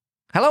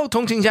Hello，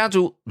 通勤家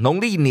族，农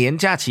历年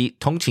假期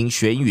通勤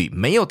学英语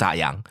没有打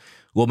烊。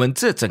我们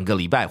这整个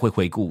礼拜会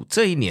回顾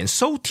这一年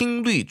收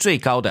听率最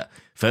高的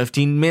15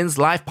 Minutes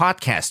Live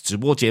Podcast 直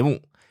播节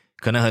目。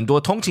可能很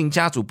多通勤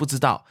家族不知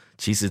道，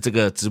其实这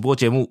个直播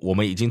节目我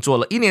们已经做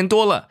了1年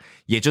多了，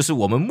也就是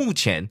我们目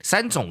前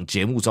3种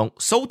节目中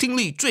收听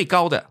率最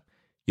高的。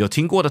有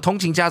听过的通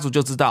勤家族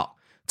就知道，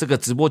这个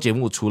直播节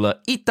目除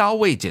了一刀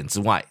未剪之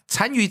外，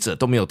参与者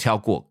都没有挑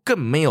过，更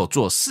没有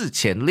做事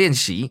前练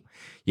习。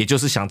也就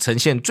是想呈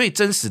现最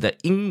真实的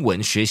英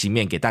文学习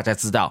面给大家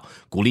知道，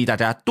鼓励大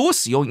家多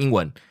使用英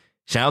文。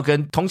想要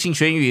跟通勤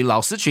学英语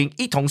老师群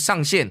一同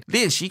上线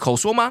练习口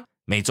说吗？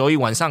每周一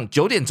晚上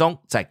9点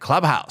钟在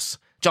Clubhouse，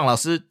 John 老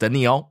师等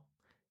你哦。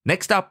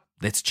Next up,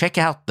 let's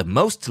check out the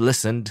most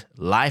listened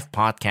live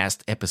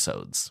podcast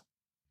episodes.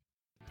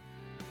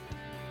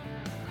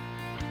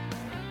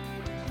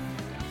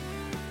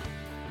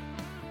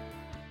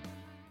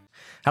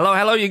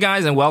 Hello, you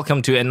guys, and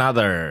welcome to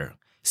another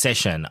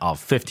session of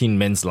 15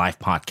 Minutes Live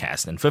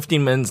Podcast. And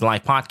 15 Minutes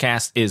Live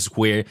Podcast is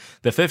where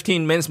the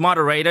 15 Minutes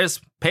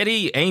moderators,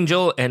 Petty,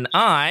 Angel, and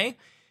I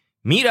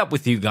meet up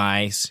with you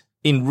guys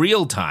in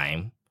real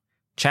time,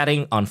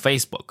 chatting on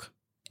Facebook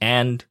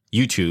and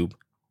YouTube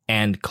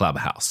and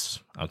Clubhouse.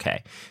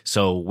 Okay,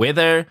 so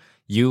whether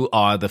you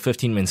are the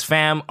 15 Minutes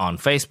fam on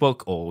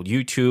Facebook or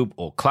YouTube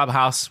or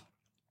Clubhouse,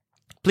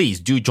 please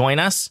do join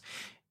us.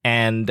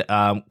 And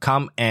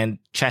come and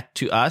chat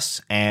to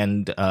us.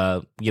 And,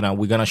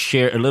 we're going to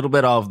share a little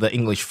bit of the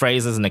English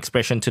phrases and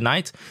expression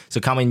tonight. So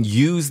come and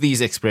use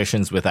these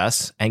expressions with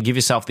us and give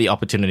yourself the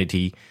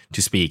opportunity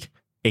to speak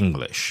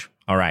English.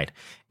 All right.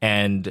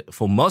 And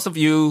for most of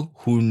you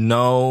who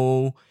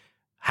know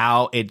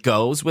how it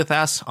goes with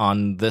us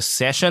on this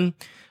session,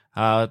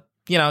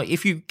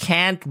 if you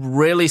can't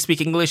really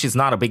speak English, it's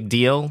not a big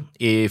deal.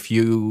 If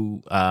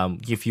you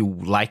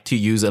like to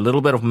use a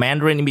little bit of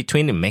Mandarin in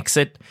between and mix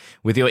it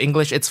with your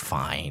English, it's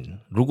fine.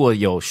 如果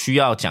有需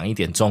要讲一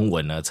点中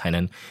文呢，才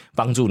能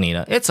帮助你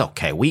呢， it's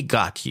okay. We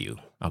got you.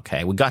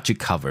 Okay, we got you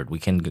covered.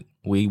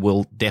 We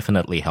will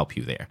definitely help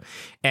you there.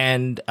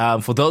 And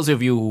for those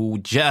of you who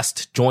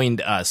just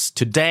joined us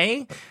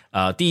today,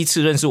 第一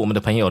次认识我们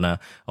的朋友呢，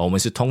我们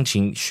是通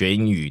勤学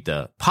英语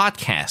的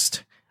podcast。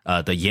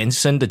的延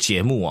伸的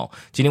节目哦，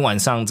今天晚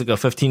上这个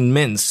15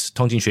 Minutes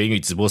通勤学英语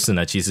直播室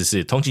呢，其实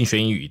是通勤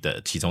学英语的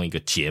其中一个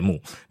节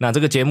目。那这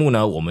个节目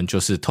呢，我们就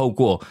是透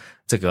过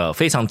这个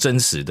非常真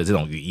实的这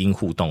种语音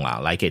互动啊，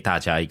来给大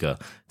家一个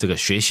这个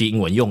学习英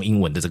文、用英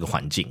文的这个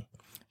环境。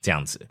这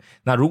样子，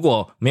那如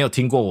果没有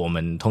听过我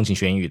们通勤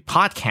学英语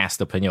podcast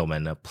的朋友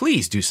们呢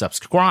 ，please do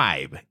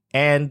subscribe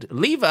and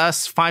leave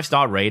us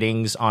 5-star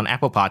ratings on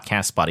Apple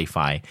Podcasts,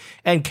 Spotify,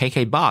 and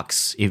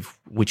KKBox, if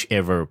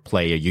whichever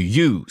player you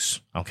use.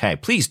 Okay,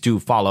 please do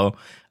follow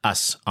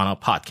us on our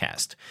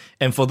podcast.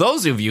 And for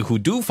those of you who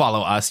do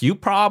follow us, you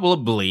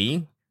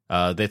probably,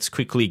 let's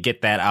quickly get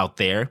that out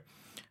there.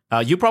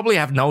 You probably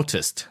have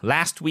noticed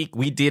last week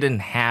we didn't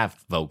have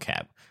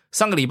vocab.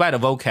 上个礼拜的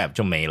vocab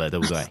就没了，对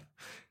不对？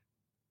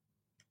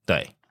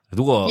对，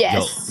如果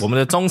有我们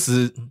的忠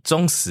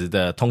实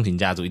的通勤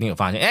家族一定有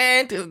发现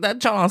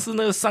，John 老师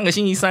那个上个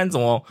星期三怎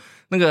么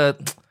那个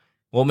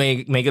我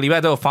每个礼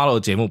拜都有 follow 的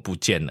节目不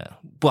见了，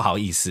不好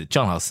意思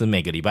John 老师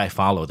每个礼拜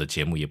follow 的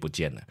节目也不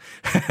见了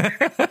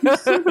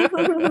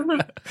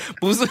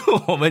不是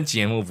我们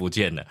节目不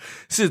见了，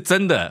是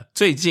真的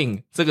最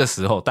近这个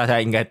时候大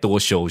家应该多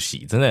休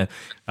息，真的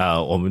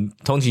我们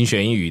通勤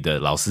学英语的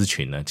老师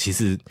群呢，其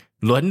实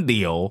轮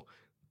流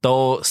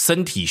都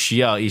身体需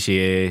要一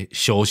些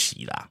休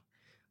息啦，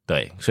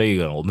对，所以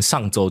我们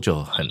上周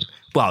就很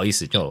不好意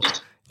思，就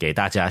给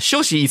大家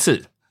休息一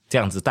次，这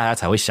样子大家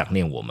才会想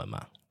念我们嘛，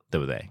对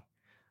不对？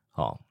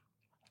哦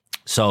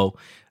 ，So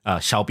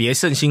小别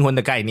胜新婚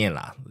的概念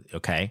啦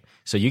 ，OK？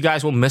 So you guys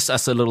will miss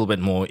us a little bit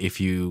more if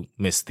you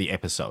miss the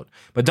episode,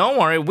 but don't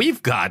worry,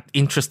 we've got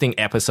interesting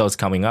episodes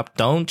coming up.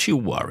 Don't you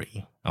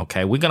worry.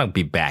 Okay, we're going to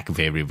be back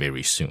very,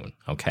 very soon.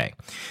 Okay,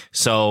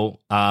 so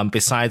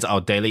besides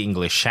our daily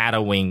English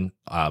shadowing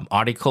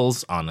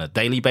articles on a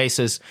daily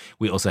basis,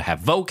 we also have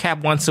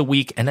vocab once a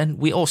week, and then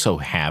we also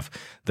have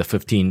the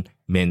 15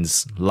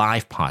 Minutes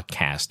live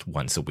podcast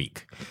once a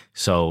week.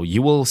 So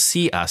you will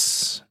see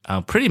us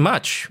pretty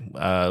much.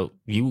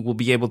 You will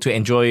be able to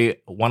enjoy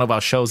one of our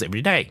shows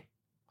every day.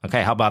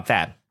 Okay, how about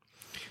that?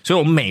所以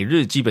我们每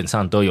日基本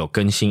上都有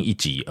更新一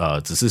集，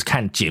只是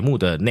看节目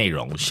的内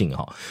容性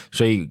齁。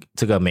所以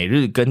这个每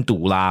日跟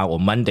读啦，我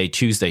Monday,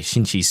 Tuesday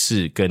星期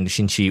四跟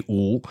星期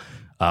五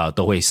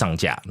都会上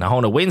架。然后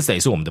呢 Wednesday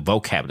是我们的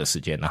vocab 的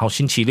时间，然后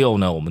星期六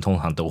呢，我们通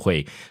常都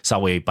会稍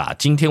微把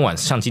今天晚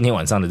上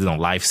的这种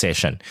live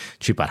session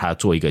去把它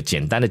做一个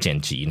简单的剪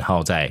辑，然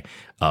后再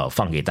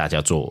放给大家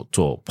做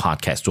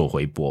podcast 做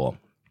回播。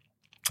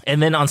And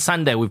then on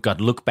Sunday, we've got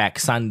Look Back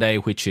Sunday,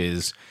 which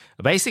is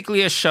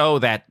basically a show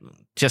that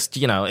just,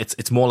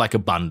 it's more like a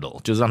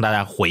bundle, 就是让大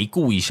家回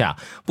顾一下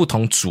不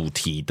同主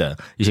题的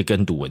一些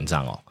跟读文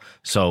章哦。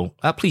So,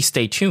 please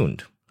stay tuned,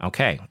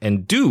 okay?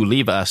 And do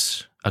leave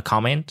us a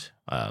comment,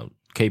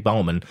 可以帮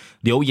我们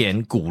留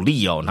言鼓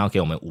励哦，然后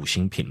给我们5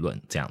星评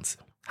论这样子。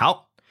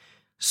好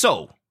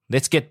So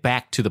let's get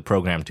back to the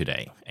program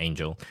today,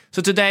 Angel.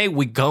 So today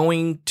we're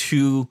going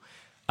to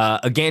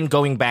again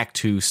going back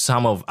to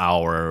some of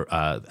our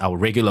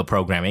regular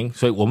programming.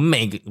 所以我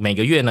们每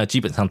个月呢基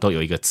本上都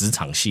有一个职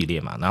场系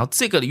列嘛，然后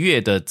这个月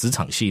的职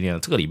场系列呢，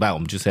这个礼拜我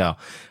们就是要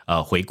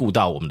回顾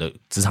到我们的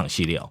职场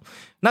系列哦。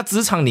那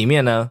职场里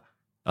面呢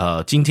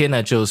今天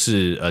呢就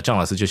是姜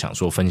老师就想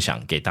说分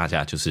享给大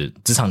家，就是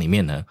职场里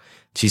面呢，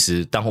其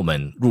实当我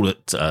们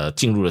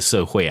进入了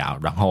社会啊，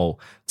然后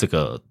这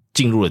个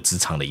进入了职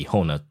场了以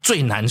后呢，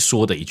最难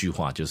说的一句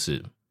话就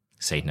是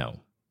say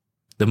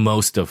no。The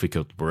most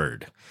difficult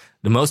word,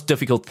 the most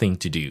difficult thing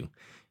to do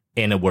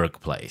in a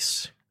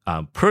workplace.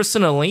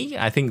 Personally,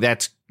 I think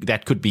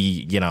that could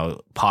be,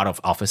 part of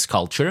office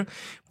culture,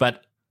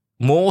 but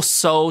more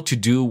so to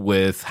do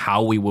with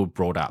how we were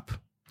brought up.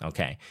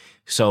 Okay.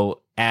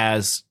 So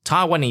as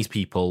Taiwanese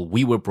people,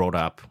 we were brought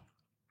up,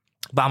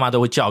 爸妈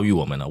都会教育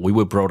我们呢 we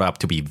were brought up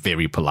to be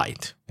very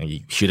polite.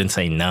 You shouldn't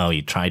say no,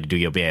 you try to do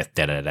your best,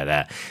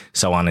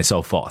 so on and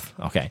so forth.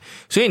 Okay.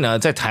 所以呢，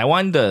在台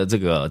湾的这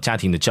个家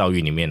庭的教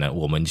育里面呢，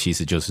我们其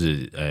实就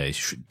是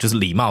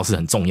礼貌是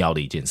很重要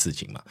的一件事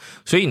情嘛。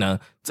所以呢，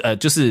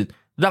就是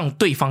让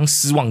对方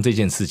失望这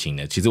件事情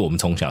呢，其实我们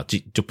从小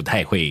就不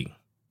太会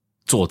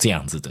做这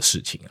样子的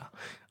事情啊。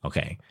OK，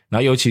 然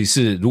后尤其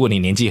是如果你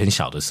年纪很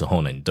小的时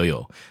候呢，你都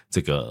有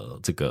这个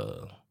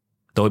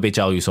都会被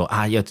教育说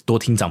啊，要多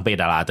听长辈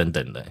的啦，等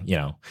等的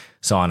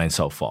so on and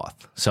so forth.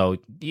 So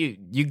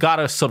you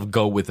gotta sort of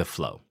go with the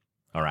flow.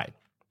 All right.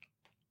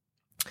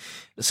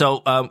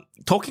 So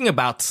talking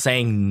about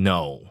saying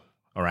no,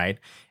 all right,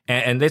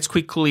 and let's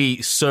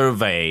quickly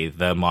survey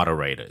the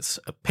moderators.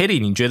 Petty,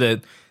 你觉得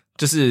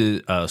就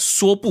是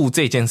说不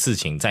这件事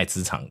情在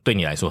职场对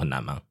你来说很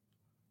难吗？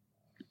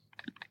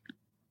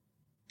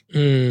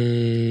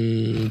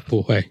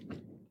不会。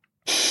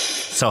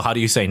So how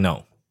do you say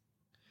no?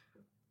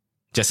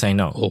 Just say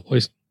no.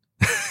 Always.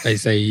 I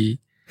say,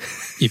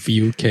 if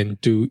you can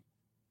do,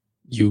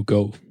 you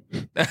go.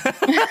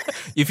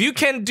 If you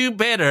can do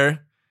better,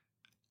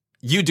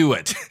 you do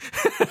it.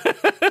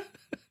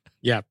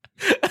 Yeah.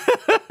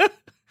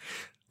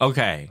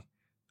 OK.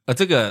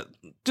 这个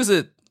就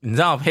是你知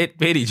道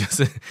Patty 就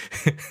是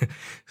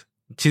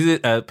其实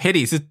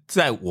Patty 是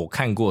在我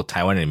看过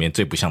台湾人里面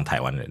最不像台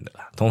湾人的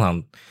啦。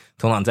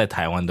通常在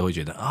台湾都会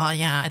觉得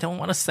I don't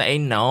want to say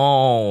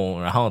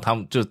no， 然后他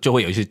们就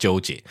会有一些纠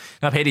结。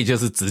那 Patty 就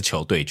是直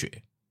球对决，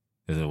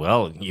就是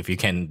Well, if you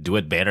can do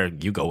it better,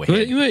 you go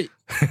ahead。因为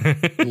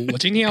我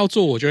今天要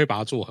做，我就会把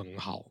它做很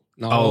好。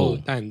然后，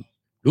但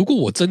如果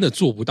我真的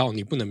做不到，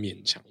你不能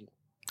勉强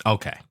我。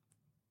OK，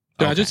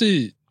 对啊，就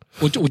是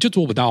我就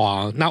做不到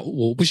啊。那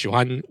我不喜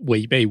欢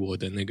违背我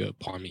的那个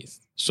promise，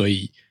 所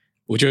以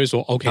我就会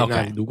说 OK。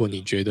那如果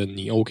你觉得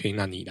你 OK，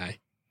 那你来。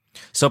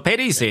So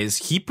Petty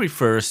says he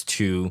prefers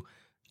to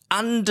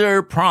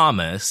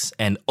under-promise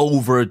and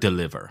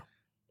over-deliver.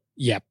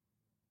 Yep.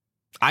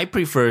 I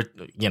prefer,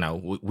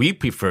 we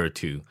prefer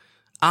to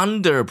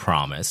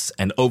under-promise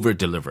and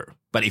over-deliver.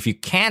 But if you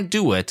can't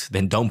do it,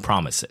 then don't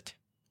promise it,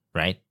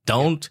 right?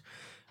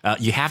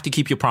 You have to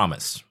keep your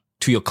promise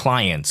to your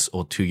clients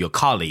or to your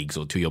colleagues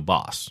or to your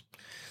boss.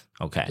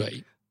 Okay.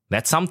 对。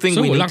 That's something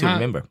we need to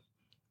remember.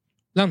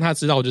 让他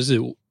知道就是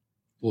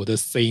我的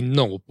say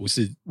no 不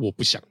是我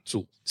不想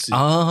做，是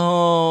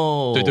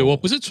对，我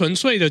不是纯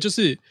粹的就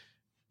是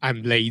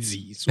I'm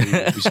lazy， 所以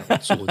我不想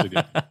做这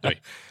个。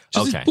对，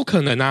就是不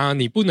可能啊！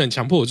你不能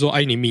强迫我说，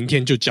你明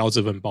天就交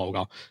这份报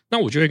告。那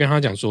我就会跟他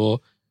讲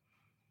说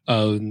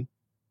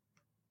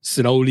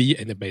，slowly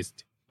and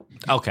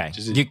best。Okay，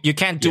 就是 you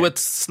can't do it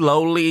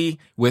slowly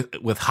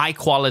with high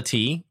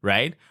quality,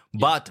 right?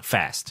 But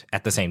fast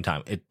at the same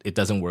time. It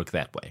doesn't work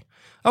that way.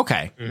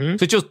 Okay，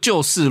 所以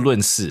就事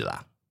论事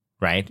啦。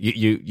Right?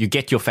 You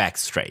get your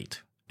facts straight,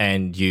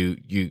 and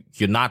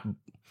you're not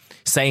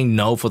saying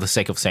no for the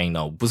sake of saying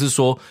no. 不是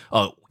说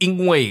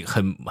因为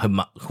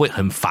会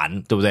很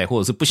烦，对不对？或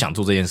者是不想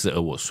做这件事而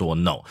我说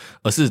no，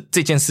 而是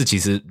这件事其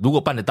实如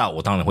果办得到，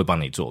我当然会帮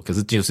你做，可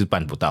是就是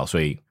办不到，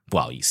所以不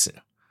好意思。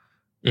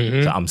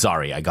So I'm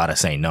sorry, I gotta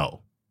say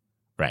no.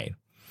 Right?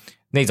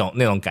 那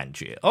种感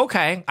觉。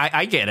Okay,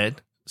 I get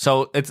it.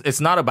 So it's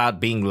not about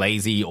being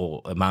lazy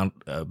or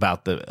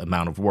about the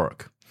amount of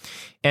work.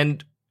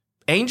 And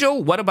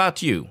Angel, what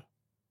about you?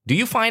 Do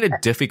you find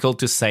it difficult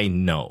to say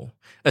no,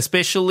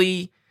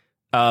 especially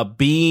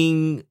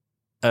being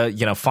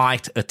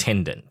flight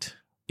attendant?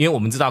 因为我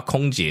们知道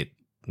空姐，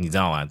你知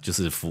道吗？就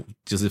是服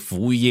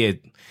务业，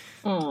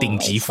顶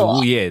级服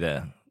务业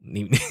的。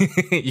你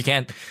you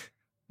can't.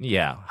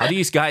 Yeah. How do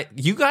you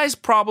guys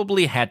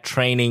probably had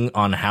training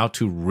on how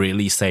to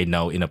really say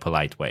no in a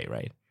polite way,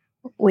 right?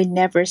 We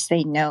never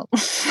say no.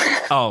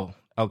 Oh,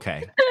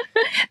 okay.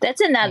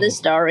 That's another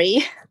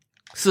story.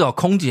 是哦，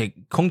空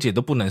姐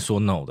都不能说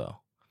no 的。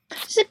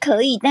是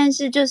可以，但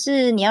是就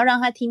是你要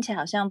让他听起来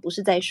好像不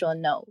是在说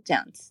no 这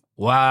样子。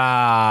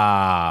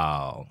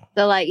Wow.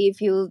 So like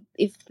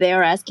if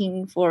they're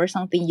asking for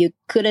something you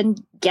couldn't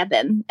get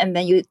them, and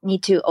then you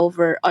need to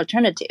offer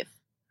alternative.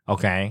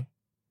 Okay.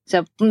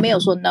 So 没有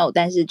说 no，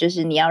 但是就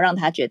是你要让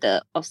他觉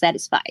得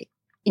satisfied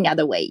in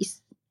other ways.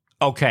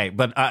 Okay,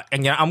 but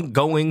and I'm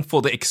going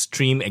for the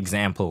extreme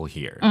example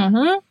here.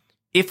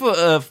 If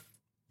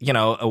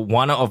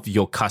one of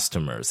your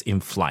customers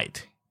in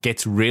flight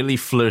gets really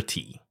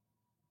flirty,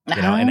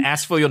 and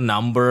asks for your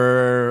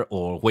number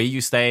or where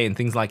you stay and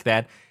things like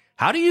that,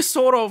 how do you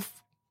sort of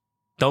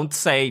don't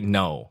say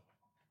no?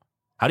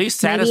 How do you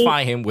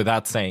satisfy him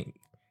without saying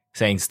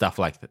stuff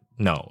like that?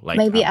 No, like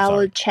maybe I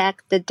will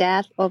check the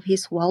depth of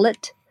his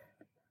wallet.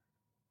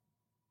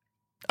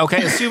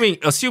 Okay,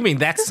 assuming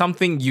that's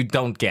something you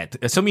don't get,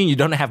 assuming you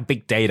don't have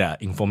big data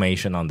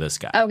information on this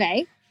guy.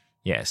 Okay.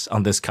 Yes,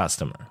 on this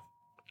customer.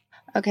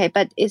 Okay,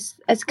 but it's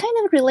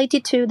kind of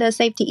related to the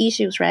safety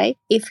issues, right?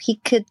 If he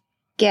could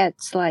get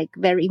like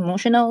very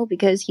emotional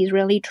because he's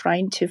really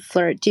trying to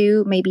flirt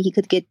you, maybe he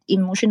could get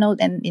emotional,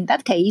 and in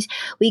that case,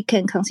 we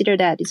can consider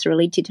that it's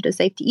related to the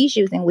safety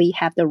issues, and we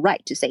have the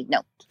right to say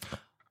no.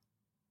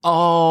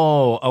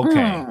 Oh,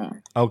 okay.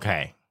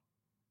 Okay.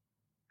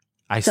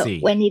 I see.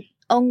 When it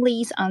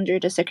only is under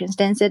the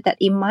circumstances that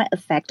it might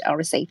affect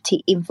our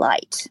safety in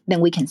flight,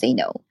 then we can say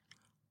no.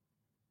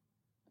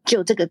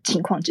 就这个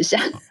情况之下。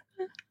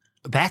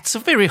That's a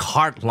very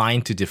hard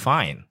line to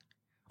define.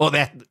 Well,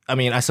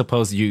 I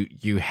suppose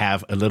you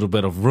have a little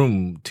bit of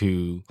room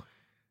to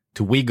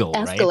wiggle,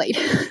 escalate.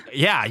 Right?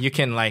 Yeah, you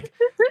can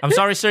I'm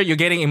sorry, sir, you're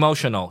getting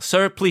emotional.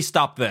 Sir, please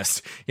stop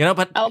this.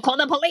 But I'll call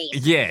the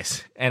police.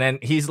 Yes. And then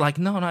he's like,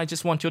 no, I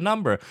just want your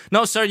number.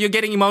 No, sir, you're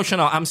getting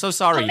emotional. I'm so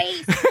sorry.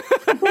 Police.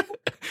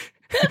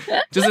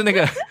 就是那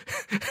个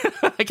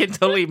I can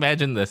totally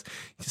imagine this.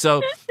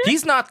 So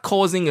he's not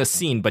causing a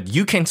scene, but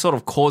you can sort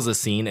of cause a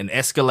scene and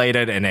escalate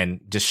it and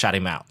then just shut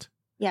him out.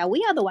 Yeah,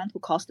 we are the ones who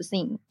caused the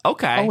scene.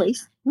 Okay.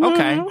 Always.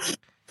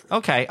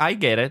 Okay, I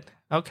get it.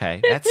 Okay,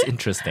 that's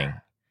interesting.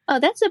 Oh,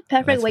 that's a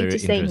perfect way to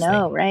say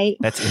no, right?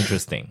 That's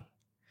interesting.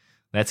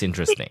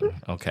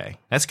 Okay,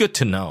 that's good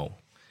to know.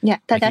 Yeah,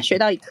 大家学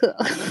到一课。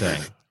对，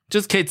就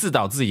是可以自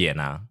导自演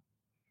啊。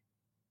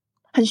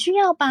很需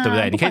要吧？对不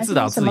对？你可以自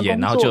导自演，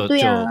然后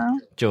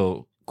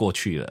就过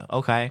去了。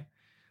Okay,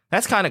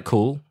 that's kind of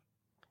cool.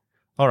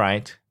 All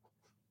right,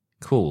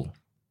 cool.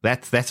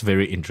 That's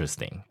very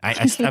interesting.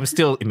 I'm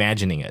still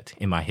imagining it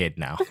in my head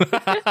now.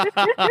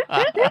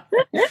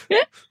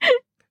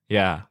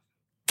 Yeah.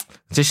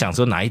 就想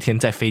说哪一天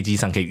在飞机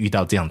上可以遇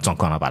到这样状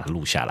况，然后把它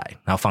录下来，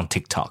然后放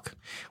TikTok，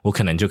 我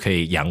可能就可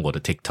以养我的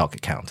TikTok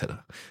account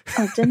了。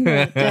哦，真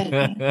的，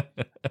对。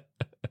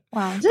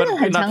哇，真的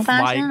很常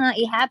发生啊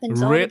 ！It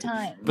happens all the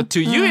time. But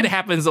to you, it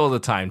happens all the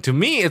time. To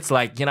me, it's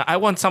like, I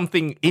want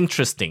something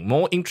interesting,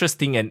 more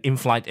interesting and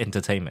in-flight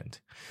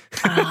entertainment.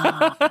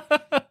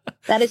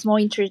 That is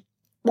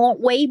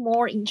way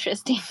more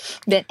interesting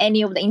than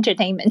any of the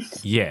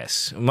entertainment.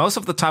 Yes. Most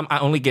of the time, I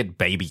only get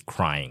baby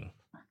crying.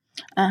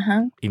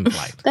 In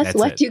flight. That's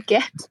what you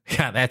get.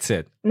 Yeah, that's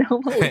it.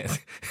 Normally.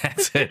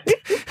 That's it.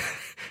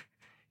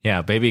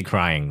 Yeah, baby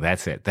crying.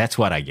 That's it. That's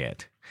what I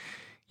get.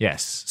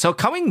 Yes. So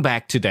coming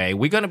back today,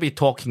 we're going to be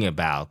talking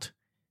about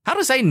how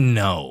to say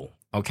no.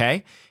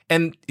 Okay.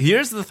 And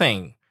here's the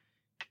thing.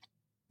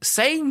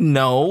 Saying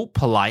no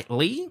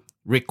politely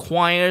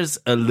requires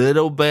a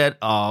little bit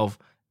of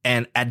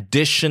an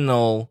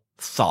additional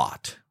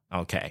thought.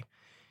 Okay.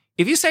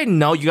 If you say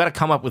no, you got to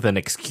come up with an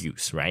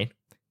excuse, right?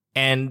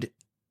 And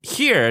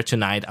here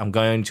tonight, I'm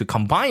going to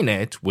combine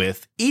it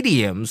with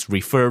idioms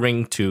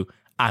referring to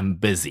I'm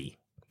busy.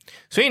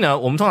 所以呢，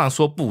我们通常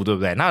说不，对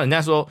不对？那人家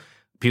说，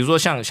比如说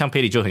像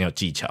佩里就很有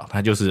技巧，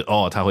他就是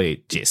他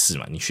会解释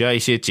嘛，你需要一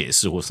些解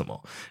释或什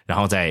么，然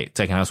后再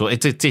跟他说，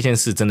这件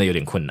事真的有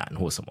点困难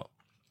或什么。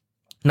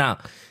那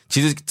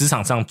其实职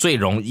场上最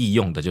容易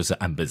用的就是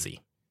I'm busy.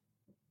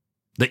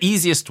 The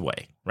easiest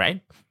way, right?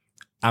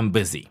 I'm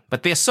busy. But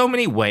there are so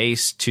many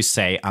ways to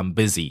say I'm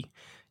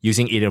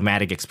busy.Using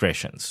idiomatic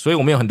expressions. 所以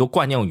我们有很多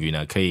惯用语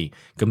呢，可以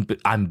跟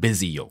I'm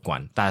busy 有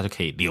关，大家就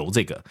可以留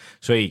这个。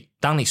所以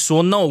当你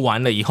说 no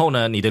完了以后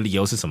呢，你的理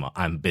由是什么？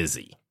 I'm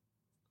busy.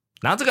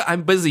 然后这个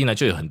I'm busy 呢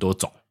就有很多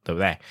种，对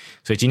不对？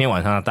所以今天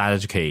晚上大家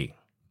就可以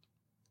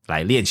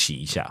来练习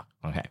一下。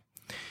Okay.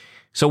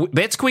 So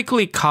let's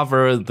quickly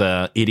cover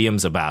the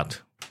idioms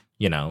about,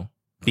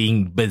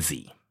 being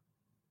busy.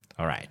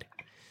 All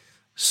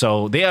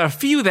right.So there are a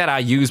few that I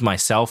use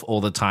myself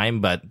all the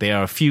time, but there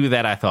are a few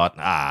that I thought,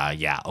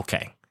 yeah,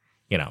 okay.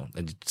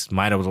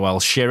 Might as well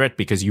share it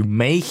because you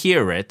may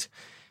hear it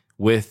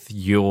with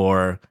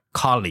your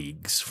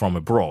colleagues from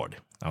abroad.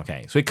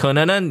 Okay. 所以可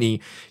能呢，你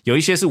有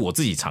一些是我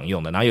自己常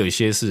用的，然後有一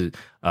些是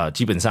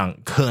基本上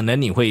可能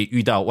你会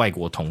遇到外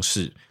国同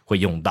事会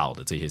用到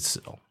的这些詞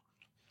哦。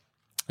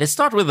Let's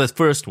start with the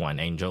first one,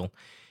 Angel.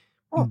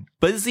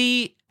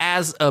 Busy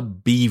as a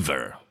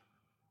beaver.Busy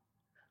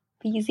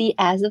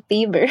as a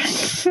beaver.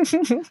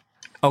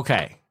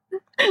 Okay.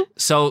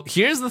 So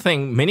here's the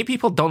thing. Many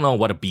people don't know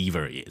what a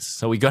beaver is.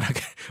 So we gotta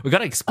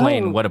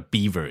explain what a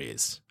beaver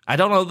is. I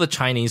don't know the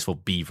Chinese for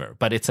beaver,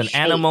 but it's an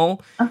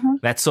animal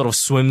that sort of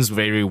swims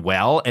very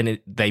well and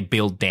they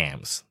build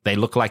dams. They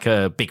look like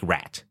a big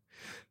rat.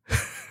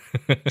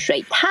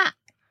 水獭.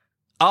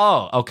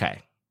 Oh,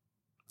 okay.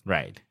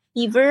 Right.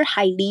 Beaver,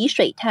 海狸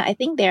水獭. I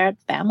think they're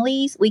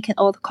families. We can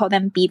all call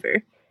them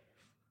beaver.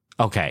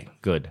 Okay,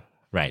 good.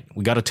 Right.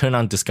 We got to turn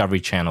on Discovery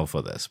Channel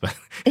for this. But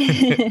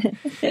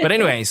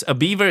anyways, a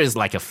beaver is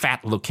like a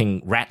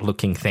fat-looking,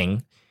 rat-looking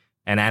thing,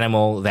 an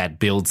animal that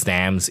builds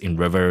dams in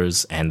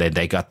rivers, and then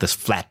they got this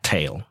flat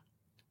tail,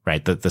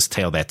 right? This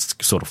tail that's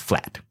sort of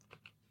flat.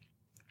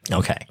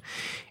 Okay.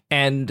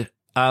 And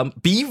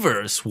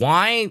beavers,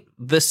 why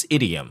this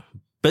idiom?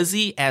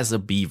 Busy as a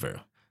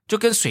beaver. 就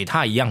跟水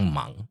獭一样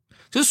忙。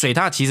就是水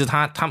獭其实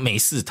它没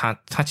事，它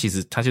其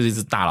实它就是一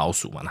只大老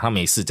鼠嘛，它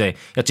没事在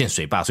要建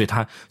水坝，所以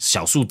它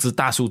小树枝、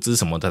大树枝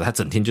什么的，它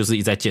整天就是一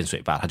直在建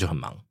水坝，它就很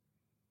忙。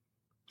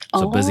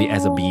So busy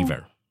as a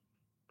beaver.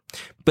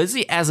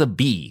 Busy as a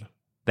bee,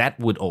 that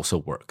would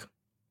also work.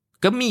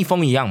 跟蜜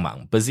蜂一样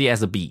忙 busy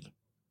as a bee.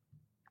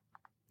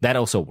 That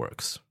also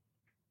works.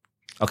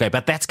 Okay,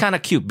 but that's kind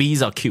of cute.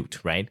 Bees are cute,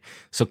 right?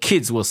 So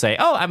kids will say,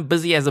 oh, I'm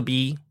busy as a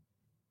bee.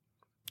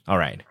 All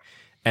right.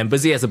 And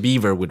busy as a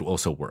beaver would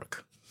also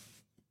work.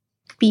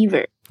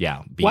 Beaver.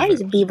 Yeah. Beaver. Why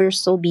is beaver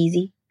so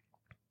busy?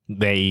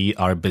 They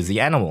are busy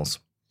animals.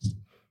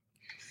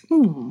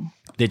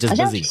 They're just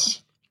busy.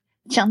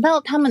 想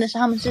到他们的时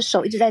候，他们是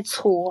手一直在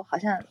搓，好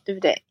像对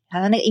不对？好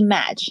像那个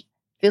image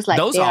feels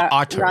like those they are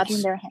otters.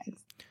 rubbing their hands.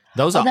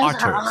 Those are those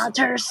otters. Are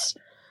otters.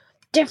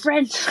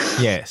 Different.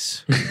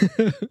 Yes.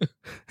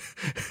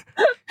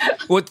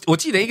 我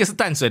记得一个是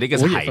淡水的，一个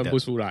是海的。我也分不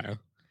出来啊。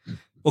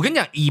我跟你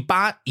讲，尾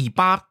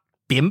巴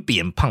扁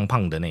扁胖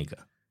胖的那个，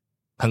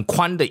很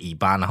宽的尾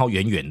巴，然后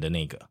圆圆的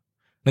那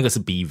个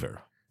是 beaver。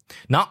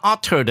然后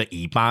otter 的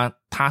尾巴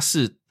它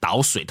是倒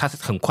水，它是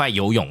很快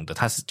游泳的，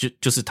它是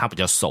就是它比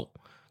较瘦，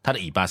它的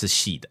尾巴是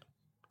细的。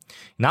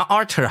然后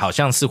otter 好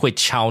像是会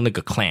敲那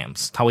个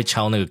clams， 它会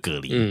敲那个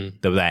蛤蜊，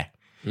对不对？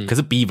可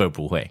是 beaver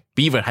不会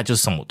 ，beaver 它就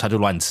是什么，它就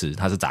乱吃，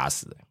它是杂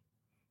食的。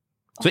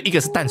所以一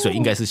个是淡水，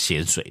应该是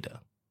咸水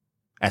的。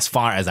As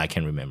far as I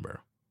can remember.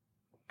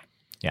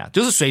 Yeah,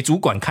 就是水族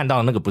馆看到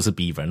的那个不是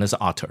beaver， 那是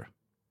otter。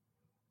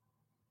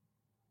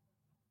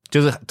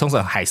就是通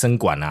常海参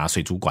馆啊、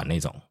水族馆那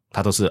种，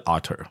它都是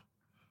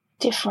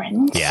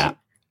otter。Different. Yeah,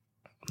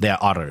 they are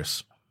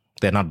otters.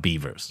 They're not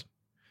beavers.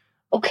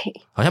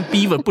 Okay. 好像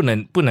beaver 不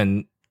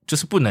能就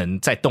是不能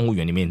在动物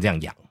园里面这样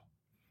养。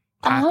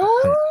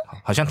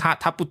好像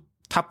它不，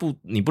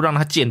你不让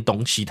它建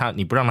东西，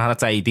你不让它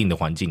在一定的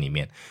环境里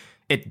面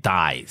 ，it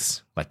dies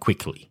like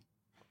quickly.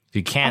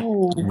 You can't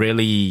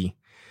really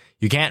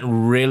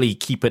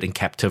keep it in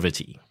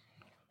captivity.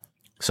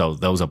 So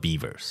those are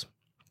beavers.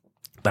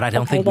 But I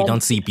don't think we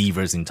don't see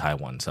beavers in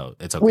Taiwan, so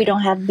it's okay. We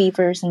don't have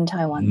beavers in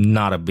Taiwan.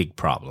 Not a big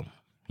problem,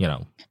 you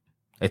know.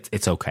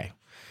 It's okay.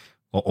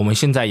 我们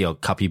现在有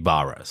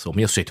capybaras， 我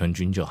们有水豚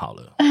菌就好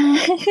了。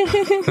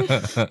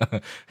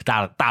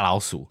大老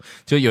鼠，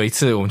就有一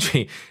次我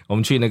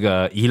们去那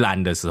个宜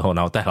兰的时候，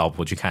然后带老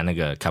婆去看那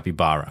个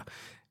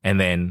capybara，and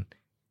then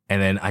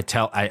I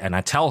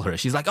tell her,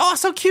 she's like, oh,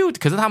 so cute.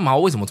 可是它毛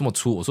为什么这么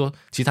粗？我说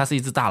其实它是一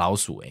只大老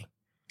鼠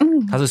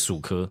它是鼠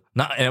科。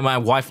And my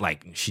wife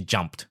like she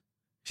jumped.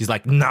 She's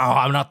like, no,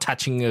 I'm not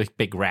touching a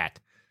big rat.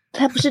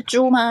 它不是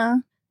猪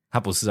吗？它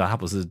不是啊，它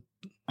不是。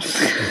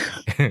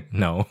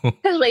No.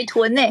 它是水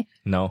豚呢。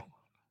No.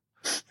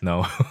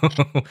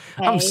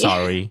 I'm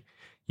sorry.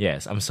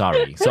 Yes, I'm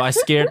sorry. So I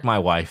scared my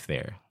wife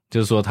there. 就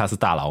是说它是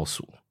大老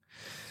鼠，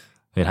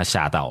所以她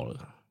吓到了，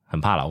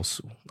很怕老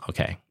鼠。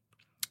Okay.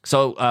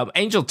 So,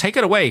 Angel, take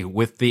it away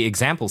with the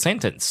example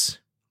sentence.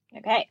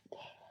 Okay.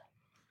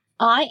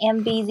 I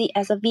am busy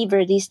as a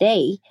beaver this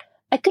day.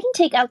 I couldn't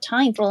take out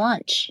time for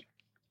lunch.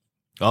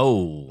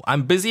 Oh,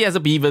 I'm busy as a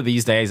beaver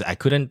these days. I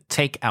couldn't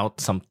take out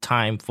some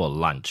time for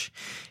lunch.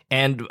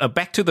 And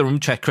back to the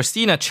room chat,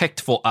 Christina checked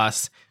for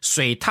us.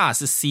 水獭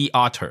是 sea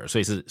otter, 所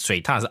以是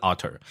水獭是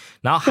otter.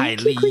 然后海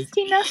狸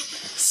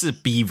是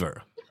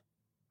beaver.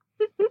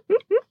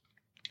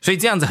 所以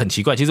这样子很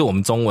奇怪，其实我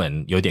们中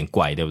文有点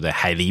怪，对不对？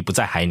海狸不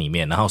在海里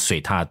面，然后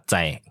水獭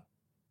在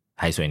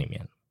海水里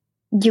面。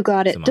You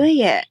got it. 对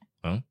耶。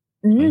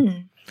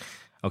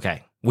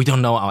Okay. We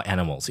don't know our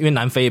animals. 因为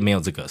南非没有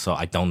这个 so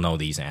I don't know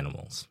these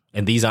animals.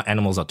 And these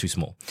animals are too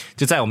small.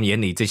 就在我们眼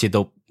里，这些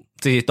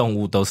动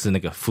物都是那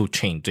个 food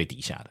chain 最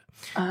底下的。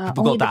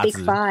不够大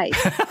只。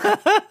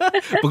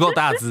不够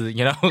大只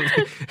you know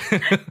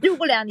入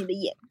不了你的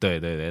眼。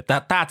对，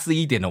大只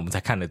一点的我们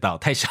才看得到，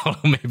太小了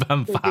没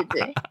办法。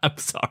对。I'm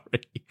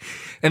sorry.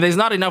 And there's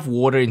not enough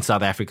water in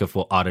South Africa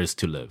for otters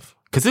to live.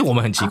 可是我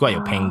们很奇怪有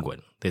penguin.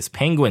 There's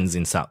penguins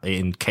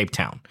in Cape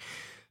Town.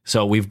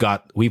 So we've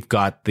got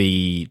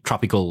the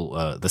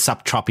tropical, the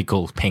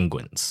subtropical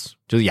penguins.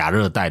 就是亚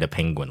热带的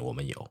penguin 我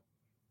们有。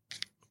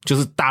就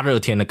是大热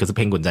天的，可是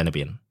penguin 在那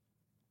边。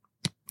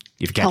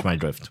If you catch my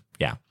drift.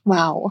 Yeah.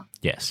 Wow.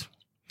 Yes.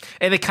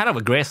 And they're kind of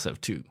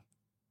aggressive too.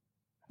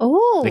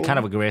 Oh. They're kind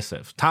of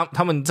aggressive.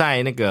 他们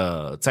在那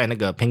个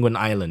Penguin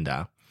Island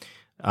啊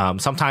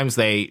sometimes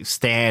they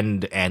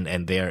stand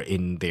and they're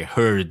in their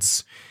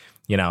herds,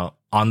 you know,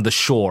 on the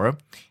shore,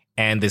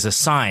 and there's a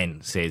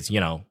sign says,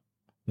 you know,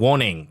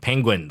 warning,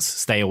 penguins,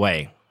 stay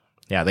away.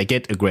 Yeah, they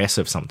get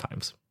aggressive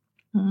sometimes.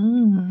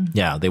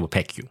 Yeah, they will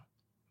peck you.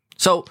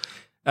 So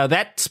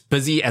that's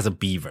busy as a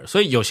beaver.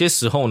 所以有些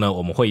时候呢，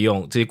我们会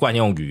用这些惯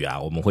用语啊，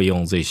我们会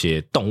用这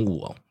些动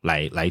物哦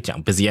来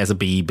讲 busy as a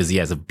bee,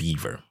 busy as a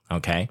beaver.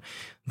 Okay,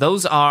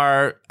 those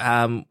are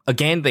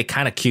again they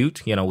kind of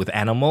cute, with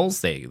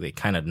animals. They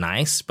kind of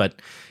nice, but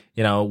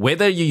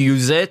whether you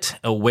use it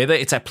or whether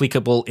it's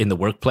applicable in the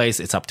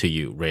workplace, it's up to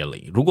you,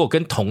 really. 如果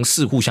跟同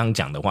事互相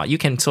讲的话 you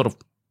can sort of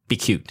be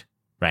cute,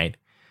 right?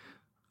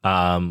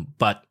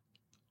 But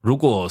如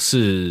果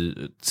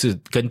是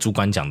跟主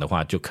管讲的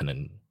话，就可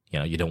能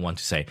you don't want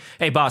to say,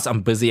 "Hey boss,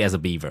 I'm busy as a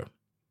beaver."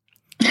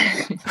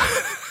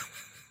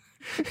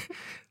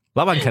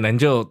 老板可能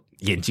就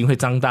眼睛会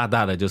张大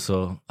大的，就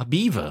说 "A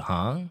beaver,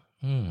 huh?"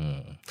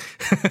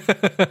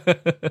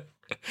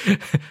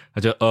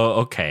 他就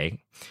okay.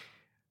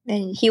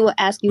 Then he will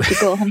ask you to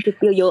go home to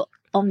feel your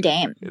own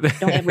damn.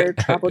 Don't ever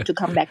trouble to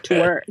come back to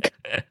work.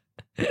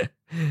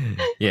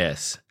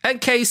 Yes. And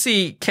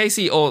Casey,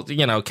 or,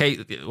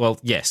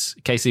 yes,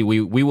 Casey,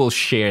 we will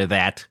share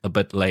that a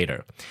bit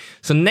later.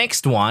 So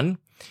next one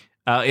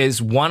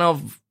is one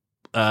of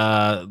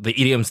the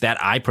idioms that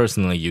I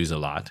personally use a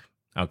lot.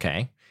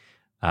 Okay.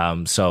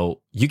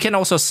 So you can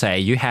also say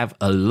you have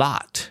a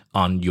lot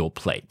on your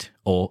plate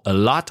or a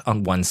lot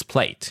on one's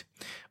plate.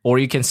 Or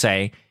you can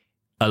say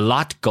a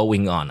lot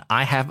going on.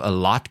 I have a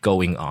lot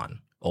going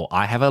on. Or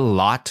I have a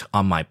lot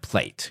on my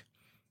plate.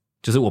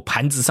 就是我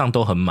盘子上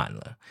都很满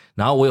了，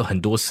然后我有很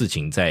多事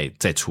情在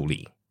处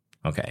理。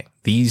Okay,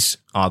 these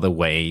are the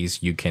ways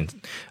you can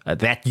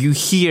that you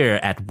hear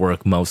at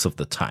work most of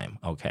the time.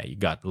 Okay, you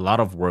got a lot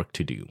of work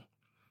to do.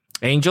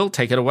 Angel,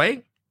 take it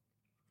away.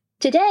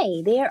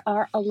 Today, there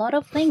are a lot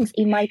of things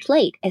in my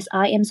plate as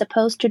I am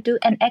supposed to do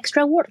an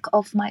extra work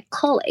of my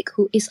colleague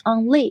who is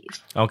on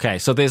leave. Okay,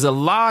 so there's a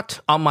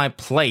lot on my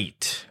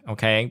plate,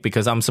 okay,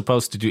 because I'm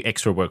supposed to do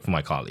extra work for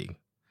my colleague.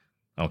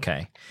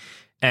 Okay.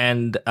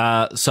 And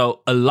so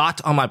a lot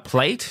on my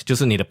plate 就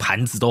是你的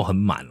盘子都很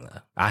满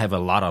了。I have a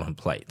lot on my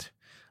plate.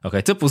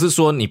 Okay, 这不是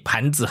说你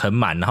盘子很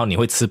满，然后你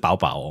会吃饱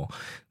饱哦。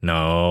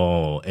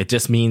No, it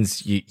just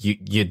means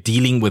you're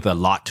dealing with a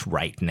lot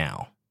right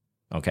now.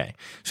 Okay,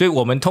 所以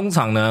我们通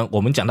常呢，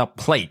我们讲到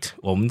plate，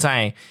 我们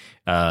在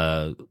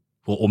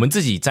我们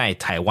自己在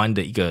台湾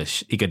的一个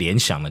联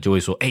想呢，就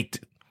会说，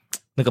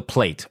那个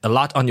plate a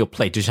lot on your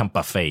plate 就像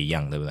buffet 一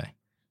样，对不对？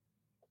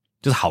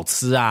就是好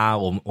吃啊，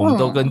我们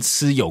都跟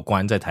吃有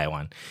关，在台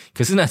湾。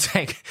可是呢，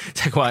在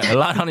国外 ，a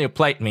lot on your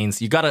plate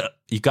means you got a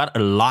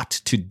lot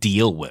to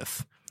deal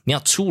with， 你要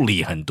处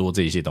理很多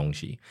这些东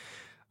西。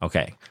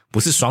OK， 不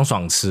是爽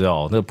爽吃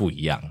哦，那个不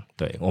一样。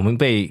对，我们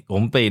被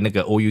那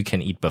个 all you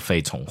can eat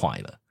buffet 宠坏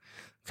了。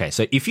Okay,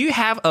 so if you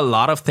have a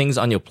lot of things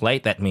on your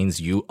plate, that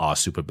means you are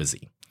super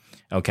busy.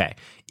 Okay,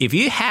 if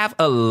you have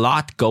a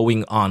lot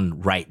going on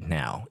right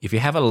now, if you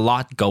have a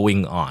lot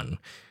going on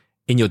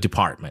in your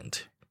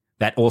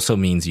department,that also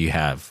means you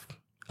have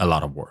a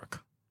lot of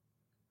work.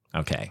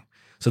 Okay.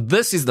 So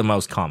this is the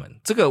most common.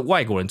 这个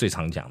外国人最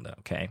常讲的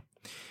okay?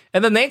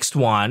 And the next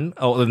one,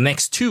 or the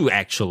next two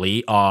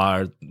actually,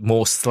 are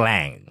more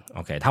slang.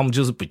 Okay, 他们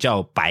就是比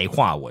较白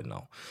话文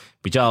哦，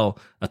比较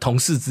同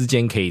事之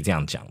间可以这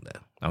样讲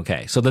的。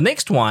Okay, so the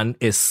next one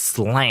is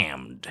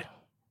slammed.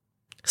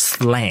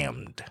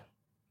 Slammed.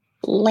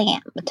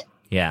 Slammed.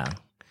 Yeah.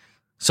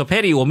 So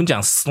Patty, 我们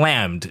讲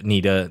slammed,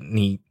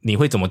 你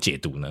会怎么解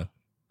读呢？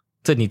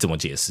这你怎么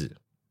解释？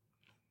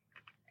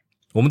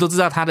我们都知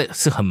道它的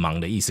是很忙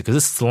的意思，可是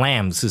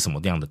slam 是什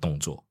么样的动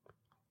作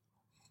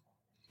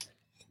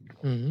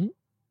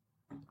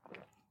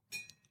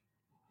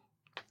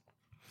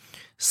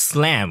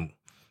？slam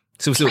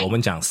是不是我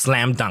们讲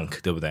slam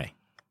dunk 对不对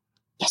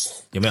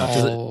 ？Yes， 有没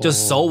有？就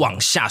是手往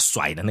下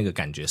甩的那个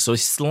感觉，所以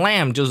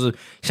slam 就是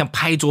像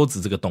拍桌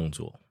子这个动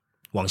作，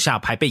往下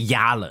拍被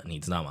压了，你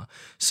知道吗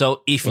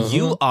 ？So if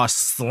you are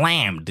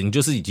slammed， 你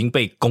就是已经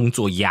被工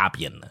作压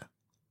扁了。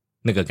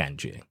那个感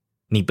觉，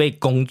你被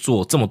工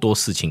作这么多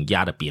事情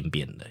压得扁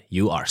扁的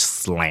 ，you are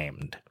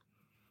slammed,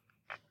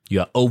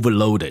 you are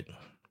overloaded，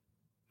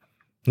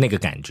 那个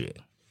感觉，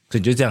所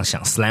以你就这样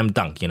想 ，slam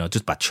dunk， 就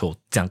是把球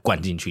这样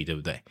灌进去，对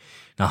不对？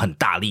然后很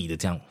大力的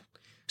这样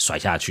甩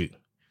下去，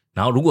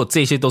然后如果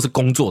这些都是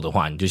工作的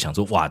话，你就想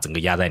说，哇，整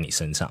个压在你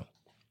身上。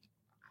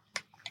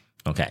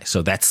Okay,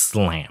 so that's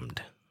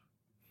slammed.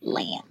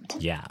 Slammed.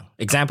 Yeah.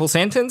 Example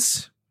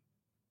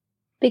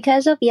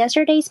sentence.Because of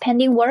yesterday's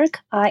pending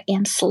work, I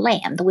am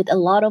slammed with a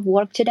lot of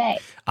work today.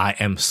 I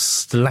am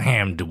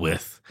slammed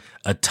with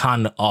a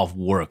ton of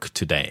work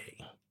today.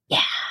 Yeah,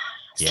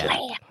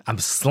 slammed. I'm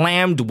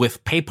slammed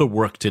with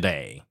paperwork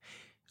today.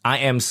 I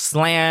am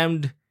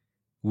slammed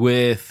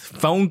with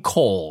phone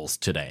calls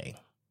today.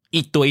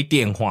 一堆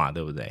电话，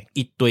对不对？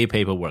一堆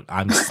paperwork.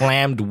 I'm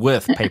slammed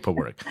with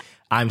paperwork.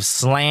 I'm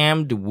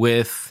slammed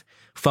with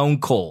phone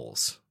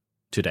calls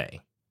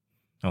today.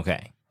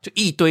 Okay.就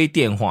一堆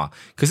电话，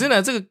可是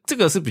呢，这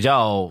个是比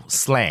较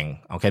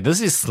slang，OK，this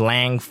is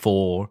slang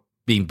for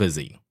being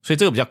busy， 所以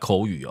这个比较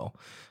口语哦。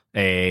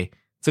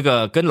这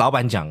个跟老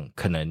板讲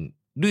可能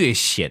略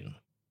显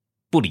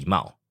不礼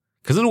貌，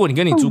可是如果你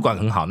跟你主管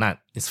很好，那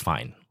it's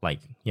fine， Like,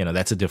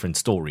 that's a different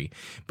story.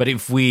 But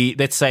if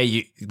let's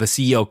say the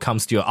CEO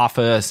comes to your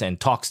office and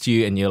talks to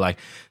you and you're like,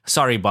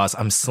 sorry, boss,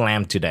 I'm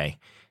slammed today.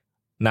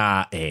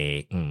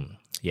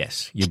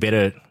 Yes, you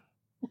better,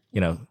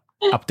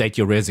 update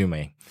your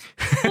resume.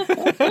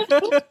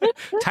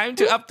 Time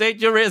to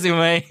update your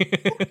resume.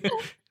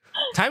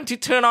 Time to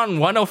turn on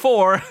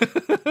 104.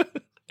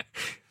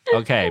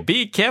 Okay,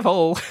 be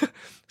careful.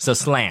 So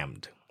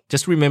slammed.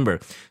 Just remember.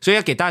 所以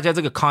要给大家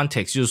这个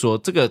context 就是说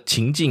这个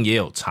情境也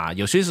有差。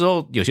有些时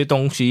候有些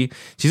东西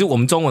其实我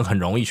们中文很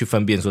容易去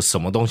分辨说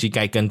什么东西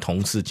该跟同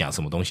事讲，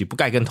什么东西不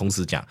该跟同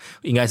事讲，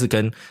应该是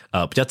跟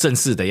比较正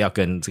式的要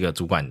跟这个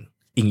主管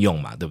应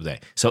用嘛，对不对？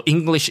 So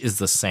English is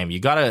the same. You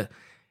gotta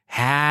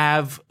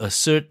have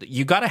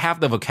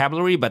the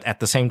vocabulary, but at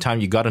the same time,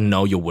 you gotta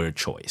know your word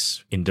choice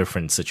in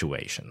different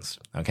situations.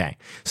 Okay,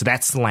 so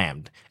that's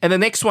slammed. And the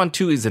next one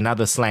too is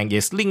another slang.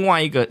 Yes, 另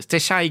外一个，在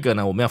下一个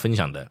呢，我们要分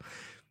享的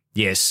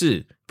也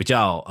是比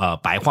较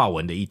白话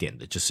文的一点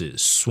的，就是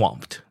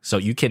swamped. So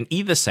you can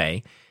either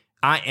say,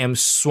 I am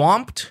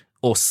swamped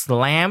or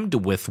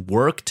slammed with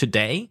work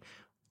today,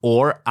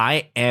 or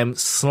I am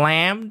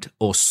slammed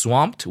or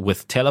swamped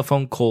with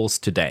telephone calls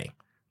today.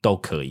 都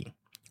可以。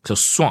So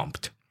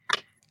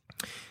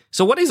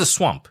swamped.So what is a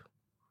swamp?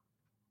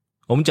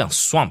 我们讲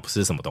swamp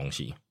是什么东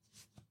西？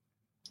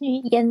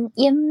淹没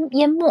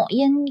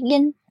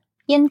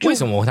淹住。为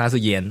什么它是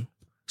淹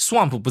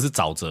 ？swamp 不是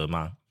沼泽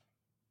吗？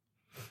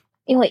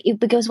因为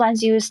because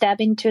once you step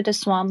into the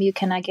swamp, you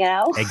cannot get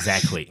out.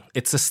 Exactly.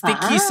 It's a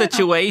sticky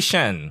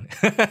situation.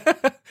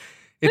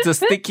 It's a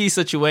sticky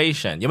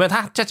situation. 有没有？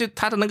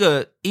它的那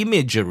个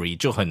imagery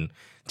就很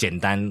简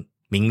单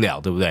明了，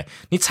对不对？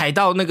你踩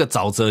到那个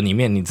沼泽里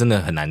面，你真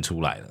的很难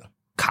出来了，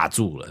卡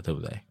住了，对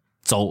不对？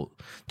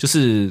就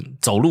是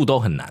走路都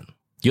很难。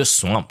You're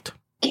swamped.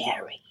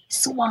 Scary.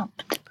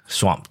 Swamped.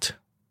 Swamped.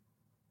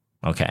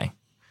 Okay.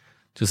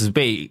 就是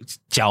被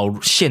脚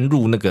陷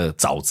入那个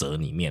沼泽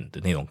里面的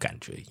那种感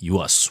觉。You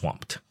are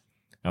swamped.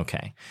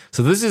 Okay.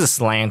 So this is a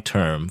slang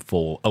term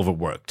for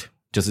overworked.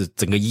 就是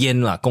整个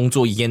淹了，工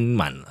作淹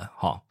满了。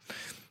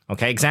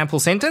Okay. Example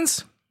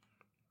sentence.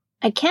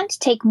 I can't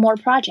take more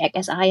projects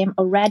as I am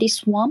already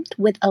swamped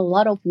with a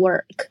lot of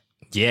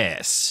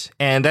work.Yes,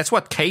 and that's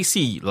what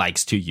Casey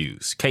likes to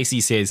use.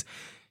 Casey says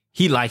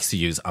he likes to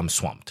use I'm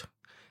swamped.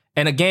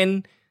 And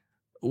again,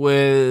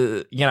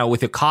 with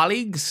your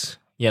colleagues,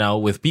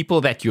 with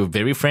people that you're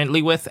very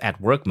friendly with at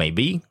work,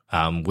 maybe,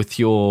 with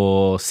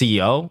your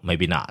CEO,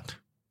 maybe not.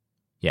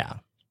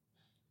 Yeah.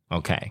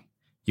 Okay.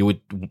 You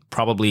would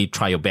probably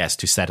try your best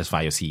to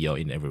satisfy your CEO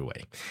in every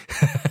way.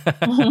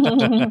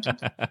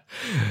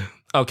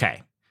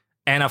 Okay.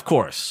 And of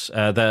course,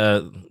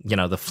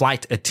 the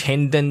flight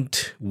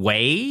attendant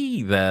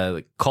way,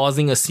 the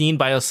causing a scene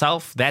by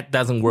yourself, that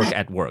doesn't work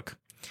at work.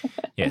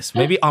 Yes,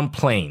 maybe on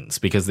planes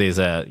because there's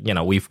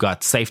we've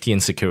got safety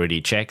and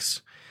security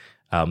checks.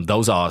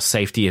 Those are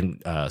safety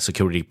and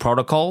security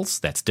protocols.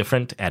 That's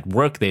different. At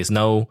work, there's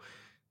no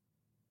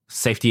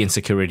safety and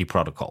security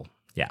protocol.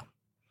 Yeah.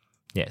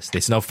 Yes,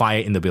 there's no fire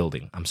in the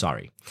building. I'm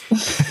sorry.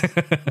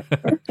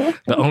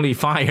 The only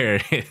fire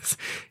is,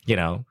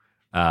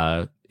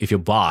 if your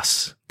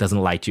boss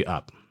doesn't light you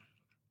up.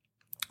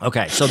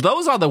 Okay, so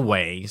those are the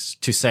ways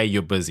to say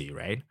you're busy,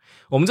 right?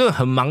 我们这个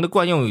很忙的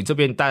惯用语这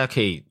边大家可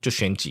以就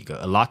选几个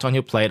a lot on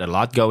your plate, a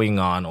lot going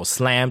on, or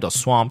slammed, or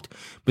swamped,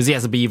 busy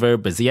as a beaver,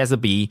 busy as a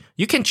bee.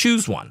 You can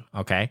choose one,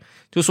 okay?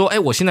 就说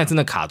我现在真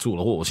的卡住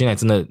了，或我现在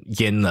真的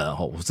淹了，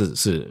或者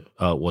是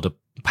我的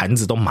盘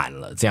子都满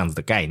了这样子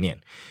的概念。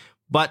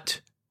But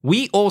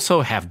we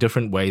also have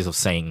different ways of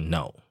saying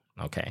no,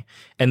 okay?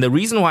 And the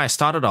reason why I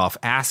started off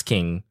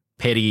asking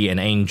Petty and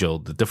Angel,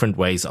 the different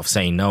ways of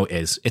saying no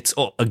is it's,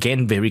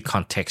 again, very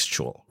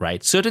contextual,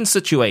 right? Certain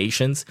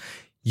situations,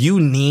 you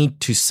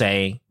need to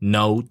say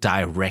no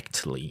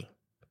directly,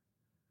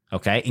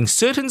 okay? In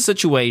certain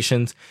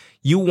situations,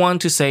 you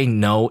want to say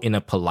no in a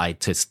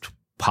politest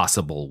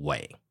possible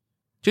way.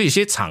 就有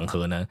些场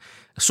合呢，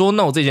说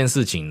no 这件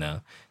事情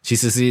呢，其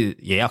实是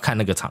也要看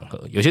那个场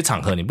合。有些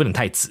场合你不能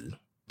太直，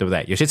对不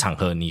对？有些场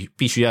合你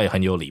必须要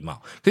很有礼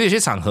貌，可是有些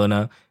场合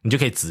呢，你就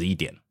可以直一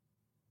点。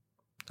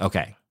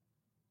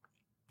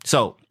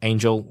Okay.So,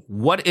 Angel,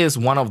 what is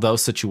one of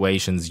those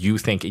situations you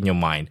think in your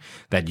mind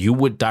that you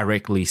would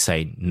directly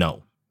say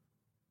no?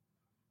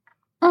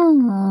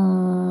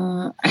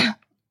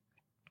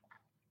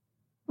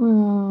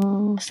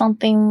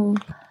 Something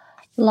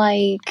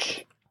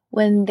like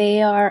when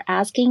they are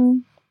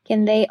asking,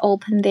 can they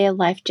open their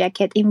life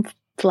jacket in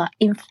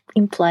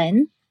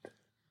plane?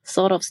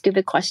 Sort of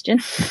stupid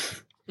question.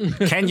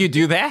 Can you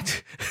do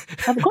that?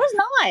 Of course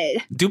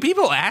not. Do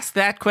people ask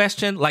that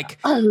question? Like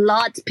a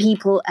lot of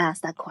people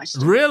ask that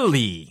question.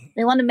 Really?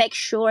 They want to make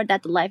sure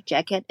that the life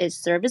jacket is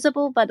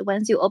serviceable, but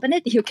once you open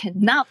it, you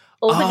cannot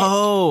open it.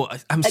 Oh,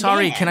 I'm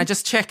sorry. Again. Can I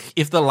just check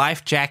if the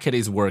life jacket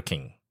is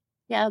working?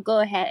 Yeah, go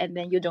ahead, and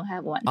then you don't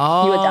have one.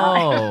 Oh. You will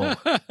die.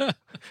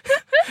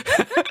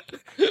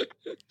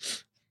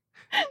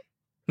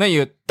 那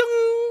you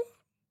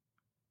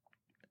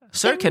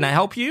Sir, can I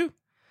help you?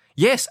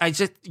 Yes, I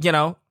just, can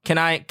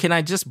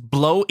I just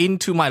blow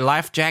into my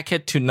life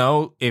jacket to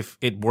know if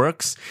it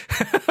works?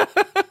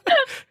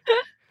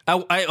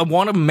 I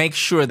want to make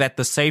sure that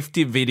the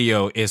safety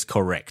video is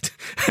correct.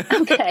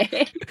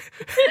 Okay.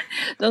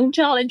 Don't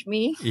challenge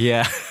me.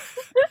 Yeah.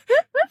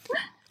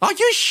 Are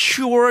you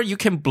sure you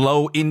can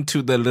blow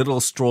into the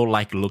little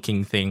straw-like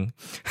looking thing?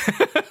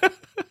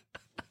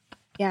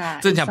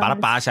 Yeah. 正想把它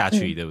拔下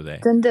去，对不对？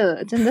真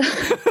的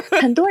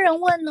很多人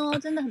问哦，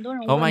真的很多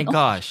人问哦。Oh my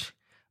gosh.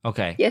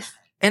 Okay. Yes.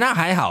 And 那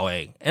还好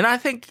诶。And I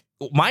think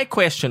my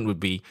question would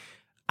be,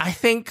 I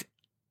think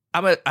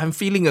I'm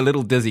feeling a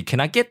little dizzy. Can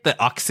I get the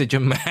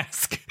oxygen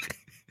mask?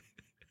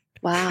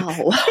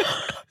 Wow.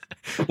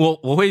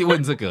 我会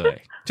问这个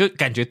诶，就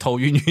感觉头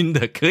晕晕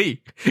的，可以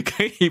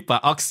把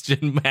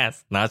oxygen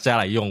mask 拿下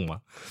来用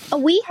吗？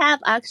 We have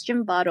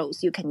oxygen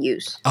bottles you can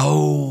use.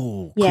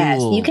 Oh, Yes,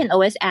 cool. you can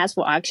always ask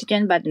for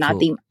oxygen, but not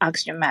the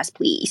oxygen mask,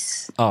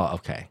 please. Oh,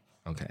 okay.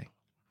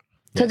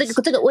 所以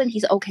这个问题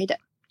是 OK 的。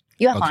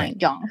You are fine,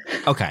 John.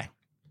 Okay.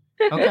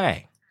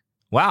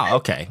 Wow,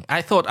 okay.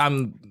 I thought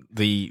I'm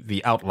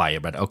the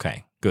outlier, but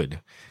okay. Good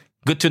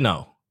to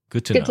know.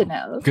 Good to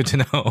know.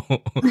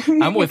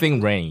 I'm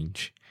within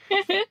range.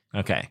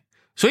 Okay.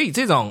 所以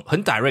这种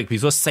很 direct, 比如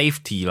说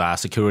safety 啦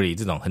security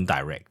这种很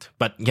direct.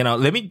 But,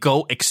 let me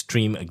go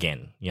extreme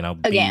again.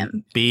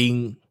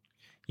 Being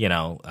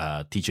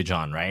Teacher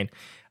John, right?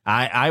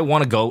 I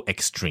want to go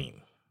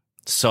extreme.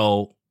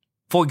 So,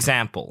 for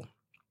example,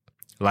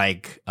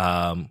 like,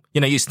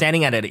 you're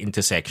standing at an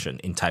intersection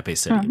in Taipei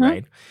City,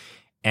 right?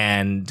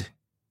 And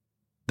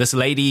this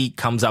lady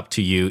comes up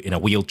to you in a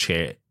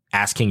wheelchair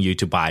asking you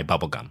to buy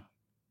bubblegum.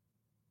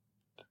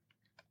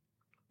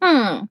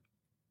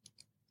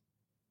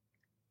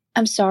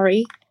 I'm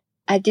sorry.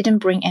 I didn't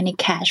bring any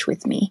cash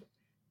with me.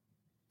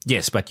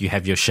 Yes, but you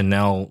have your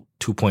Chanel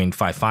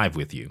 2.55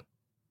 with you.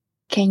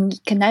 Can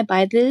I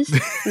buy this?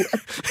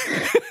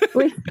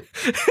 Wait,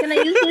 can I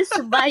use this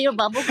to buy your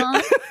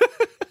bubblegum?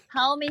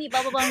 How many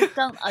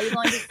bubblegum are you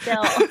going to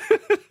sell?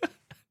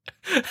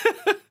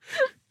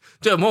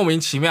 就莫名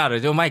其妙的，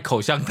就卖口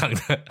香糖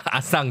的阿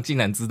桑竟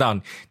然知道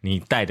你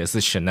带的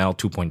是 Chanel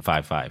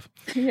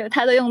 2.55，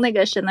他都用那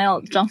个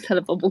Chanel 装他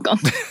的 bubblegum，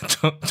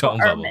 装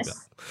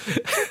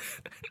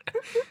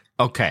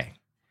bubblegum。Okay,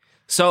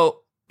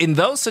 so in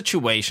those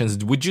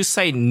situations, would you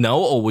say no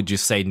or would you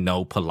say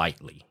no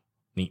politely?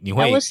 你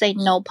会 I would say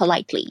no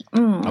politely.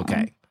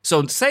 Okay,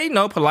 so say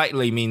no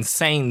politely means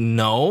saying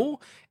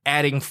no,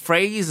 adding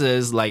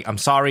phrases like I'm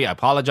sorry, I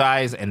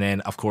apologize, and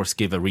then of course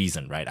give a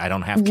reason, right? I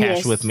don't have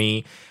cash with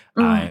me.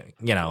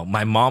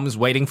 My mom's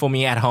waiting for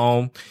me at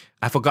home.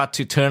 I forgot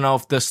to turn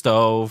off the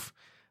stove.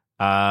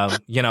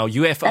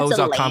 UFOs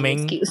are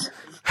coming.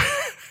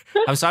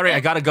 I'm sorry, I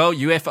gotta go.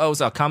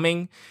 UFOs are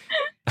coming.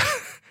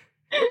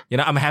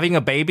 I'm having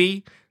a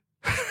baby.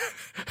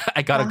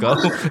 I gotta go.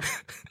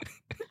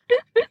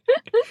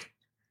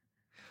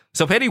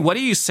 So, Patty, what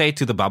do you say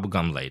to the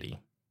bubblegum lady?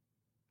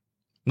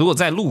 如果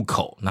在路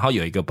口，然后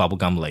有一个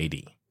bubblegum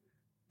lady,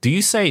 do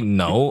you say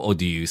no or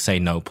do you say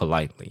no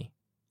politely?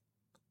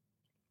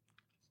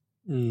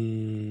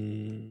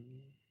 No.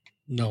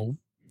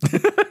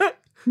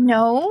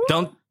 No.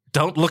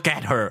 Don't look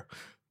at her.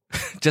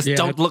 Just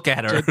don't look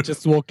at her.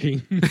 Just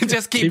walking.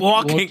 Just keep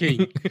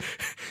walking.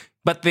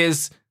 But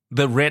there's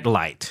the red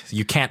light.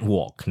 You can't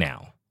walk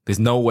now. There's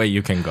no way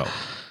you can go.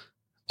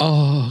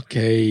 Oh,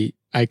 okay.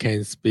 I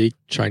can speak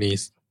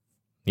Chinese.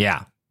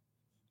 Yeah.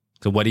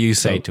 So what do you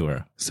say to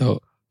her?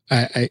 So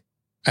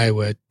I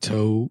would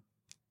tell.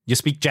 You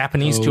speak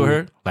Japanese to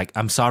her? Like,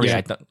 I'm sorry, yeah.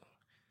 I don't.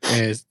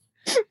 Yes.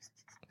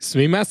 す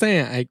みま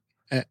せん。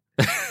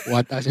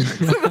私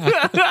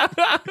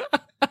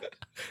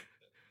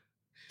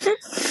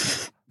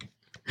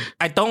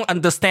I don't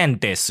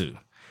understand desu.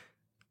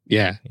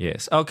 Yeah.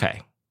 Yes.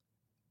 Okay.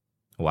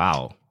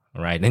 Wow.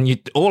 All right.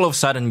 And all of a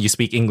sudden you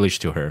speak English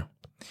to her.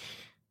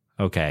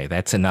 Okay.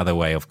 That's another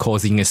way of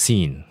causing a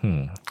scene.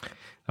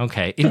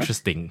 Okay.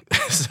 Interesting.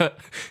 So,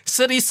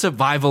 city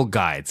survival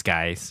guides,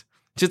 guys.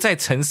 就在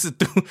城市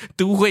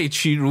都会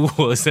区如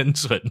何生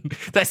存，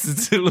在十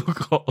字路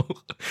口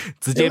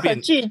直接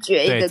变拒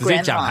绝一个 grandma， 直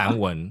接讲韩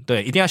文，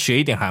对，一定要学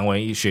一点韩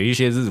文，学一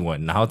些日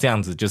文，然后这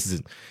样子就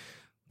是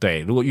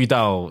对。如果遇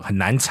到很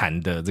难缠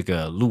的这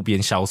个路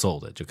边销售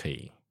的，就可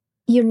以。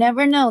You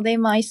never know, they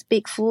might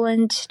speak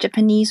fluent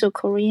Japanese or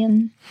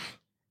Korean.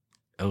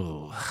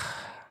 Oh,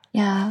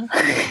 yeah.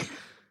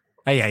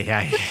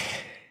 Ay.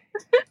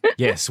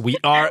 Yes, we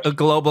are a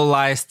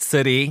globalized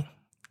city.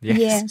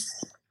 Yes.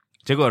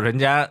 结果人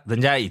家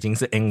已经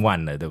是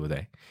N1 了，对不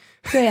对？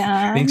对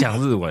啊，你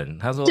讲日文，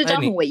他说这招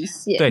很危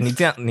险。对你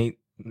这样，你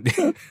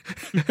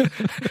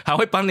还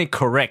会帮你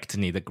correct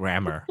你的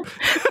grammar。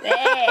对，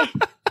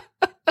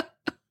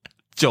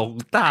酒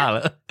大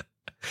了。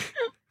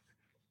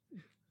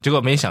结果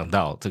没想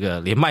到，这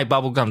个连卖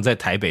bubblegum 在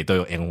台北都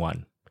有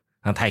N1，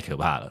 那太可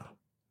怕了。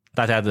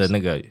大家的那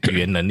个语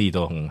言能力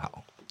都很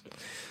好。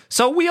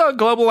So we are a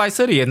globalized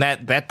city, and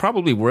that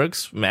probably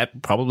works.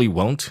 That probably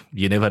won't.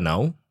 You never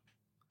know.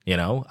 you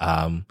know.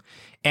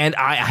 And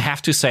I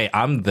have to say,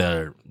 I'm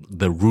the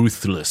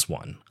ruthless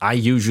one. I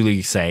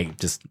usually say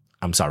just,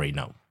 I'm sorry,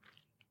 no.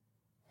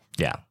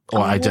 Yeah.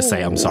 Or I just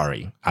say, I'm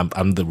sorry.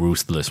 I'm the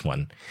ruthless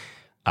one.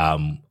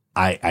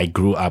 I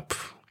grew up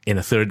in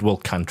a third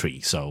world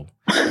country, so.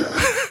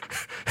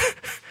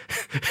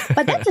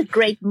 But that's a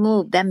great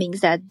move. That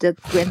means that the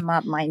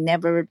grandma might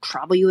never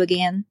trouble you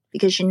again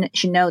because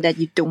she know that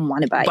you don't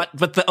want to buy.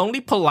 But the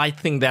only polite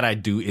thing that I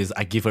do is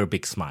I give her a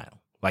big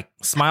smile. Like,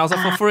 smiles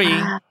are for free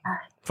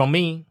from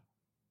me.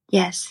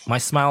 Yes. My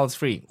smile is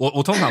free.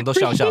 我通常都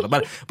笑笑的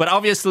but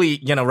obviously,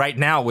 you know, right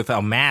now with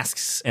our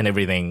masks and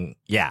everything,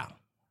 yeah.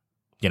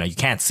 You know, you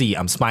can't see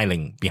I'm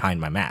smiling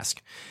behind my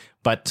mask.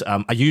 But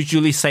I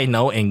usually say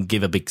no and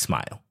give a big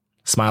smile.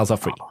 Smiles are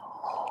free.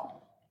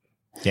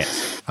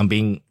 Yes.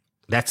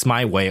 That's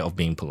my way of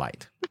being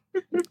polite.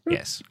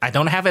 Yes. I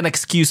don't have an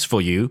excuse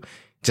for you.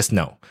 Just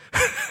no.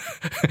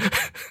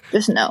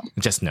 Just no.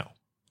 Just no.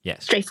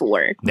 Yes.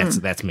 Straightforward.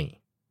 That's me.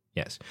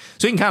 Yes.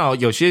 所以你看哦，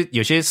有些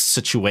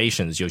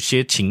situations, 有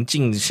些情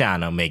境下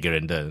呢，每个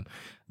人的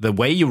the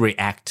way you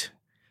react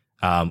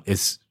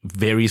is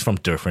varies from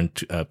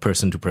different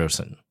person to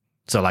person.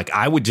 So like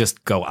I would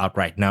just go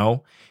outright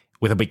no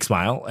with a big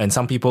smile, and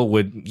some people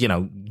would, you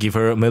know, give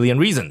her a million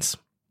reasons.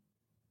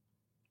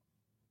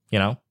 You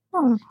know?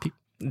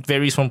 It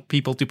varies from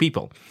people to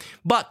people.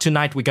 But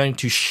tonight we're going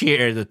to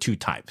share the two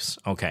types.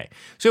 Okay.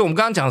 所以我们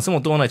刚刚讲了这么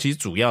多呢，其实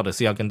主要的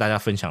是要跟大家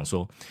分享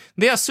说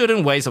there are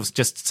certain ways of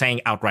just saying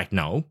outright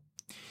no.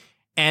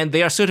 And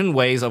there are certain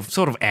ways of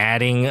sort of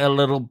adding a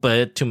little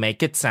bit to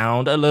make it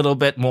sound a little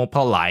bit more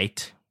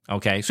polite.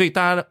 OK, 所以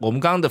我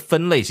们刚刚的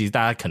分类其实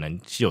大家可能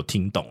是有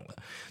听懂了。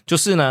就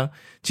是呢，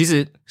其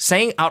实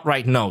saying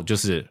outright no 就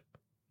是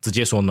直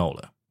接说 no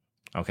了。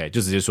OK,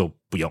 就直接说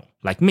不用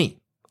like me.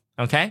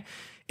 OK?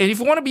 And if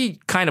you want to be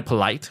kind of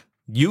polite,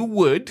 you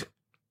would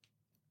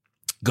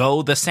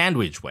go the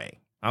sandwich way,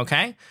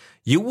 okay?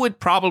 You would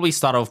probably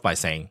start off by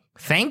saying,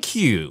 thank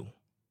you.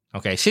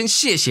 Okay, 先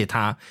谢谢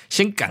他，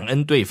先感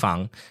恩对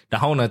方，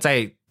然后呢，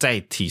再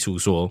提出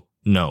说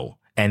no.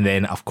 And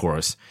then, of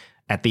course,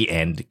 at the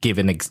end, give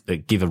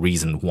a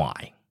reason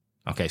why.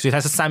 Okay, 所以它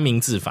是三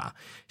明治法，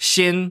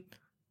先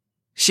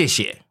谢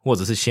谢，或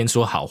者是先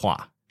说好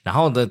话，然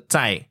后呢，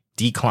再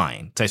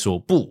decline, 再说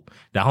不，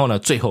然后呢，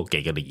最后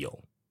给个理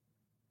由。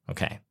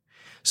Okay,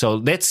 so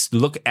let's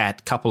look at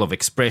a couple of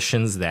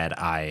expressions that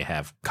I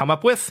have come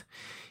up with.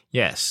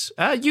 Yes,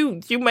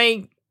 you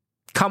may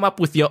come up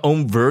with your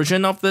own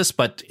version of this,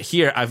 but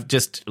here I've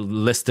just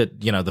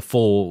listed, you know, the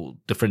 4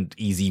 different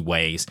easy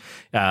ways.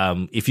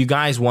 If you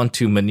guys want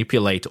to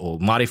manipulate or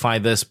modify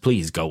this,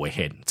 please go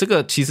ahead. 这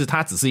个其实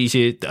它只是一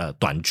些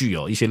短句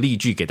哦，一些例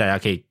句给大家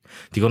可以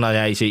提供大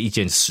家一些意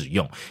见使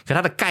用，可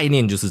它的概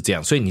念就是这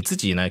样，所以你自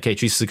己呢可以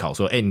去思考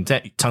说，你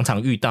在常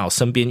常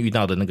身边遇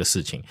到的那个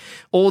事情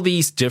all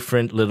these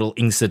different little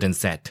incidents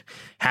that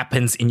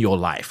happens in your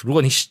life. 如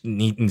果你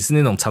是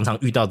那种常常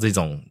遇到这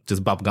种就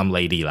是 bubblegum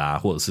lady 啦，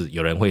或者是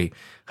有人会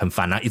很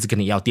烦啦，一直跟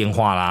你要电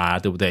话啦，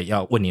对不对？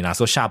要问你哪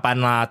时候下班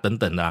啦，等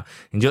等啦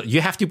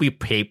，you have to be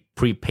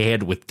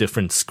prepared with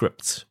different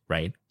scripts,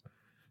 right?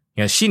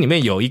 你看心里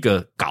面有一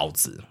个稿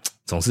子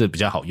总是比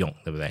较好用，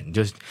对不对？你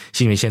就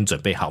心里面先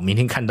准备好，明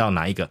天看到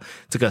哪一个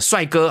这个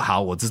帅哥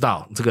好，我知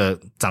道这个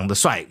长得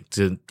帅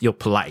就又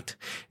polite，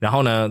 然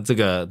后呢这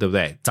个对不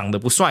对？长得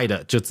不帅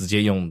的就直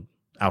接用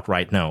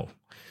outright no,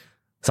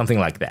 something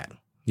like that.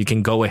 You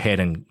can go ahead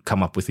and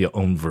come up with your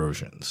own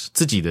versions.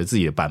 自己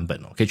的版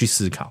本可以去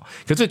思考。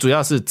可最主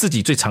要是自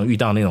己最常遇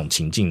到那种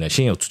情境呢，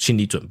先有心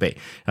理准备，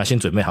然后先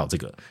准备好这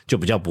个，就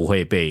比较不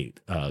会被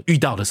遇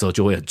到的时候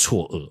就会很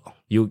错愕。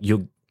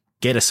You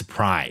get a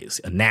surprise,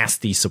 a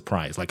nasty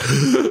surprise, like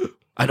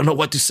I don't know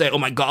what to say. Oh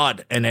my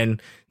god! And then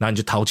然后你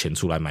就掏钱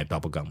出来买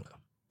bubblegum 了。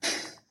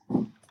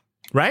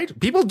Right?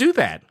 People do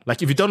that.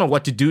 Like if you don't know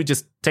what to do,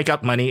 just take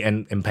out money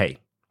and pay.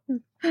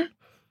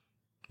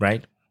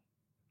 Right?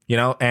 You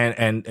know,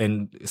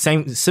 and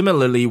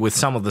similarly with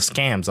some of the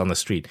scams on the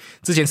street.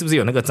 之前是不是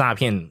有那个诈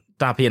骗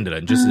的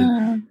人，就是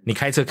你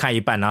开车开一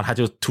半，然后他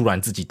就突然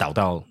自己倒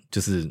到，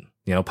就是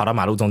跑到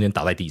马路中间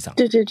倒在地上。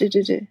对。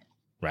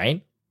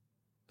Right?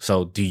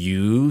 So do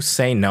you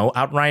say no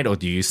outright, or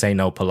do you say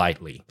no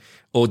politely?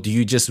 Or do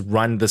you just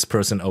run this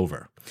person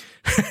over?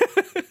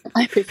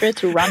 I prefer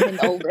to run him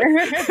over.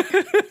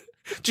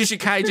 继续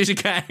开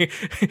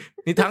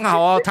你躺好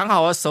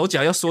哦，手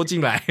脚要缩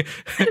进来。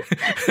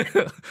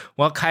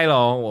我要开了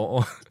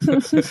哦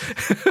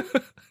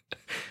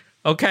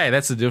，Okay,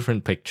 that's a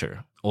different picture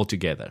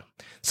altogether.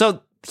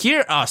 So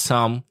here are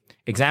some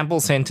example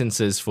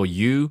sentences for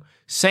you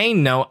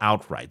saying no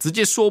outright. 直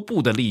接说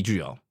不的例句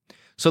哦。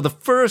So the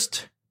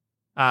first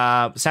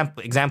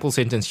example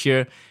sentence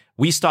here,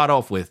 we start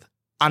off with,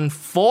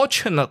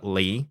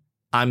 unfortunately,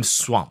 I'm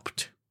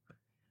swamped.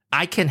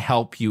 I can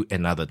help you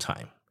another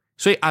time.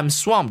 所以 I'm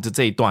swamped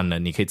这一段呢，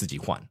你可以自己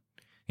换。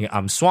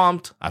I'm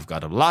swamped. I've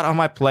got a lot on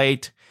my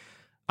plate.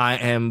 I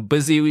am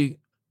busy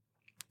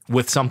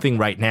with something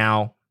right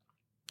now.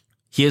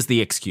 Here's the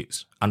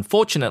excuse.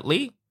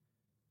 Unfortunately,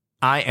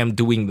 I am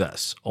doing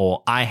this,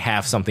 or I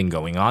have something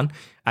going on.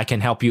 I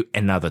can help you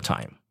another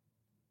time.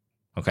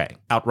 Okay,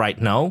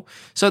 outright no.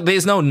 So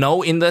there's no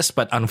no in this,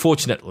 but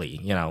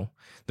unfortunately,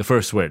 the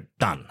first word,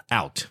 done,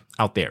 out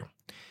there.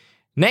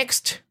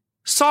 Next,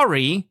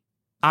 sorry,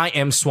 I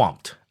am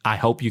swamped. I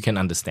hope you can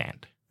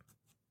understand.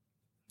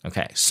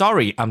 Okay,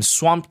 sorry, I'm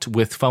swamped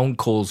with phone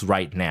calls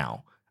right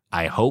now.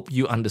 I hope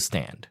you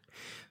understand.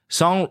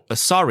 So,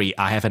 sorry,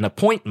 I have an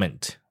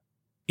appointment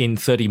in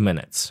 30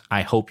 minutes.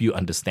 I hope you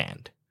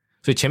understand.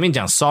 所以前面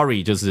讲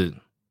sorry 就是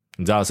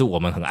你知道是我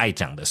们很爱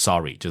讲的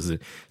sorry 就是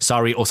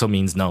sorry also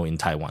means no in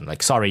Taiwan.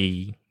 Like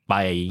sorry,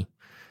 bye,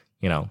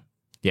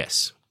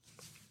 yes.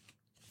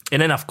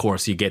 And then of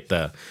course you get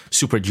the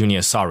Super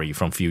Junior sorry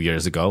from a few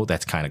years ago.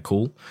 That's kind of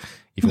cool.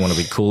 If you want to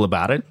be cool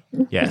about it.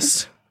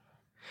 Yes.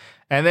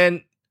 And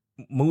then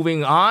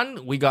moving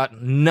on, we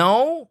got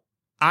no,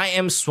 I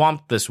am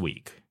swamped this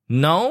week.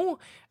 No,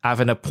 I have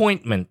an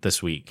appointment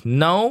this week.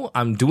 No,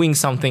 I'm doing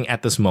something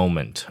at this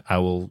moment. I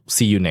will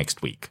see you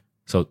next week.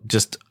 So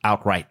just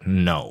outright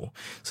no.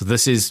 So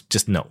this is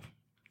just no.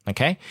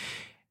 Okay?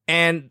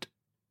 And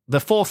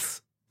the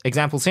fourth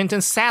example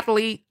sentence,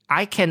 sadly,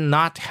 I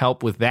cannot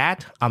help with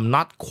that. I'm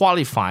not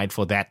qualified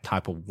for that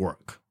type of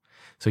work.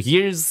 So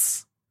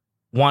here's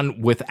one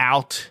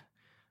without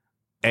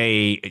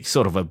a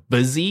sort of a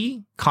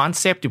busy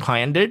concept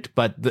behind it,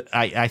 but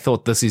I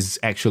thought this is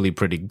actually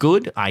pretty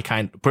good.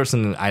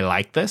 Personally, I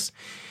like this.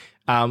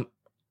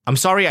 I'm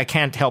sorry I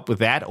can't help with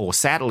that, or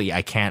sadly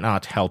I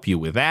cannot help you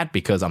with that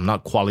because I'm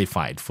not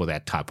qualified for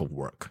that type of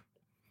work.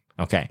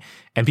 Okay.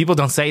 And people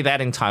don't say that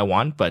in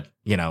Taiwan, but,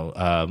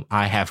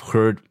 I have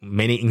heard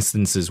many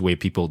instances where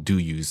people do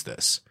use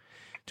this.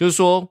 就是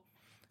说,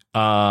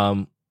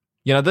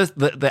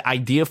 the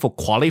idea for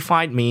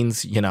qualified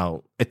means,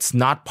 it's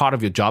not part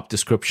of your job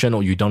description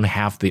or you don't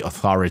have the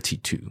authority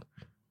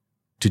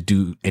to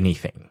do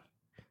anything.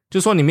 就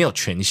是说你没有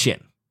权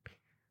限。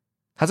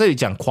他这里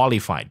讲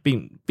qualified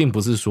并不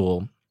是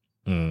说，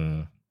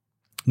你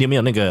有没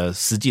有那个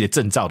实际的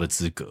证照的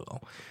资格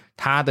哦。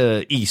他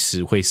的意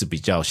思会是比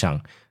较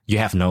像 you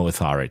have no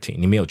authority，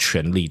 你没有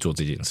权利做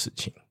这件事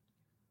情。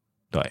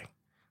对，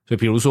所以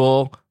比如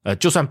说，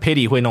就算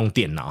Patty 会弄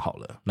电脑好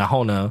了，然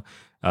后呢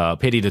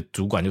，Patty 的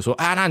主管就说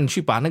啊，那你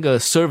去把那个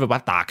server 把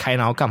它打开，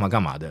然后干嘛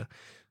干嘛的。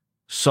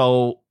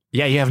So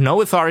yeah, you have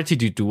no authority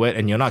to do it,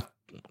 and you're not,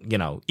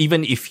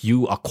 even if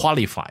you are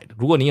qualified，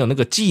 如果你有那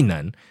个技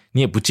能，你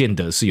也不见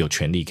得是有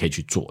权利可以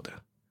去做的。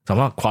So I'm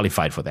not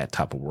qualified for that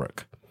type of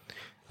work.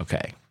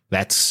 Okay,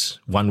 that's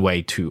one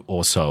way to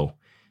also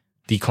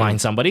decline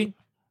somebody.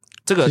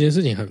 这件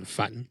事情很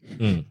烦。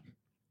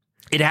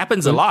It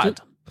happens a lot.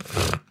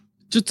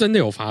 就真的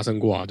有发生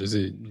过啊，就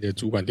是你的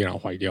主管电脑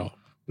坏掉，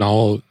然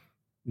后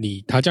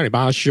他叫你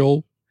帮他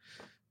修，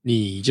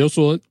你就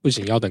说不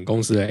行，要等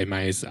公司的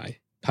MIS 来。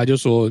他就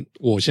说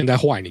我现在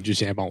坏，你就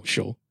现在帮我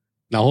修。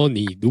然后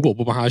你如果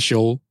不帮他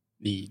修，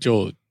你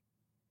就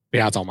被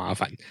他找麻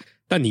烦。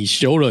但你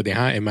修了，等一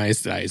下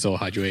MIS 来的时候，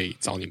他就会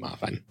找你麻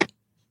烦。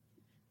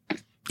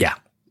Yeah,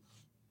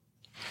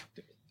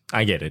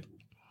 I get it.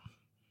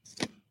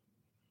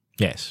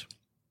 Yes.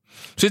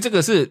 所以这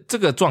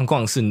个状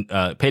况是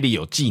Patty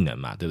有技能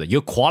嘛，对不对？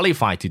 You're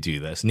qualified to do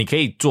this， 你可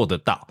以做得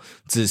到，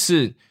只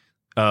是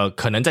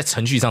可能在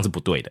程序上是不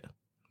对的，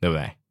对不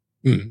对？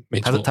没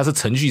错，它是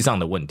程序上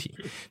的问题。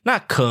那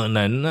可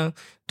能呢，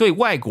对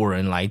外国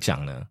人来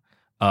讲呢，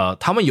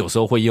他们有时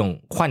候会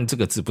换这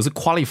个字，不是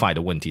qualified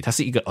的问题，它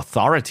是一个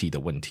authority 的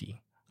问题。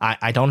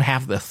I don't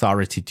have the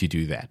authority to do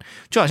that。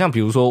就好像比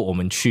如说我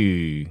们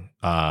去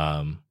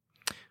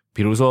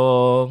比如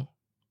说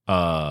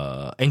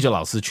Angel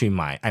老师去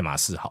买爱马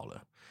仕好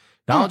了，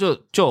然后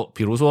就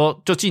比如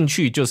说就进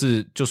去就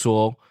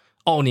说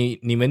哦，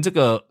你们这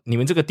个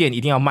店一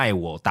定要卖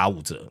我打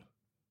5折。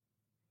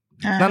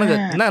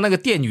那个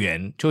店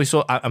员就会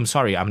说 I'm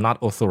sorry, I'm not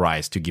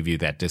authorized to give you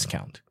that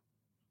discount。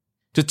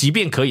就即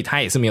便可以，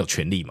他也是没有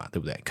权利嘛，对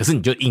不对？可是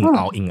你就硬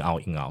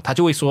凹，他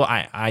就会说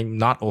I'm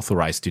not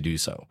authorized to do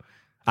so.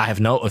 I have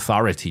no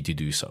authority to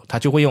do so. 他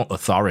就会用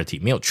authority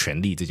没有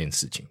权利这件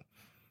事情。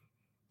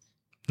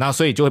然后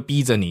所以就会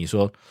逼着你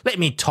說 Let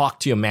me talk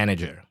to your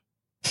manager.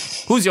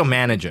 Who's your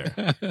manager?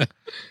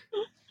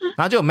 然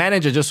後就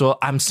manager 就說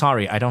I'm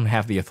sorry, I don't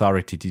have the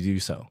authority to do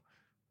so.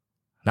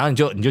 然後你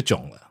就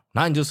囧了，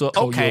然後你就說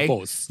Okay,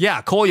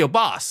 yeah, call your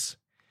boss.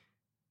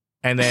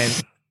 And then,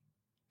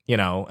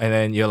 and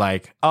then you're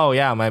like, oh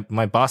yeah,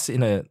 my boss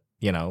in a,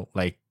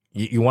 like,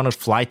 you want to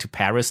fly to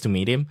Paris to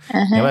meet him?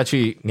 你要不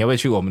要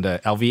去我們的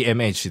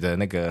LVMH 的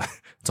那個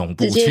總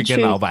部去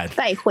跟老闆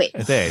再會，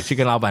對，去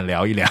跟老闆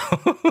聊一聊。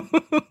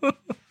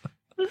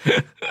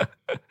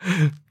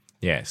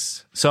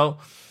Yes. So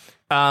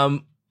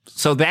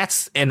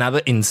that's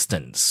another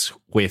instance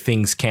where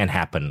things can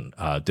happen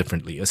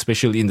differently,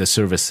 especially in the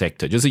service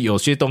sector. 就是有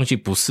些东西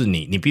不是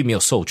你并没有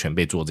授权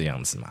被做这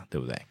样子嘛，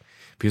对不对？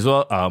比如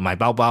说买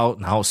包包，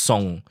然后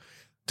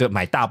就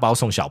买大包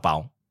送小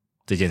包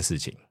这件事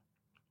情，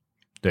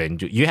对，你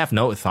就 you have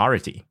no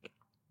authority.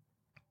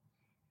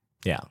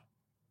 Yeah.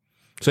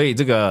 所以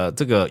这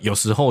个有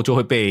时候就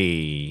会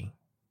被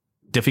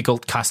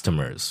difficult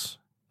customers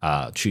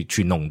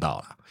去弄到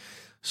啦。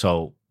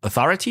So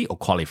authority or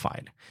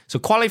qualified? So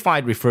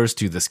qualified refers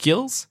to the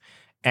skills,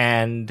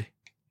 and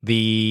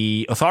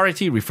the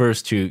authority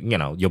refers to,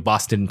 your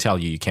boss didn't tell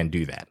you can't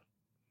do that.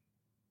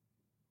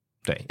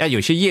 对，有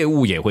些业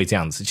务也会这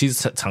样子，其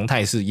实常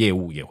态是业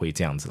务也会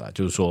这样子啦，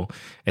就是说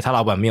他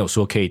老板没有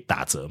说可以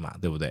打折嘛，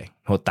对不对？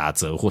或打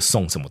折或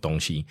送什么东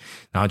西，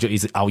然后就一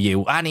直凹业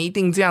务啊，你一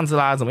定这样子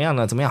啦，怎么样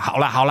呢？怎么样？好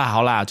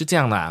啦，就这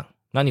样啦，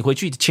那你回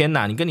去签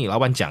啦，你跟你老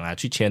板讲啊，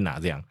去签啦，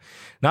这样。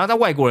然后在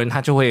外国人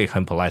他就会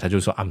很 polite， 他就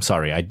说 I'm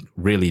sorry, I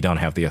really don't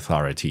have the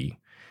authority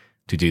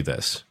to do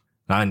this。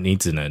然后你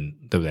只能，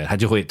对不对？他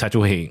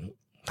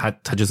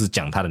就是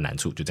讲他的难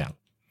处，就这样。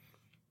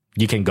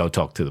You can go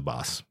talk to the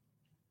boss。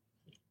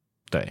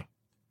对，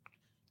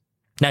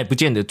那也不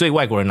见得对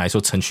外国人来说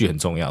程序很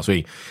重要，所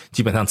以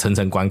基本上层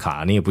层关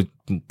卡，你也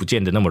不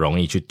见得那么容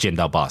易去见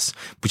到 boss，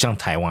 不像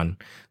台湾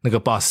那个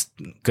boss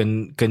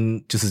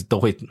跟就是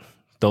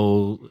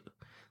都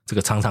这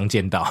个常常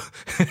见到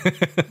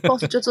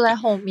，boss 就坐在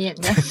后面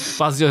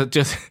，boss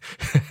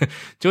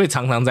就会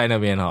常常在那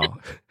边哦。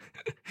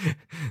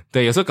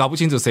对，有时候搞不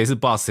清楚谁是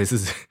boss，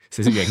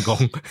 谁是员工。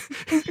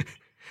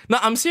No,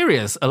 I'm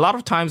serious. A lot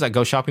of times I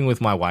go shopping with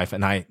my wife,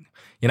 and I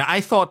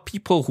thought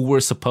people who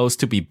were supposed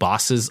to be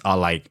bosses are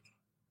like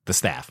the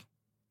staff.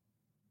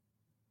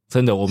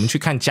 真的，我们去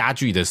看家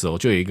具的时候，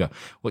就有一个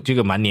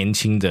蛮年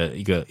轻的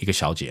一个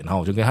小姐，然后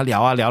我就跟她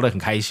聊得很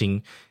开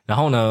心，然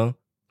后呢，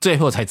最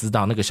后才知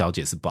道那个小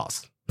姐是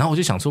boss。然后我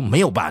就想说，没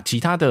有吧？其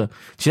他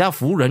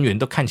服务人员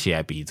都看起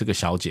来比这个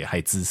小姐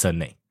还资深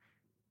呢。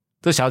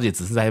这小姐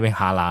只是在那边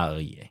哈拉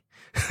而已。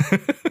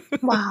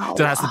哇，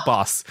这她是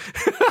boss。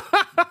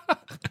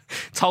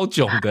超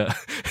囧的。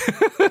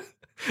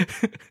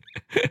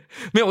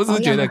没有，我只是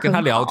觉得跟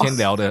他聊天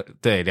聊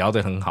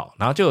得很好，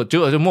然后结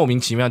果就莫名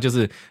其妙，就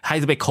是他一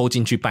直被扣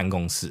进去办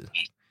公室。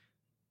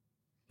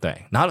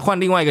对，然后换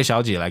另外一个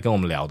小姐来跟我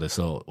们聊的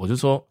时候，我就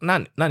说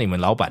那你们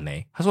老板呢？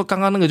他说刚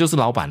刚那个就是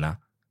老板啊。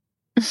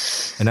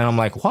And then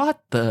I'm like what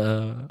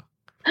the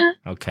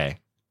OK。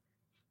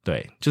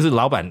 对，就是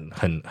老板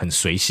很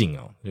随性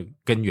哦，就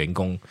跟员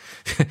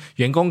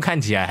工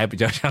看起来还比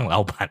较像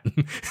老板。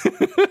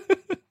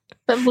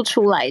分不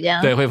出来这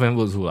样。对，会分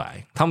不出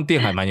来。他们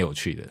店还蛮有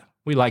趣的。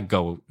We like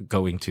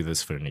going to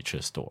this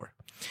furniture store.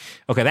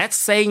 Okay, that's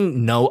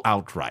saying no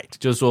outright.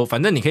 就是说，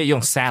反正你可以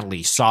用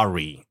sadly,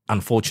 sorry,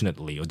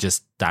 unfortunately, or just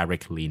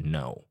directly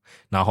no.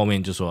 然后后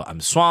面就说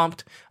I'm swamped,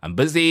 I'm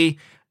busy,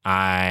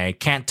 I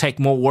can't take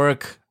more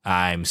work,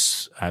 I'm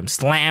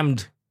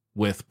slammed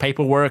with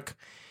paperwork,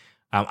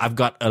 I've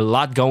got a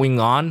lot going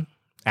on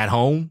at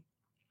home,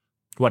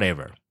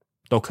 whatever.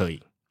 都可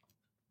以。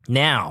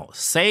Now,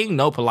 saying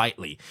no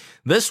politely.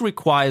 This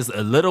requires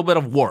a little bit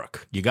of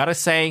work. You gotta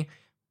say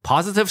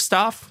positive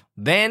stuff,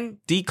 then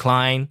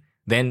decline,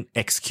 then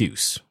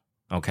excuse.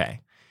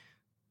 Okay.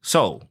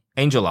 So,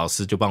 Angel 老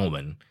师就帮我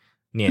们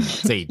念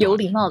这一段。有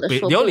礼貌的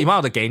说，有礼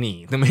貌的给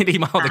你，没礼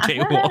貌的给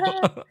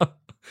我。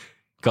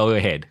Go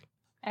ahead.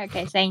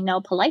 Okay, saying no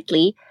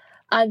politely.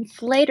 I'm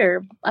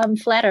flattered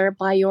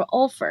by your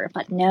offer,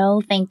 but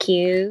no, thank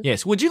you.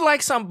 Yes. Would you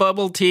like some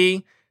bubble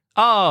tea?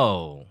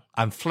 Oh,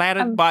 I'm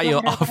flattered by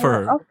your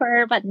offer,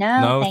 but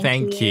no,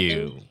 thank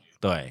you.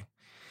 对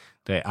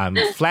I'm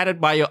flattered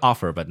by your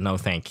offer, but no,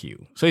 thank you.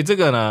 所以这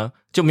个呢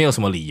就没有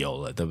什么理由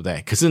了，对不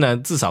对？可是呢，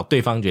至少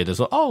对方觉得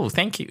说，哦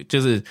 ，thank you，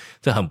 就是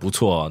这很不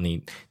错哦，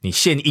你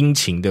献殷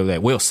勤，对不对？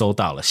我有收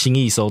到了，心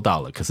意收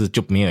到了，可是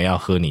就没有要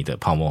喝你的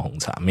泡沫红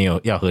茶，没有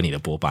要喝你的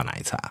波霸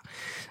奶茶。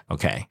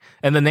Okay,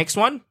 and the next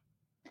one?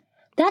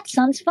 That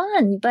sounds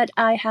fun, but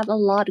I have a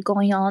lot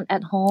going on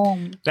at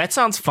home. That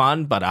sounds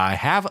fun, but I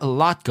have a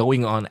lot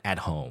going on at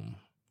home.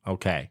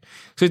 Okay,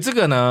 所以这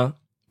个呢，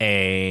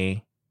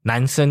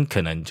男生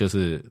可能就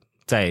是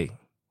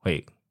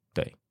会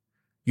对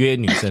约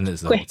女生的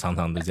时候，常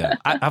常都这样。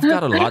I've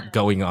got a lot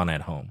going on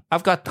at home.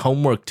 I've got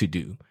homework to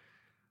do.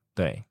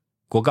 对，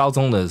国高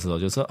中的时候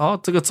就说，哦，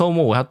这个周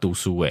末我要读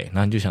书诶，然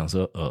后你就想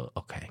说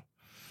，OK。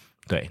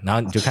对，然后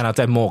你就看到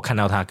在看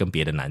到他跟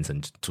别的男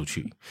生出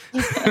去。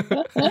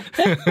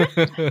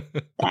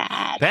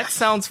That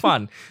sounds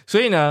fun. 所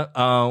以呢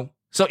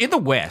，so in the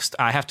West,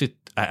 I have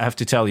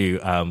to tell you,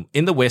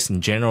 in the West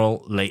in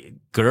general,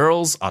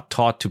 girls are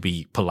taught to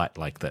be polite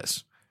like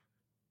this.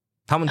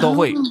 他们都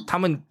会，他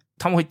们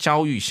会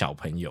教育小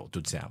朋友就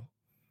这样。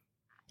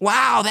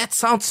Wow, that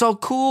sounds so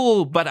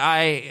cool, but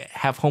I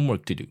have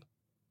homework to do.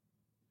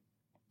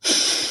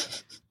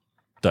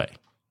 对，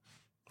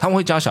他们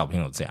会教小朋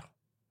友这样。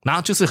然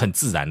后就是很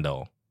自然的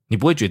哦，你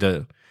不会觉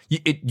得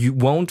you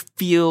won't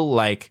feel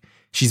like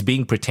she's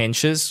being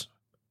pretentious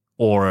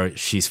or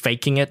she's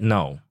faking it.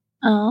 No,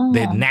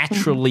 they're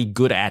naturally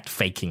good at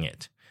faking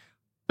it.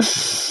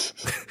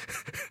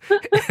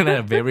 In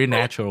a very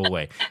natural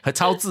way.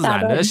 超自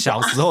然的，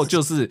小时候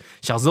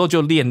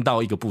就练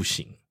到一个不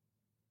行，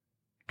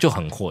就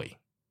很会。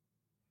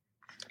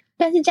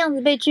但是这样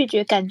子被拒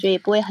绝，感觉也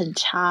不会很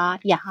差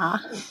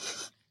呀。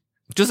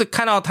就是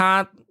看到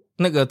他。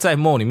那个在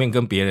mall里面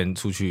跟别人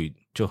出去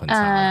就很差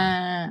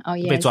啦，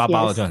被抓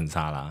包了就很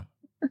差啦。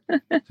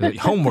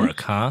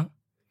Homework, huh?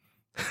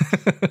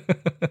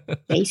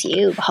 Face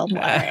you,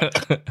 homework.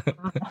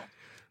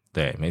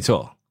 对，没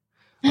错。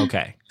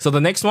Okay, so the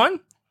next one?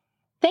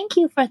 Thank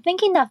you for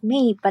thinking of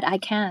me, but I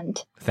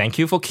can't. Thank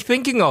you for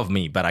thinking of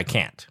me, but I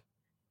can't.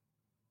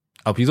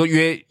 比如说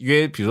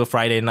约比如说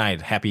Friday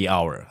night happy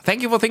hour.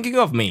 Thank you for thinking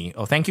of me.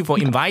 Or thank you for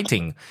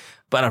inviting,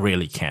 but I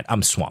really can't.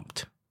 I'm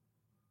swamped.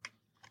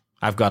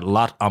 I've got a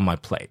lot on my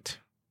plate.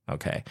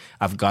 Okay.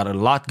 I've got a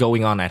lot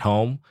going on at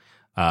home.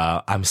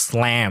 I'm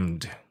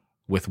slammed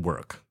with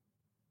work.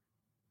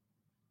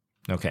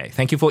 Okay.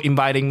 Thank you for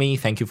inviting me.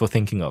 Thank you for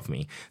thinking of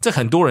me. 这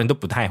很多人都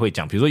不太会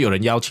讲。比如说有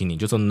人邀请你，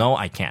就说 No,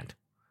 I can't.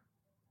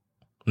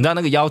 你知道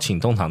那个邀请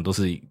通常都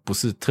是不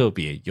是特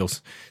别就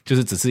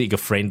是只是一个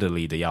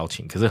friendly 的邀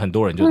请，可是很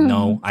多人就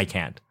No, I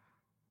can't.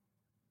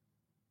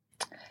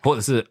 或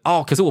者是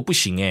可是我不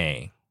行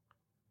欸。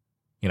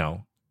You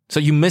know,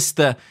 so you missed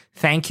the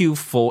thank you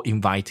for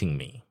inviting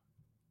me.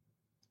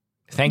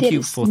 Thank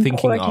you for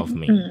thinking of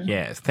me.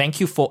 Yes,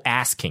 thank you for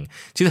asking.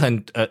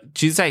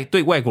 其实在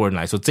对外国人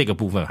来说，这个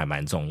部分还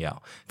蛮重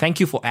要。Thank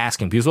you for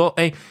asking. 比如说，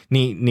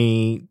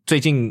你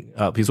最近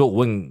比如说我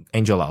问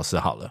Angel 老师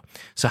好了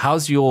 ，So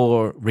how's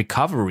your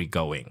recovery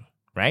going?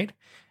 Right?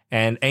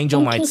 And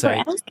Angel might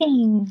say,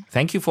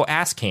 Thank you for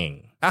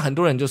asking. 很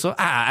多人就说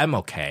I'm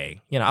okay.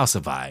 You know, I'll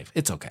survive.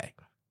 It's okay.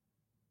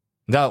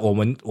 你知道我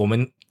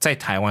们在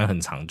台湾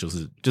很常就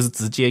是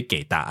直接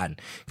给答案，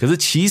可是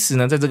其实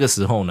呢，在这个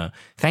时候呢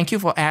 ，Thank you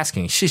for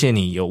asking， 谢谢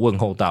你有问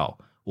候到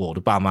我的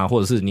爸妈，或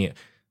者是你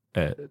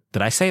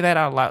Did I say that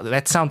out loud?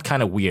 That sounds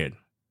kind of weird.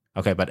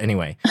 Okay, but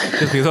anyway，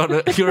 就比如说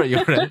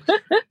有人，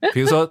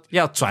比如说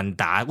要转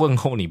达问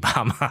候你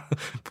爸妈，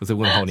不是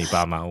问候你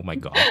爸妈 ，Oh my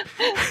God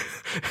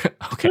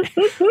 。Okay,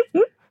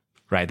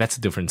 right, that's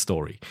a different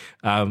story.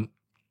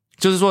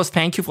 就是说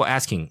Thank you for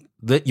asking。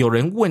有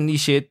人问一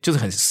些就是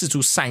很释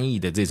出善意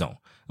的这种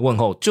问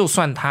候，就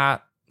算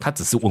他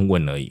只是问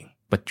问而已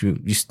 ，but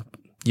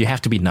you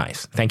have to be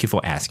nice. Thank you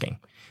for asking.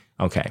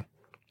 Okay.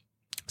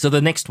 So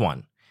the next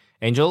one,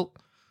 Angel.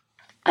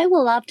 I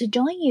would love to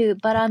join you,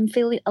 but I'm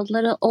feeling a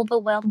little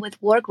overwhelmed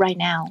with work right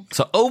now.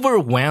 So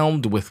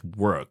overwhelmed with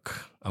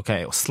work.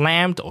 Okay,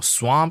 slammed or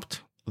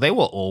swamped, they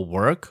will all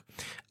work.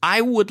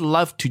 I would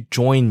love to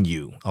join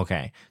you.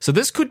 Okay, so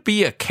this could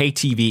be a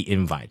KTV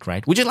invite,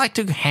 right? Would you like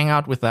to hang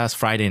out with us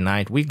Friday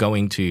night? We're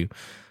going to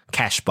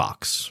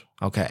Cashbox.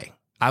 Okay,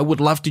 I would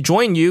love to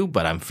join you,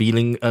 but I'm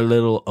feeling a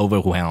little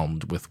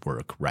overwhelmed with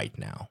work right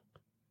now.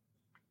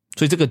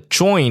 所以这个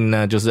join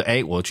呢，就是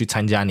我去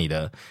参加你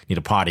的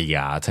party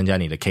啊，参加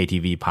你的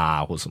KTV 趴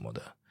啊或什么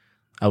的。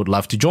I would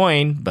love to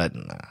join, but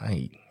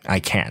I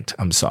can't.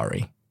 I'm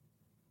sorry.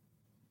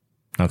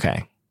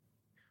 Okay.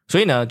 所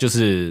以呢，就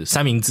是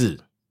三明治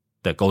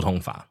的沟通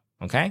法。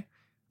Okay?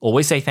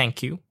 Always say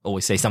thank you.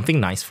 Always say something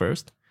nice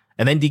first,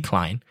 and then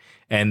decline.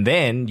 And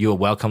then you're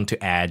welcome to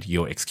add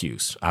your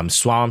excuse. I'm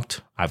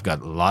swamped. I've got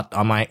a lot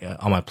on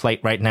my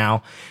plate right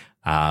now.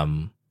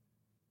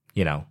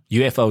 You know,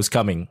 UFO's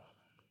coming.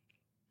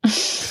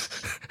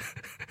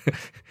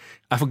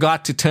 I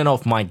forgot to turn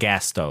off my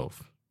gas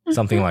stove.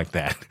 Something like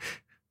that.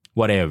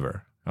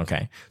 Whatever.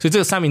 Okay. 所以这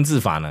个三明治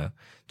法呢，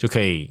就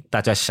可以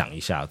大家想一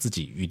下自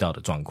己遇到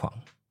的状况。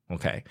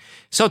Okay.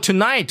 So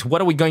tonight,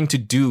 what are we going to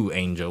do,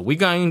 Angel? We're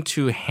going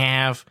to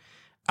have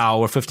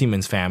our 15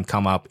 Minutes fam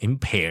come up in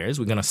pairs.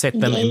 We're going to set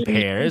them in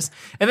pairs.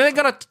 And then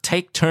they're going to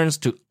take turns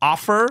to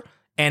offer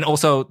and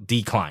also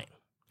decline.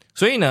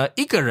 所以呢，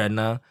一个人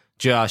呢，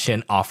就要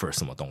先 offer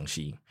什么东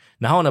西。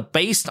然后呢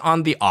based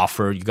on the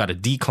offer, you got to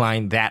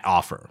decline that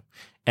offer.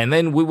 And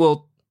then we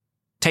will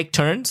take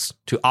turns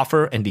to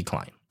offer and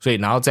decline. 所以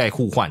然后再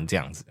互换这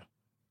样子。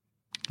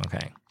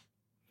Okay.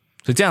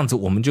 所以这样子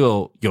我们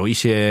就有一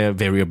些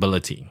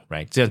variability,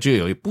 right? 这样就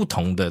有不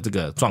同的这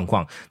个状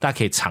况，大家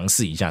可以尝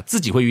试一下自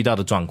己会遇到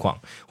的状况，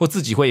或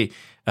自己会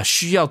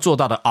需要做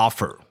到的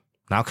offer,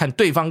 然后看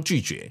对方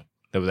拒绝，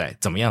对不对？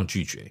怎么样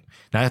拒绝？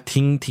然后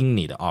听听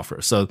你的 offer.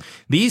 So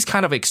these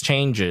kind of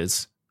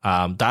exchanges,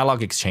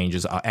 dialogue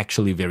exchanges are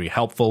actually very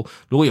helpful.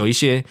 如果有一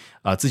些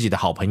自己的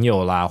好朋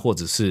友啦，或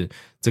者是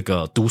这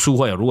个读书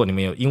会，如果你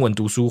们有英文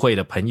读书会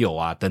的朋友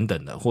啊等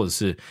等的，或者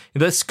是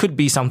this could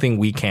be something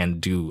we can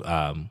do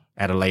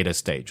at a later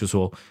stage. 就是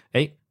说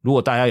如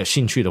果大家有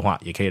兴趣的话，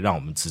也可以让我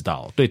们知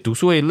道。对，读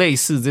书会类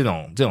似这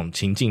种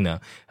情境呢，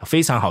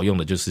非常好用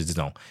的就是这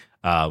种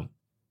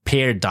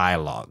pair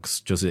dialogues,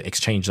 就是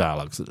exchange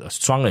dialogues,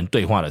 双人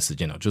对话的时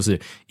间呢，就是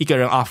一个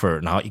人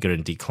offer, 然后一个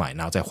人 decline,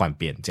 然后再换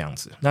边这样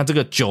子。那这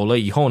个久了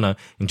以后呢，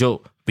你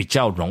就比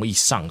较容易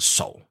上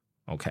手。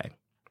Okay.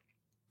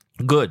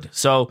 Good.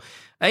 So,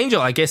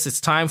 Angel, I guess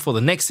it's time for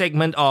the next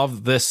segment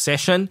of this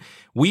session.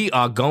 We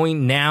are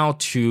going now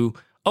to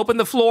open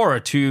the floor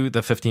to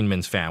the 15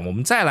 Minutes fam. 我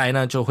们再来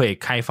呢，就会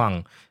开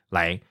放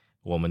来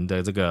我们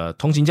的这个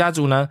通勤家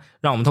族呢，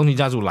让我们通勤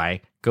家族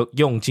来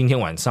用今天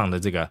晚上的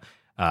这个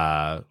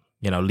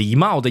礼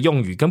貌的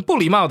用语跟不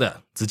礼貌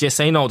的直接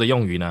say no 的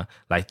用语呢，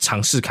来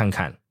尝试看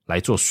看，来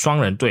做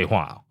双人对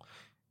话。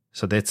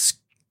So let's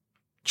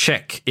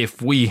check if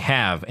we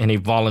have any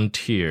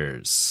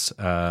volunteers.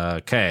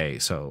 Okay,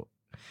 so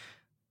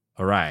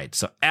All right.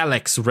 So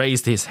Alex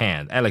raised his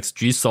hand. Alex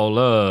举手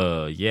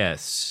了.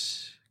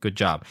 Yes. Good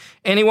job.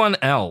 Anyone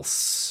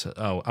else?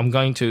 Oh, I'm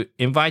going to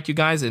invite you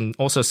guys and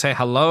also say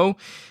hello.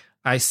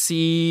 I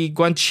see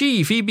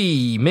Guanqi,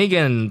 Phoebe,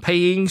 Megan,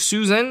 Pei-Ying,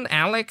 Susan,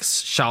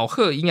 Alex, 小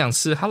贺营养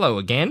师.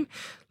 Hello again.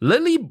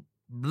 Lily,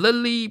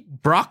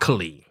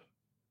 Broccoli.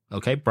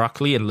 Okay,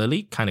 Broccoli and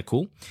Lily, kind of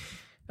cool.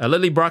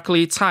 Lily,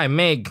 Broccoli, Tsai,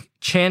 Meg,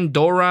 Chan,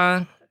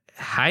 Dora,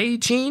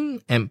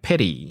 Hygiene, and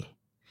Petty.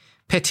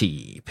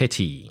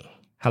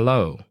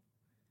 Hello.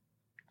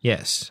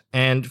 Yes.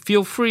 And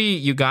feel free,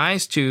 you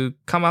guys, to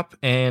come up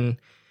and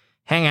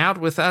hang out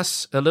with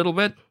us a little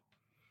bit.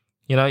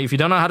 You know, if you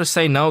don't know how to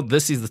say no,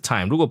 this is the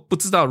time. 如果不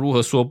知道如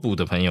何说不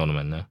的朋友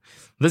们呢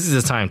this is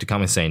the time to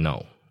come and say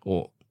no.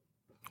 我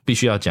必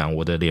须要讲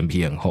我的脸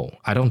皮很厚.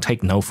 I don't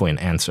take no for an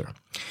answer.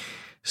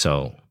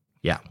 So,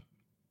 yeah.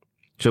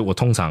 所以我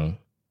通常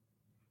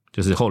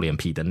就是厚脸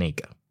皮的那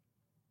个.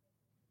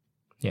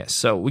 Yes,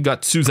 so we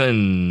got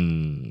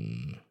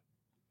Susan.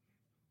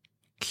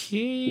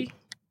 Okay.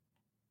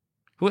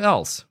 Who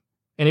else?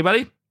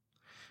 Anybody?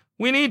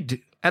 We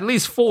need at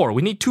least 4.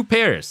 We need 2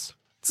 pairs.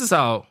 至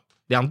少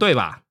2对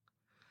吧?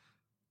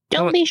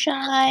 Don't be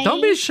shy.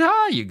 Don't be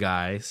shy, you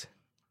guys.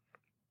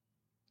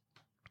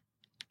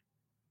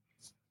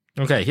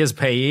 Okay, here's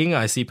Pei-Ying.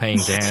 I see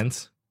Pei-Ying's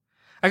hands.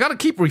 I gotta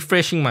keep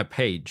refreshing my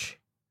page.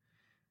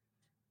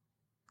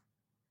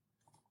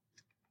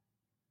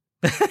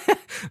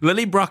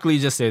 Lily Broccoli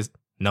just says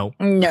no.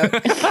 No.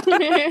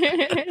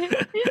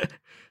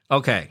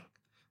 Okay,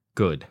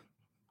 good.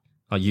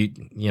 You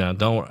know,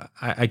 don't.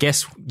 I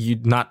guess you're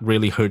not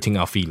really hurting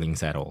our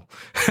feelings at all.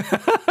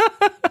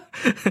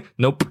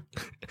 Nope.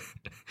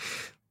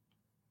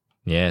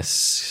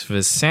 Yes,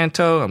 for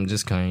Santo, I'm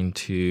just going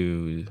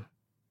to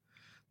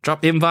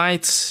drop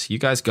invites. You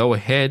guys go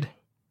ahead.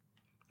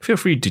 Feel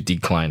free to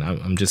decline.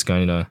 I'm just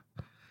going to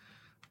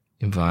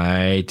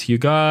invite you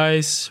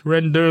guys.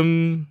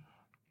 Random.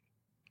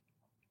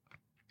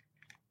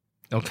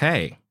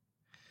 Okay.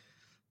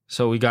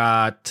 So we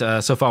got,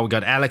 so far we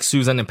got Alex,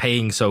 Susan, and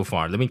Pei-Ying so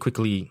far. Let me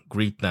quickly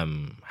greet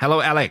them.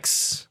 Hello,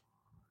 Alex.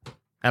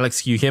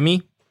 Alex, you hear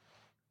me?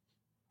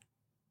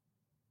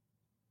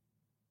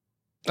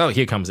 Oh,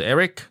 here comes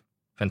Eric.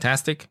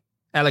 Fantastic.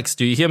 Alex,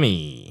 do you hear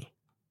me?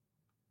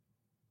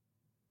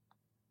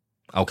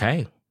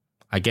 Okay.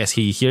 I guess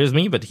he hears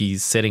me, but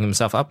he's setting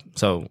himself up.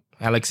 So,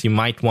 Alex, you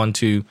might want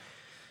to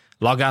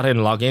log out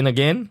and log in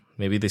again.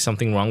 Maybe there's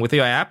something wrong with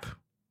your app.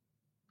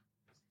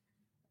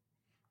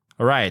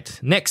 All right.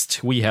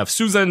 Next, we have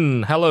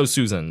Susan. Hello,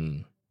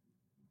 Susan.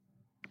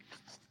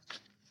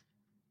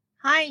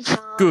 Hi,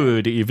 John.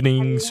 Good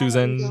evening, Hello,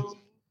 Susan. John.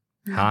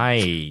 Hi.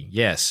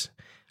 Yes.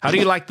 How do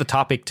you like the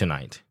topic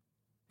tonight?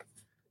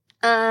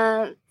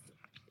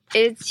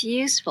 It's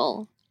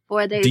useful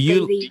for the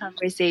daily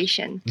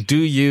conversation. Do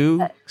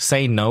you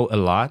say no a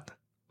lot?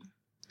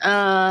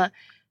 Well,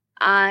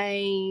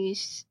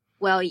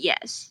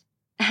 yes.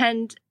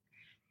 And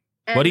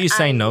what do you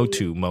say no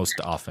to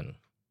most often?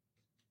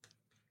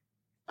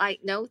 Like,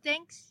 no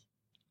thanks?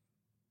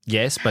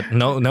 Yes, but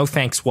no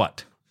thanks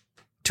what?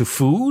 To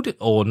food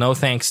or no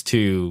thanks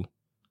to...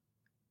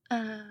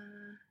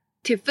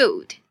 To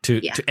food. To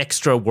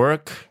extra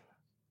work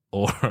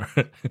or...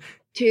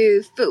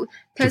 To food.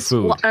 Because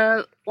food.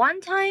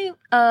 One time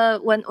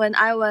when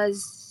I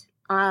was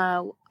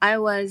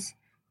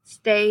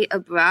stay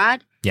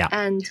abroad,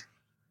 and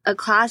a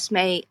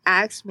classmate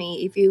asked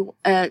me if you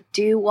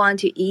do you want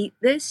to eat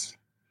this?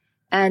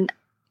 And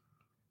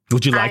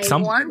would you like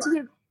some?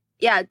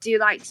 Do you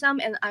like some?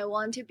 And I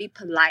want to be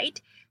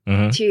polite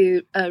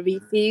to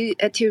refuse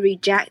to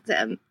reject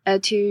them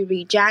to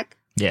reject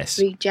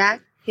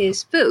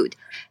his food,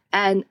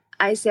 and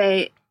I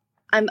say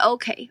I'm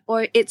okay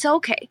or it's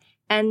okay,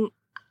 and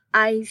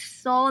I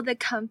saw the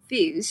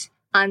confuse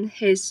on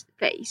his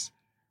face.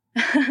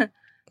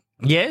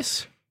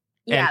 Yes.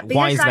 Yeah, and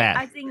why is that?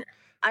 I think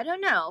I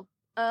don't know.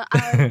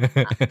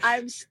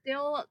 I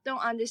still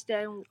don't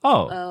understand.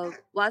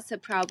 What's the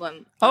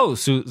problem? Oh,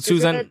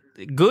 Susan,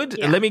 good.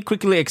 Yeah. Let me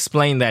quickly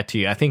explain that to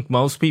you. I think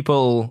most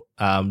people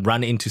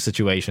run into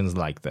situations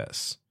like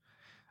this.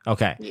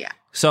 Okay. Yeah.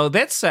 So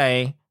let's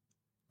say,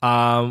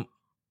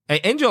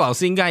 Angel 老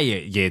师应该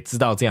也知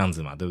道这样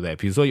子嘛，对不对？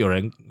比如说有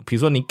人，比如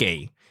说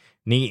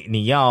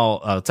你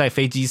要在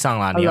飞机上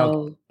啦，你要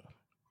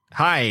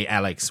Hi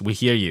Alex, we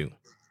hear you.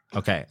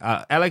 Okay,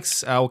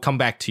 Alex, I'll come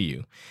back to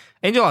you.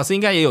 Angel 老师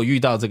应该也有遇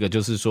到这个，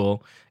就是说，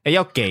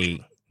要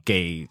给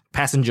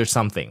passenger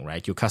something,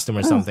 right? Your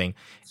customer something,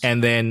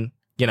 and then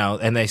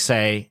and they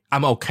say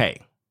I'm okay.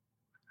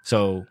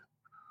 So,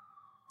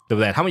 对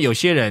不对？他们有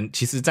些人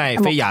其实，在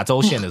飞亚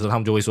洲线的时候，他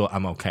们就会说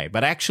I'm okay,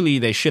 but actually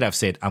they should have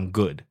said I'm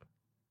good.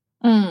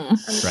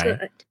 Right?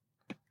 Good.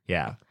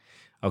 Yeah.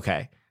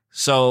 Okay.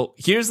 So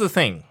here's the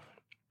thing.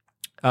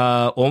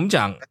 我们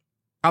讲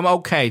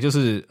I'm okay 就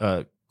是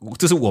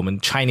这是我们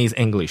Chinese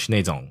English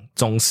那种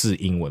中式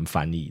英文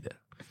翻译的，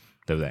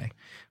对不对？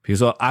比如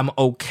说 I'm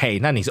okay，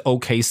 那你是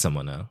okay 什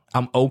么呢？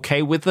 I'm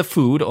okay with the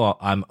food or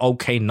I'm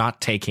okay not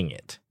taking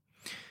it.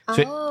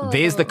 So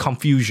there's the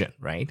confusion,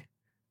 right?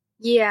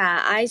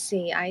 Yeah, I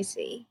see.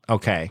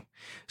 Okay.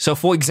 So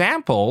for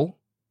example,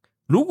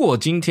 如果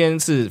今天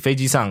是飞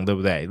机上，对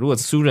不对？如果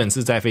student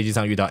是在飞机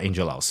上遇到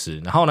Angel 老师，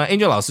然后呢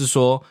Angel 老师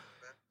说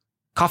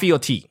coffee or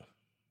tea?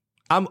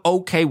 I'm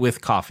okay with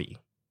coffee.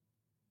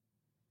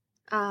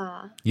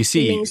 You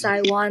see? It means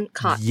I want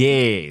coffee.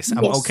 Yes,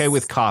 I'm okay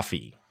with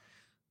coffee.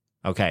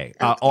 Okay.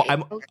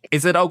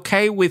 Is it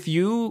okay with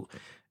you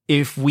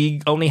if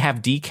we only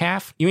have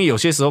decaf? 因为有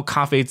些时候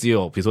咖啡只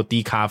有比如说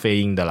低咖啡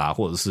因的啦，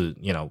或者是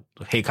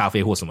黑咖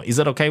啡或什么。Is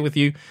it okay with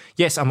you?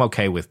 Yes, I'm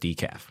okay with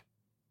decaf.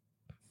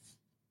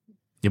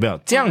 有没有？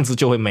这样子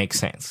就会 make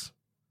sense.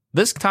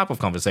 This type of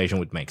conversation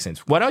would make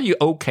sense. What are you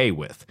okay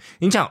with?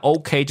 你讲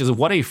okay 就是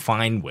what are you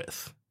fine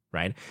with?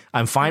 Right?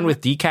 I'm fine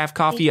with decaf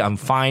coffee. I'm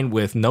fine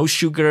with no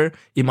sugar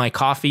in my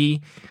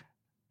coffee,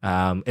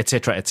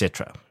 etc.,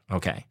 etc.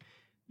 Okay.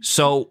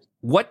 So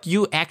what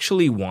you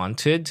actually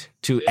wanted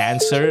to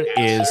answer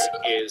is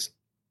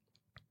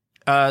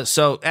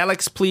so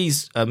Alex,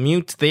 please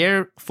mute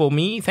there for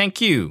me.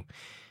 Thank you.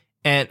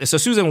 And so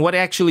Susan, what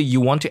actually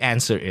you want to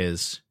answer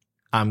is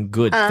I'm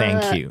good,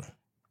 thank you.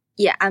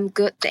 Yeah, I'm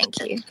good, thank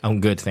you.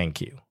 I'm good,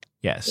 thank you.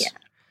 Yes. Yeah.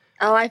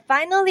 Oh, I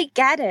finally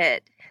get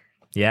it.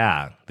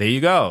 Yeah, there you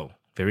go.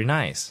 Very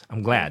nice.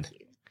 I'm glad.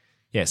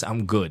 Yes,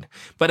 I'm good.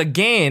 But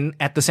again,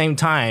 at the same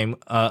time,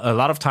 a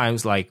lot of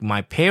times, like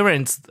my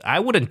parents, I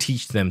wouldn't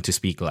teach them to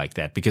speak like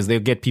that because they'll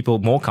get people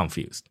more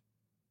confused.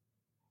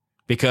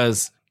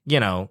 Because,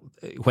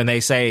 when they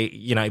say,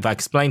 if I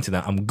explain to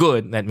them, I'm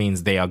good, that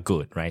means they are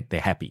good, right? They're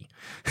happy.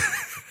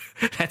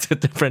 That's a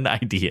different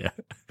idea.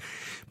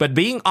 But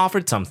being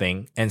offered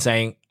something and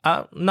saying,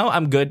 no,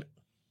 I'm good,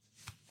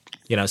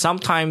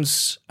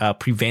 sometimes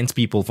prevents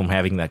people from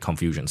having that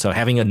confusion. So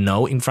having a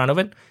no in front of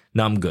it,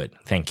 no, I'm good.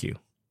 Thank you.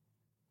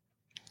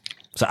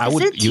 So I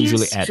would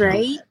usually add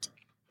no.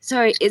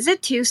 Sorry, is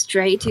it too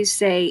straight to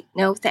say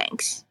no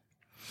thanks?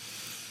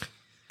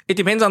 It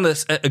depends on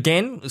this.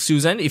 Again,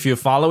 Susan, if you're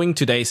following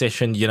today's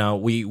session,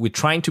 we're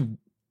trying to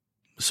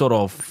sort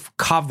of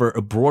cover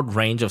a broad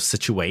range of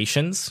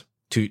situations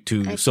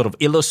to sort of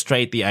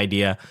illustrate the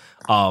idea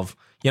of,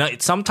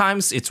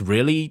 sometimes it's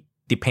really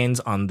depends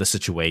on the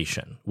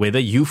situation, whether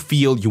you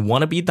feel you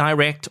want to be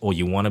direct or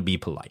you want to be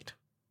polite.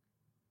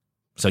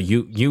 So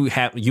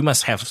you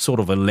must have sort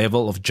of a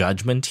level of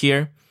judgment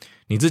here.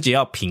 你自己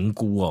要评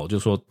估哦，就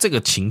是说这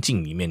个情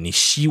境里面你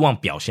希望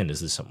表现的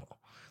是什么。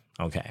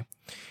Okay.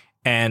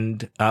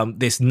 And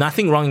there's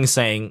nothing wrong in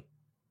saying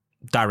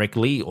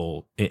directly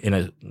or in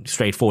a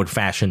straightforward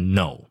fashion,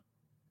 no.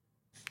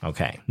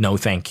 Okay. No,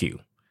 thank you.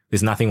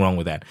 There's nothing wrong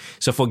with that.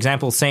 So for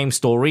example, same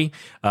story.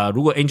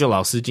 如果 Angel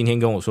老师今天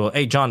跟我说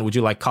Hey John, would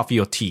you like coffee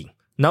or tea?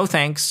 No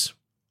thanks.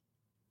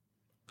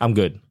 I'm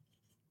good.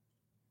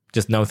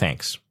 Just no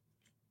thanks.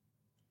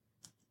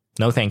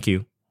 No thank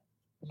you.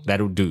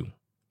 That'll do.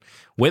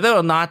 Whether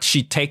or not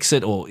she takes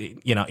it or,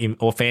 in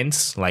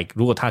offense, like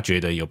如果她觉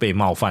得有被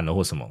冒犯了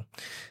或什么,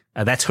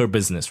 that's her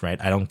business, right?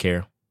 I don't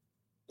care.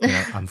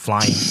 I'm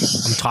flying.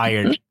 I'm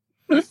tired.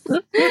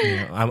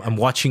 I'm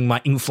watching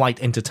my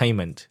in-flight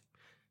entertainment.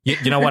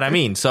 You know what I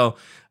mean? So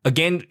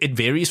again, it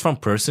varies from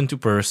person to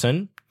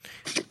person.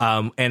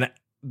 And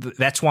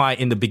that's why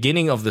in the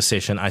beginning of the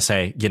session, I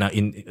say,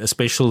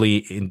 especially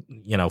in,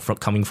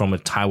 coming from a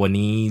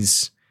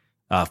Taiwanese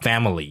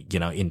family,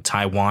 in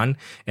Taiwan,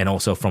 and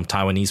also from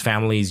Taiwanese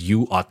families,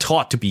 you are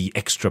taught to be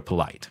extra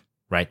polite,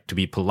 right? To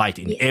be polite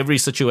in every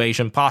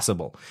situation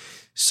possible.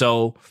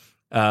 So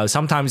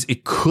sometimes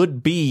it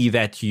could be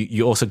that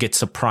you also get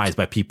surprised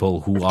by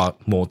people who are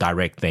more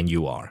direct than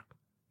you are.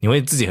 你会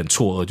自己很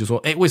错愕，就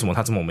说，为什么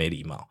他这么没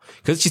礼貌？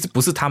可是其实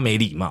不是他没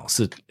礼貌，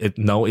是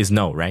no is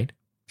no, right?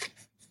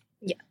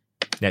 Yeah.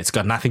 It's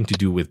got nothing to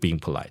do with being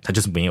polite. 他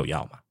就是没有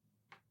要嘛。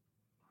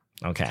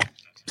Okay.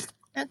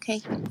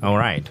 Okay. All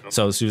right.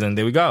 So Susan,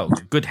 there we go.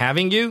 Good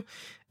having you.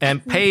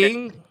 And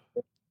Paying.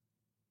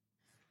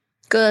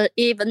 Good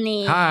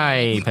evening.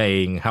 Hi,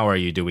 Paying. How are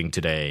you doing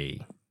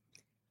today?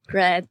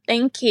 Great,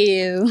 thank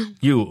you.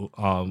 You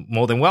are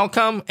more than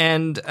welcome.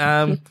 And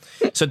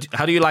so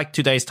how do you like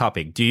today's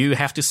topic? Do you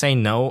have to say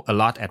no a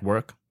lot at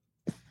work?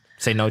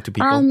 Say no to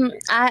people?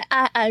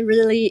 I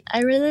really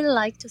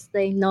like to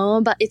say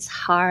no, but it's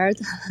hard.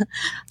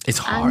 It's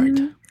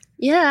hard.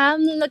 Yeah,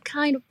 I'm the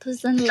kind of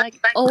person like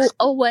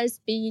always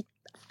被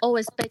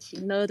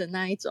请了的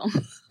那一种.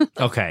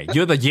 Okay,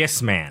 you're the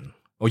yes man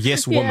or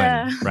yes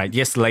woman, right?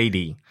 Yes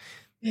lady.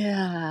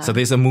 Yeah. So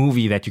there's a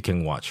movie that you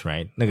can watch,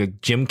 right? 那个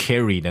Jim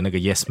Carrey 的那个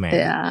Yes Man.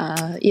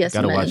 Yeah, Yes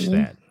Gotta Man. watch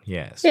that.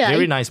 Yes. Yeah.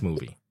 Very nice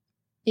movie.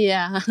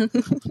 Yeah.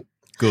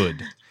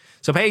 Good.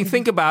 So Pei,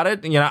 think about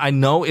it. I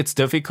know it's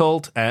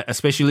difficult,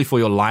 especially for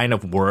your line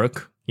of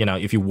work.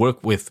 If you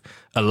work with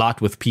a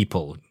lot with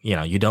people,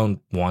 you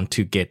don't want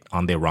to get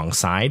on their wrong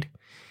side,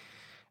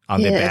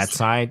 on their bad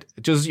side.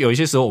 就是有一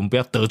些时候我们不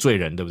要得罪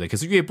人，对不对？可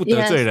是越不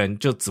得罪人，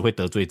就只会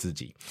得罪自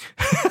己。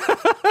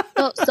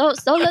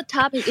So the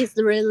topic is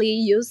really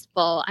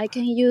useful. I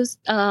can use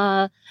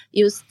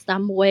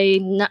some way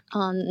not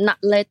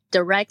let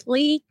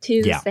directly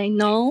to say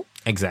no.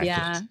 Exactly.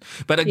 Yeah.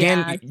 But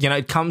again,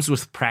 it comes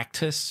with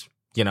practice.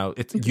 You know,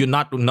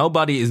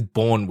 nobody is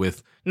born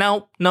with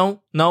no.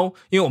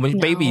 因为我们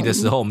baby 的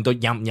时候，我们都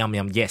yum yum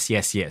yum yes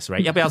yes yes right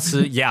要不要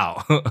吃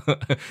要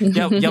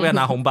要不要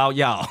拿红包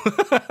要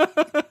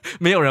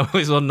没有人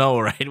会说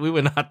no right we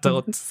were not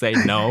told to say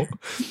no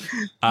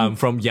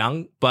from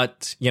young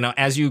but you know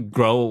as you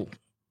grow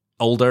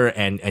older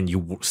and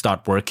you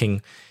start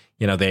working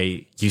you know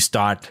you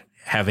start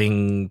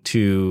having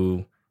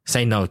to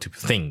say no to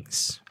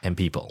things and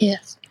people.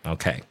 Yes.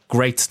 Okay,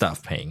 great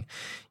stuff, Payne.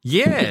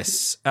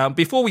 Yes.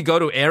 Before we go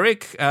to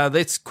Eric,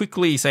 let's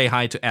quickly say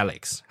hi to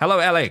Alex. Hello,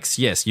 Alex.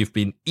 Yes, you've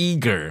been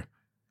eager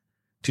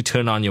to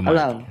turn on your mic.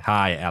 Hello.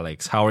 Hi,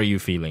 Alex. How are you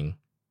feeling?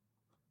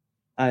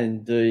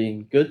 I'm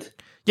doing good.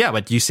 Yeah,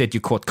 but you said you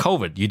caught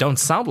COVID. You don't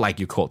sound like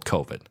you caught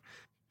COVID.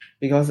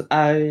 Because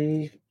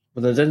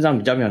我的症状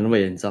比较没有那么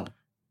严重.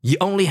 You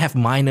only have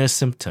minor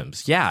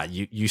symptoms. Yeah,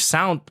 you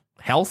sound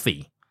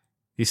healthy.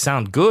 You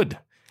sound good.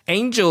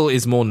 Angel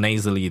is more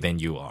nasally than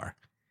you are.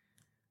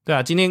 对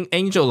啊，今天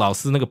Angel 老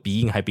师那个鼻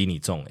音还比你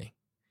重诶。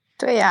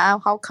对呀，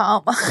好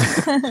calm。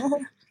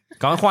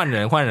赶快换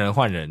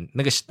人，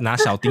那个拿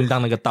小叮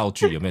当那个道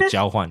具有没有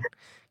交换？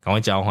赶快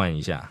交换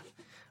一下。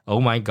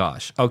Oh my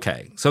gosh.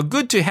 Okay, so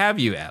good to have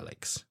you,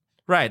 Alex.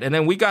 Right, and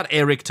then we got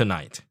Eric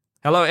tonight.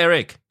 Hello,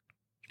 Eric.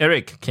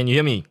 Eric, can you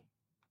hear me?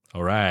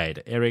 All right,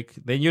 Eric,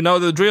 then you know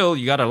the drill.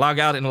 You got to log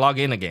out and log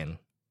in again.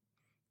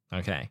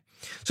 Okay,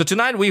 so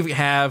tonight we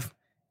have...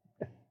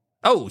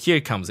 Oh, here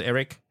comes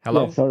Eric.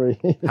 Hello. Yeah, sorry.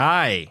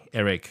 Hi,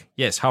 Eric.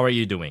 Yes, how are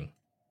you doing?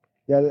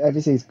 Yeah,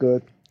 everything's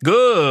good.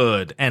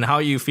 Good. And how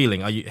are you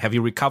feeling? Have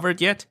you recovered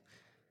yet?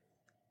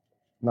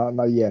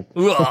 Not yet.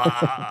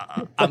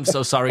 I'm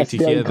so sorry to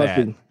hear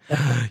that.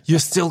 You're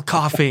still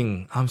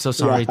coughing. I'm so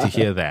sorry to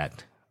hear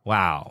that.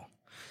 Wow.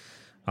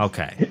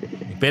 Okay.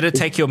 You better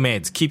take your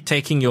meds. Keep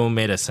taking your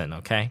medicine,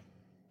 okay?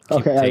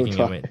 Keep taking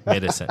your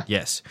medicine.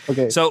 Yes.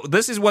 Okay. So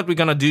this is what we're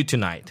going to do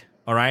tonight.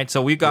 All right.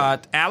 So we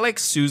got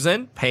Alex,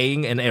 Susan,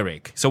 Payne, and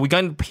Eric. So we're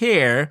going to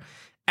pair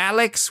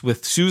Alex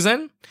with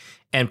Susan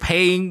and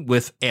Payne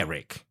with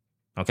Eric.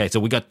 Okay. So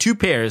we got two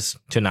pairs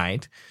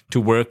tonight to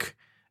work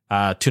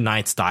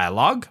tonight's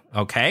dialogue.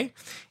 Okay.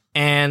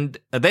 And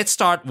let's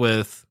start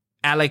with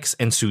Alex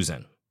and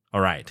Susan.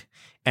 All right.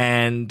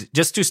 And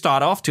just to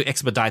start off, to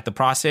expedite the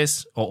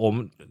process, 我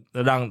们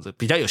让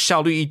比较有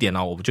效率一点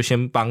呢，我们就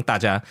先帮大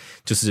家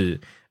就是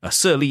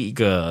设立一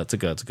个这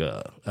个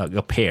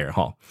pair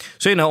哈。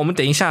所以呢，我们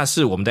等一下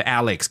是我们的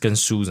Alex 跟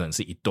Susan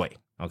是一对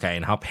 ，OK，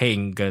 然后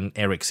Payne 跟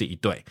Eric 是一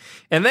对。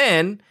And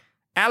then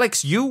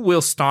Alex, you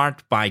will start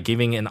by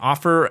giving an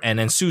offer, and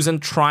then Susan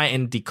try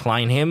and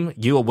decline him.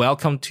 You are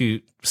welcome to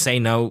say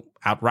no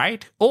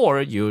outright,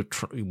 or you're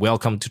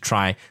welcome to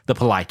try the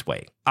polite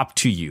way. Up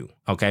to you,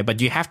 okay? But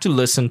you have to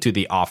listen to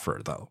the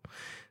offer, though.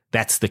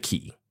 That's the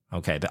key,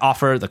 okay? The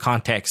offer, the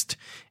context,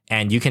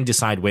 and you can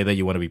decide whether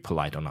you want to be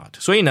polite or not.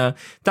 所以呢，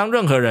当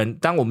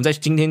我们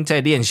今天在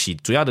练习，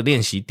主要的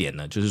练习点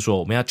呢，就是说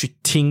我们要去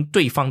听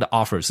对方的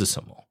offer 是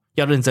什么，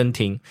要认真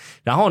听，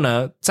然后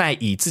呢，再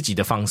以自己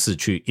的方式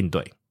去应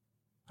对。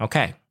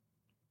Okay,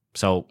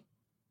 so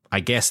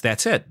I guess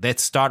that's it. Let's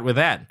start with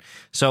that.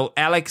 So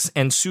Alex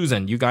and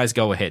Susan, you guys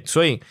go ahead.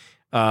 所以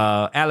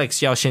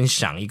Alex 要先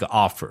想一个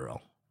offer 哦。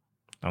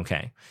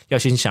OK， 要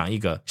先想一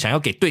个想要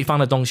给对方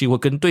的东西或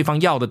跟对方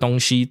要的东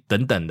西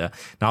等等的，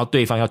然后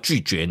对方要拒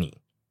绝你，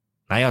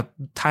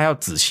他要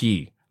仔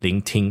细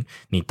聆听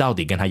你到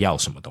底跟他要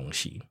什么东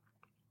西。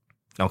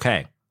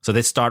Okay, so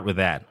let's start with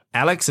that.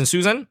 Alex and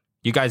Susan,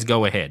 you guys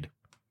go ahead.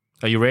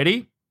 Are you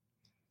ready?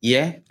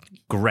 Yeah.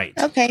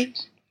 Great. Okay.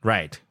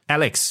 Right.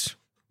 Alex,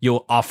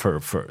 your offer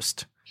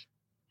first.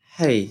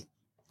 Hey.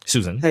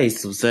 Susan. Hey,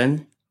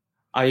 Susan.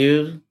 Would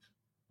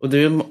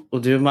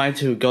you mind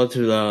to go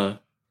to the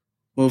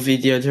movie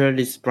theater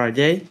this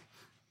Friday?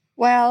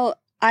 Well,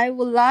 I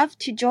would love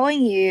to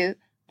join you,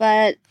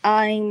 but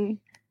I'm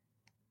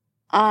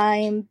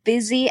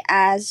busy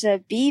as a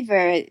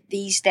beaver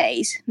these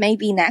days.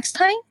 Maybe next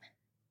time?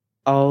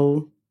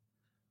 Oh,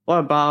 what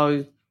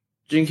about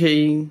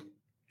drinking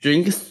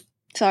drinks?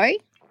 Sorry?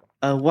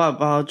 What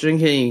about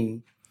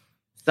drinking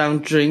some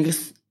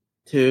drinks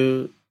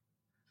too?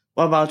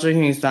 What about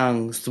drinking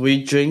some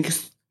sweet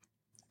drinks?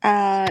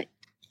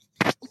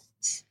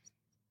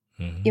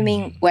 You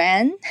mean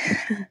when?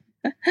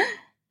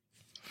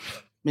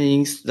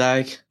 Means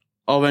like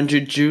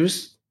orange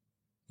juice.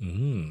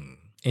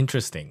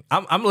 Interesting.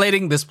 I'm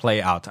letting this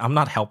play out. I'm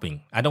not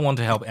helping. I don't want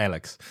to help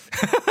Alex.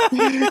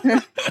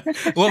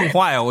 我很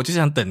坏哦，我就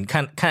想等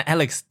看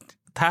Alex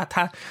他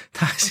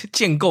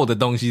建构的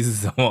东西是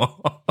什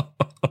么。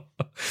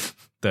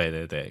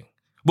对。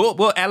不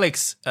过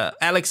Alex,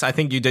 I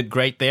think you did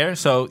great there.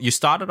 So you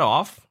started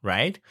off,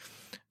 right?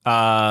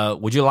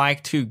 Would you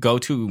like to go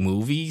to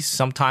movies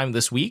sometime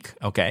this week?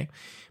 Okay.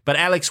 But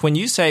Alex, when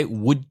you say,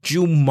 would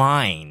you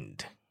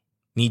mind?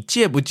 你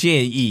介不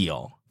介意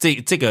哦？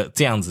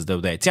这样子对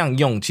不对？这样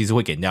用其实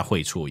会给人家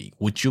会错意。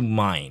Would you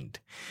mind?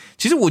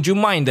 其实 would you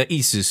mind 的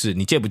意思是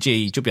你介不介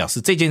意，就表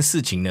示这件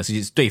事情呢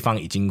是对方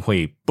已经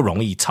会不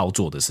容易操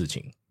作的事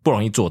情，不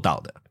容易做到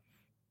的。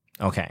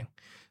Okay.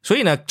 所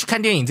以呢，去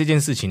看电影这件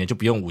事情呢，就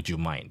不用 would you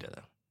mind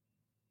了。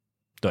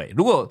对，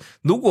如果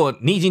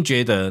你已经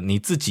觉得你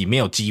自己没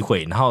有机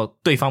会，然后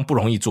对方不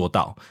容易做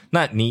到，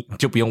那你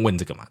就不用问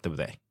这个嘛，对不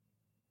对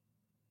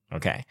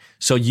？Okay,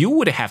 so you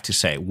would have to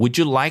say, would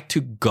you like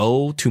to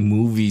go to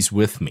movies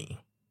with me?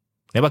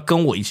 你要不要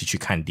跟我一起去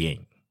看电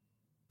影？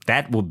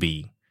 That would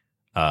be,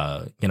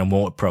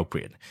 more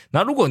appropriate.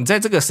 然后如果你在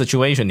这个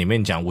situation 里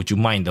面讲 would you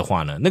mind 的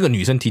话呢，那个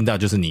女生听到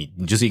就是你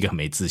就是一个很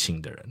没自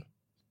信的人。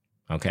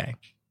Okay,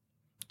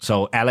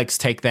 so Alex,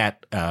 take that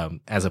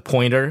as a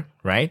pointer,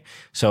 right?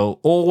 So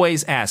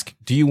always ask,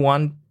 do you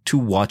want to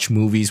watch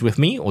movies with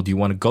me or do you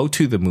want to go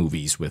to the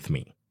movies with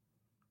me?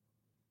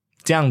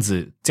 这样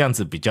子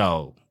比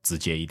较直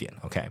接一点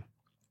okay.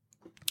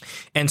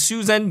 And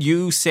Susan,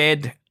 you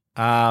said,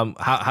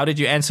 how did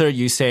you answer?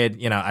 You said,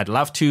 I'd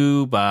love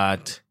to,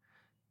 but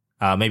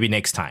maybe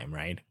next time,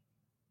 right?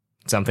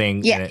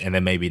 Something, yeah. and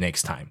then maybe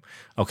next time.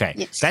 Okay,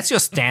 yes. That's your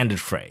standard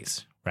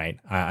phrase, right?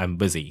 I'm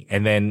busy.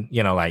 And then,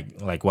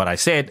 like what I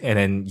said, and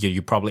then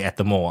you're probably at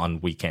the mall on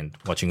weekend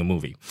watching a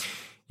movie.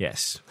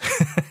 Yes.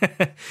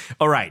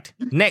 All right,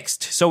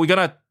 next. So we're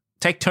going to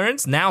take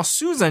turns. Now,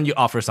 Susan, you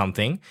offer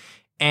something.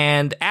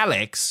 And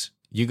Alex,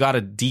 you got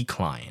to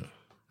decline.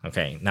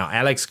 Okay, now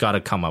Alex got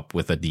to come up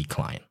with a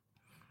decline.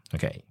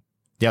 Okay,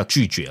 要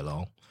拒绝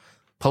咯.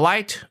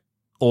 Polite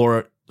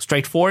or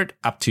straightforward,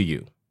 up to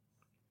you.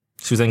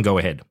 Susan, go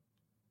ahead.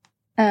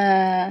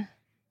 Hi,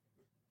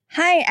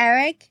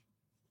 Eric.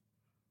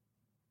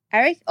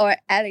 Eric or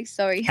Alex,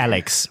 sorry.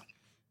 Alex.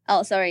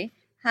 Oh, sorry.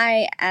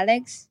 Hi,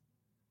 Alex.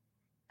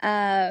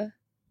 Do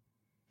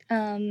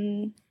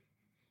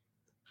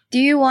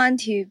you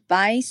want to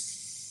buy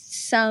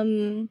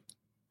some...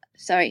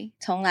 Sorry,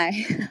 重来.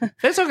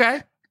 It's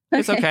okay.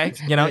 It's okay.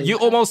 You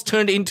almost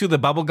turned into the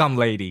bubblegum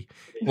lady.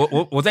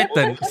 我在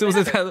等是不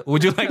是他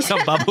Would you like some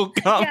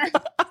bubblegum? Yeah, so,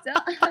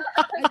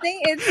 I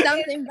think it's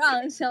something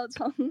wrong, so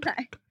重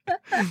来.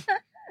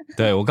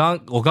 对，我刚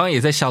刚也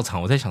在笑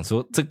场，我在想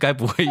说这该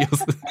不会又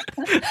是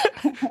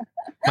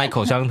卖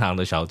口香糖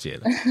的小姐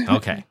了。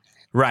Okay,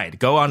 right,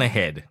 go on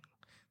ahead.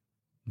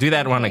 Do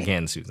that one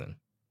again, Susan.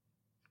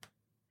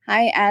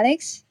 Hi,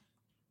 Alex.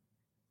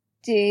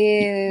 Do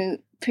you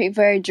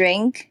prefer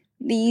drink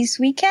this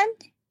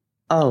weekend?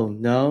 Oh,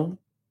 no.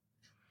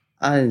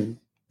 They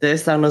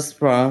sound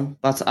strong,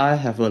 but I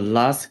have a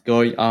lot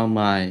going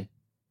on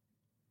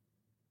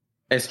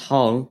at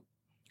home.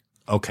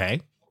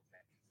 Okay.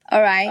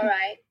 All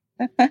right.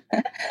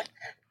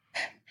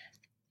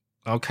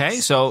 Okay,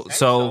 so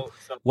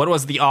what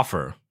was the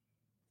offer?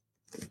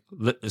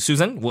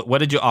 Susan, what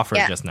did you offer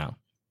just now?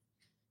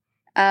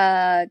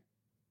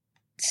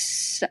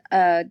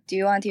 Do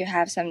you want to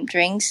have some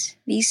drinks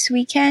this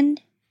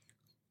weekend?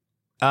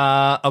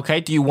 Okay,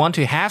 do you want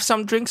to have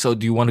some drinks or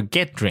do you want to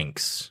get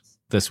drinks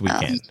this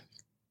weekend?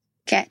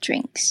 Get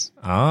drinks.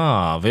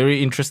 Ah,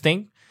 very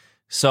interesting.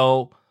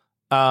 So,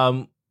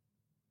 let's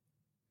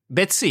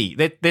see.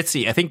 Let's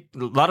see. I think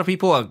a lot of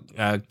people are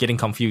getting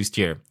confused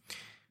here.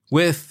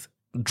 With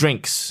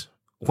drinks,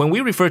 when we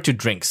refer to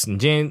drinks, 你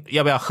今天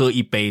要不要喝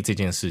一杯这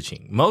件事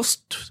情?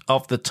 Most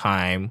of the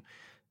time,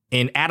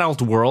 in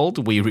adult world,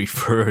 we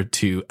refer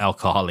to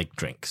alcoholic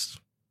drinks.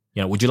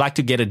 Would you like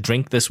to get a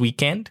drink this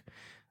weekend?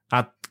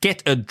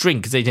 Get a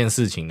drink 这件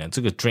事情呢，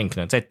这个 drink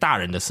呢，在大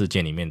人的世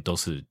界里面都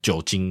是酒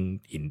精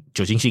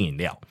性饮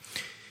料。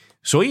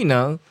所以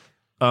呢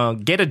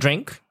，get a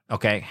drink,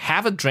 okay,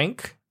 have a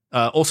drink,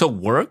 also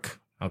work,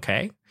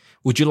 okay.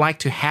 Would you like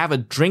to have a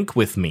drink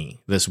with me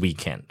this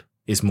weekend?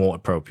 Is more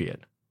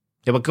appropriate.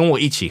 要不要跟我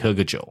一起喝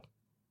个酒?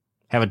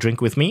 Have a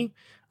drink with me?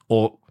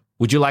 Or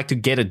would you like to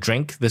get a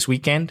drink this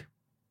weekend?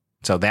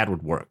 So that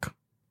would work.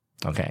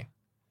 Okay.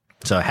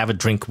 So have a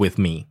drink with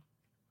me.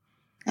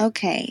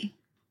 Okay.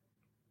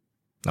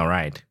 All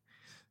right.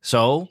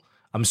 So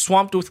I'm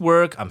swamped with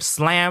work. I'm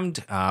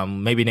slammed.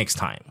 Maybe next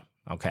time.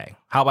 Okay.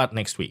 How about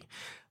next week?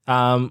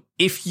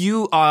 If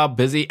you are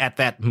busy at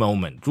that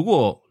moment, 如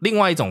果另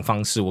外一种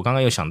方式，我刚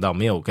刚有想到，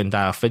没有跟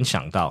大家分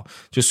享到，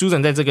就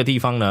Susan 在这个地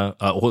方呢，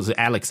或者是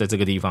Alex 在这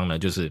个地方呢，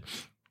就是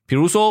比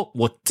如说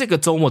我这个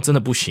周末真的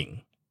不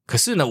行，可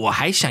是呢，我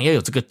还想要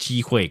有这个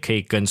机会可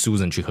以跟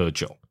Susan 去喝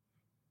酒。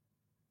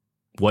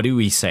What do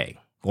we say?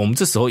 我们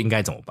这时候应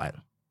该怎么办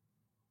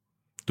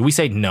？Do we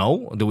say no?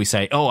 Or do we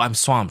say, oh, I'm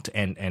swamped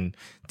and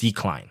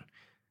decline?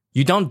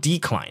 You don't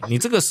decline. 你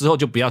这个时候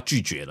就不要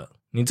拒绝了。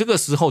你这个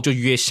时候就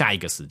约下一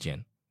个时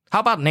间。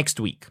How about next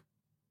week?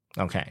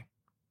 Okay.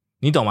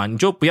 你懂吗？你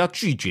就不要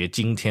拒绝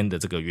今天的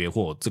这个约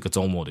或这个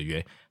周末的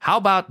约。How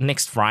about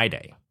next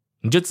Friday?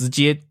 你就直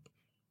接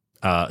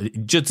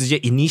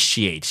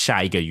initiate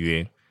下一个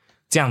约，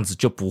这样子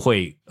就不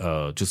会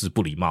就是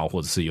不礼貌或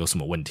者是有什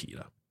么问题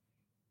了。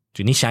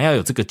就你想要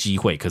有这个机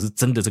会，可是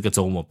真的这个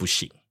周末不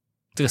行。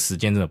这个时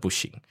间真的不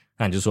行，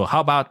那你就说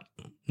How about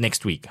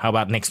next week? How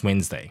about next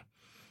Wednesday?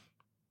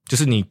 就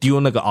是你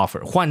丢那个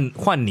offer，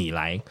 换你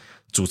来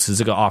主持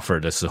这个 offer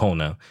的时候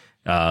呢，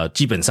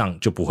基本上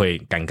就不会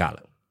尴尬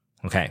了。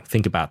Okay,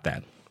 think about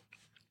that.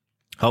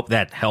 Hope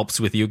that helps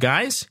with you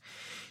guys.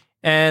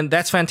 And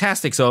that's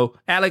fantastic. So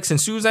Alex and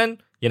Susan,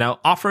 You know,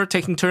 offer,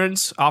 taking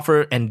turns,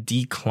 offer and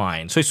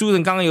decline. 所以苏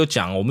人刚刚有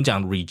讲，我们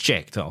讲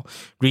reject 哦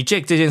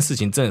 ，reject 这件事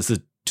情真的是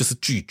就是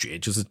拒绝，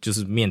就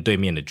是面对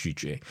面的拒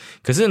绝。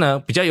可是呢，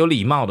比较有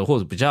礼貌的，或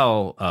者比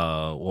较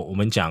我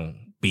们讲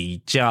比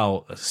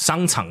较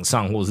商场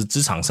上或者是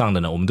职场上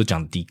的呢，我们都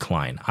讲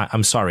decline.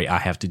 I'm sorry, I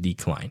have to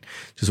decline.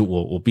 就是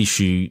我必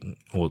须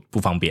我不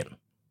方便。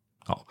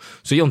好，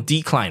所以用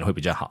decline 会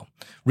比较好。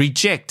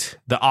Reject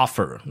the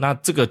offer， 那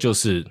这个就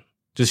是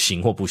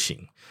行或不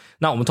行。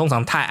那我们通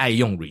常太爱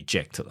用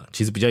reject 了，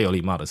其实比较有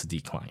礼貌的是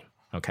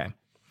decline。Okay,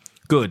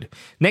 good.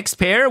 Next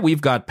pair,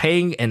 we've got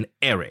Paying and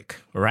Eric.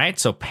 All right,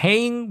 so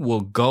Paying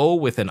will go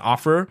with an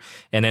offer,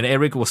 and then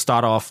Eric will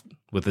start off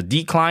with a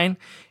decline,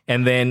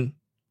 and then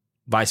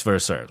vice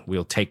versa.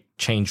 We'll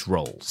change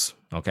roles.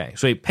 Okay,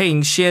 所以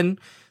Paying 先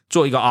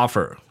做一个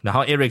offer， 然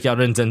后 Eric 要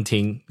认真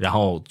听，然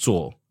后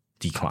做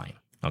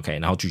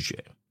decline。Okay, 然后拒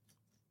绝。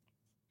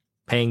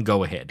Paying,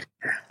 go ahead.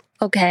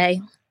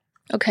 Okay.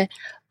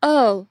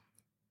 Oh,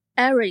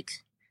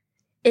 Eric,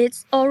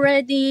 it's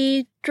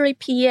already 3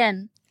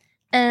 p.m.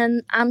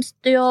 and I'm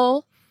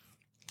still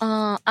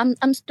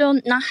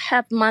not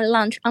have my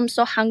lunch. I'm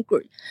so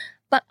hungry,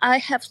 but I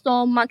have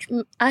so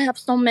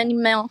many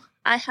mail.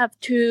 I have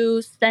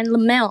to send the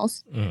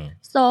mails.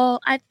 So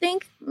I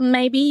think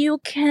maybe you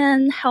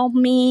can help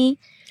me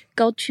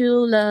go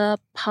to the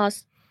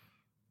post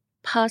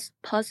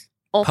office.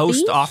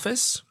 Post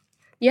office?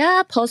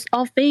 Yeah, post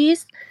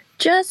office.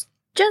 Just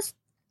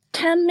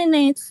 10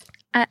 minutes.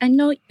 I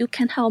know you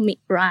can help me,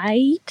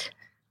 right?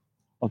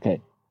 Okay.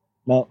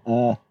 No,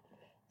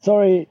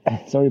 sorry,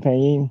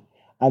 Paying.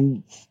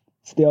 I'm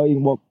still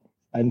in work.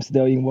 I'm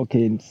still in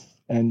working,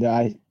 and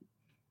I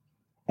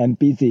am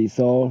busy,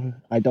 so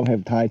I don't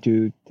have time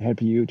to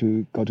help you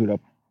to go to the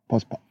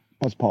post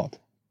office.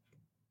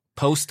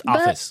 Post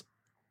office.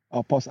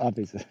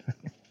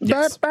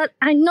 Yes. But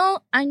I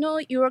know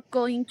you're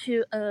going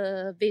to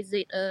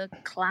visit a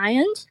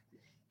client,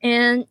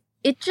 and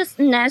it's just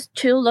next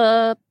to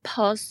the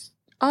post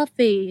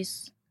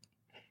office.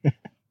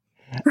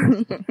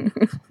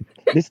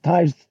 This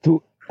time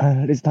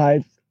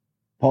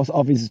post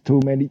office too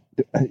many.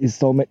 Is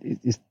so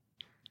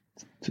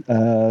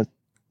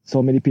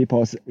many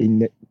people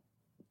in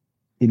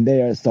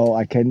there, so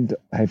I can't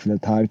have the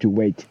time to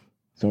wait.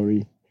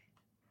 Sorry.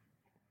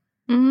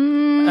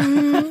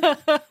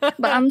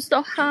 But I'm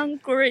so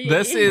hungry.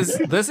 This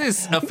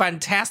is a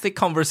fantastic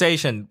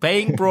conversation.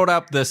 Paying brought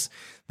up this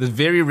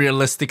very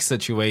realistic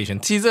situation.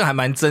 其实这还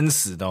蛮真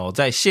实的哦，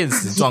在现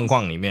实状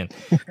况里面，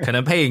可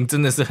能Paying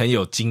真的是很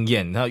有经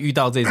验。然后遇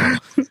到这种，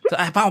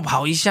帮我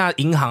跑一下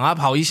银行啊，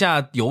跑一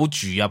下邮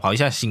局啊，跑一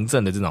下行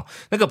政的这种，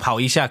那个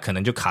跑一下可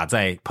能就卡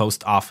在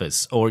post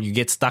office, or you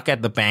get stuck at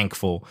the bank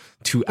for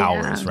 2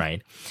 hours,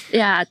 right?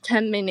 Yeah,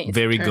 10 minutes.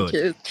 Very good.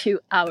 To 2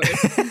 hours.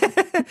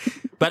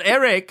 But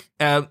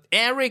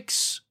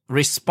Eric's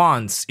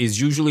response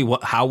is usually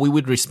how we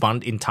would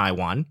respond in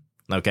Taiwan.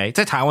 Okay,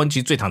 在台湾其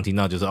实最常听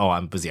到就是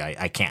I'm busy,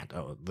 I can't,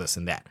 this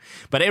and that.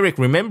 But Eric,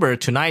 remember,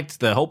 tonight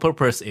the whole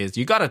purpose is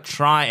you gotta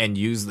try and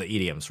use the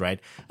idioms, right?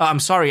 I'm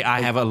sorry,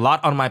 I have a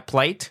lot on my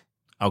plate.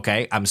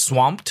 Okay, I'm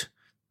swamped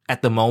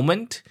at the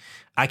moment.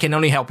 I can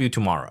only help you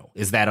tomorrow.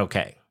 Is that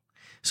okay?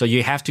 So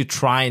you have to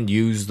try and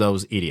use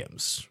those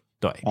idioms.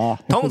 对，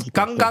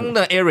刚刚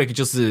的 Eric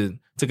就是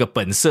这个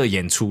本色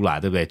演出啦，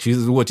对不对？其实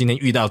如果今天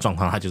遇到状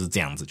况，他就是这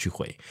样子去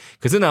回。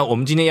可是呢，我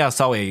们今天要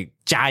稍微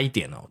加一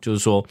点哦，就是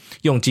说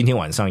用今天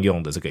晚上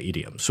用的这个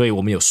idiom， 所以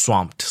我们有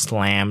swamped,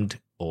 slammed,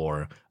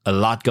 or a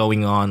lot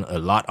going on, a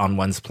lot on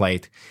one's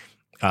plate.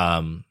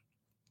 Gonna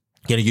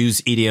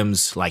use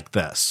idioms like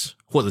this，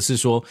 或者是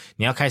说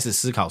你要开始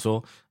思考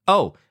说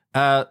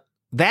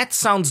that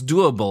sounds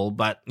doable,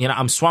 but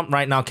I'm swamped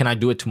right now. Can I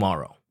do it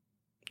tomorrow?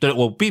 对，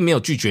我并没有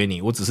拒绝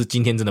你，我只是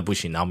今天真的不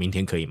行，然后明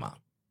天可以吗？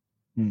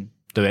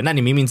对不对？那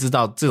你明明知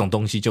道这种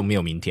东西就没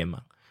有明天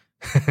嘛，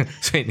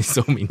所以你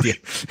说明天。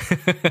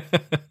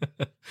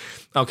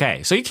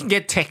Okay, so you can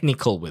get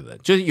technical with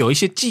it， 就是有一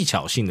些技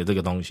巧性的这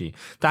个东西，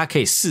大家可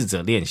以试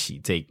着练习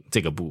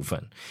这个部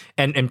分。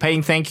And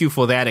Paying, thank you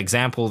for that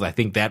example. I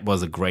think that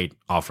was a great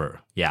offer.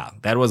 Yeah,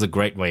 that was a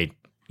great way,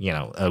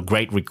 a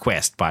great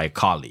request by a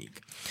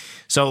colleague.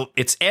 So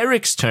it's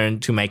Eric's turn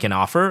to make an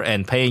offer,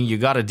 and Paying, you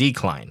got a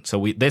decline. So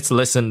let's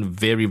listen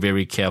very,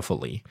 very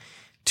carefully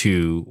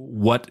to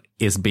what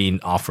is being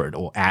offered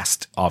or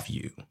asked of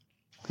you.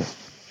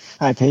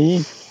 Hi,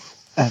 Paying.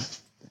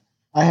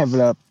 I have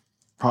the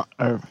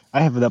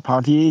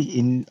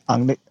party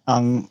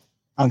on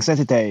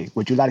Saturday.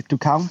 Would you like to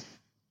come?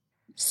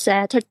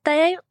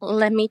 Saturday?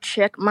 Let me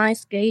check my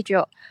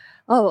schedule.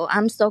 Oh,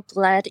 I'm so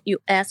glad you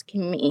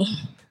asking me.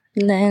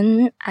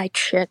 Then I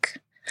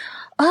check.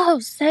 Oh,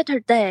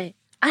 Saturday.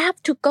 I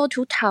have to go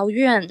to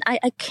Taoyuan.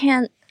 I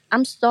can't.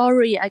 I'm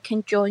sorry. I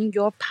can join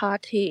your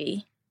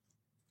party.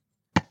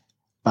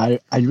 I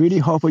really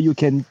hope you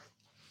can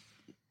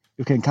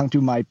come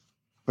to my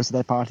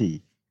birthday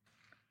party.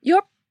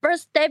 Your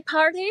birthday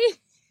party?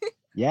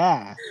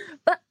 Yeah.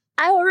 But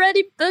I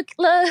already booked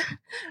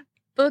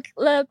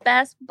the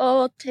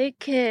basketball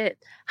ticket.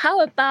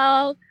 How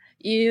about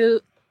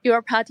you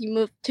your party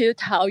moved to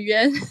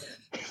Taoyuan.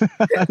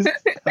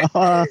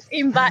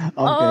 Invite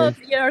all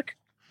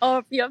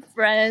of your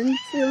friends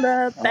to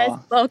the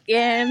baseball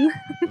game.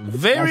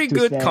 Very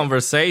good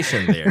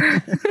conversation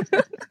there.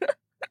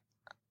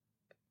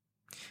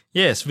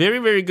 Yes, very,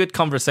 very good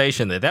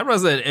conversation there. That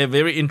was a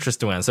very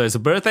interesting one. So it's a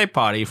birthday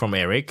party from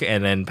Eric,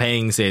 and then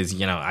Paying says,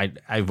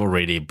 I've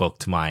already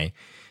booked my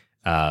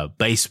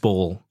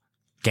baseball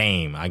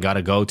game. I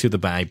gotta go to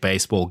my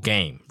baseball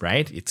game,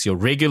 right? It's your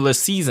regular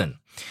season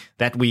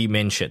that we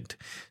mentioned.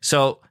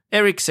 So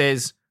Eric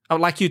says, I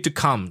would like you to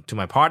come to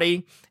my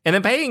party. And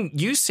then Paying,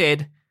 you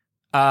said,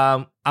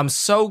 I'm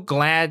so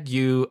glad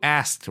you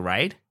asked,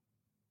 right?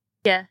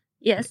 Yeah,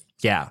 yes.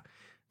 Yeah.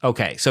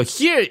 Okay, so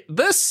here,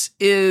 this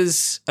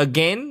is,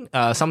 again,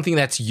 something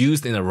that's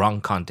used in the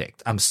wrong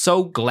context. I'm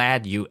so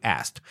glad you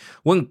asked.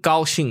 我很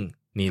高兴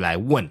你来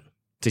问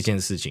这件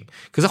事情。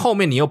可是后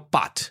面你有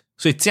but,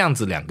 所以这样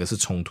子两个是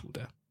冲突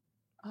的。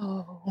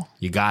Oh.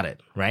 You got it,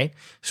 right?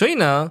 所以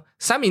呢，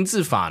三明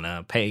治法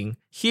呢 Paying,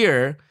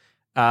 here,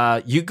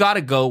 you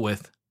gotta go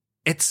with,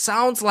 it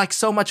sounds like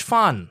so much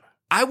fun.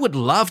 I would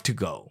love to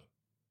go.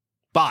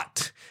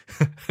 But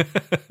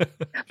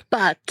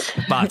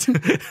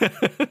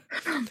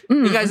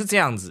应该是这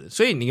样子，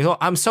所以你说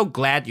I'm so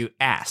glad you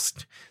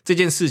asked 这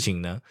件事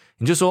情呢，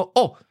你就说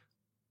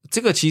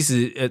这个其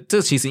实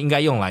应该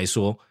用来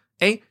说，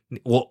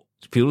我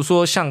比如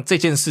说像这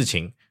件事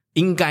情，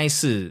应该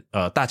是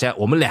大家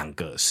我们两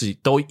个是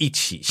都一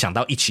起想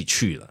到一起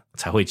去了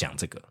才会讲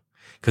这个。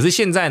可是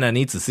现在呢，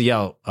你只是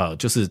要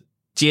就是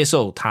接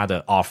受他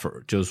的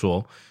offer， 就是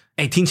说，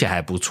听起来还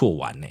不错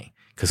玩呢。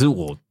可是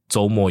我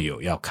周末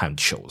有要看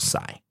球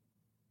赛，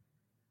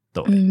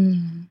对，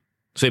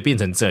所以变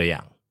成这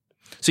样。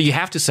So you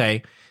have to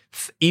say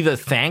either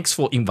thanks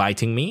for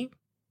inviting me,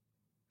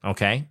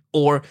 okay,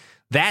 or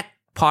that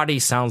party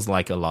sounds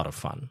like a lot of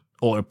fun,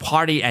 or a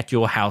party at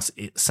your house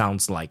it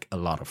sounds like a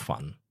lot of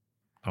fun,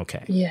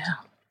 okay? Yeah.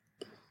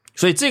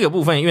 所以这个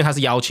部分，因为它是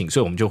邀请，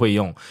所以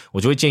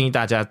我就会建议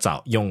大家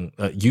用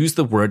use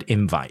the word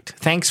invite.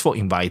 Thanks for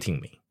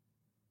inviting me.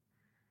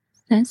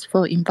 Thanks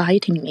for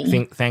inviting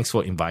me. Thanks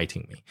for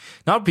inviting me.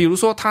 然后比如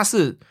说他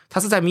是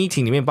在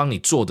meeting 里面帮你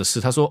做的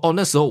事，他说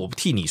那时候我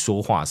替你说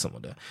话什么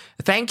的。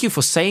Thank you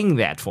for saying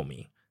that for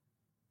me.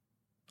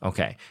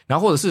 OK. 然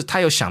后或者是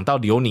他有想到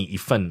留你一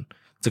份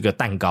这个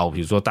蛋糕，比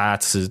如说大家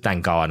吃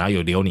蛋糕啊，然后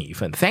有留你一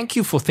份。Thank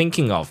you for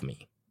thinking of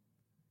me.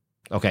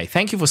 OK.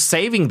 Thank you for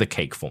saving the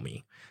cake for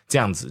me. 这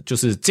样子就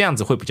是这样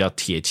子会比较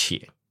贴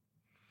切。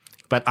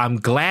But I'm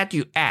glad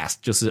you asked.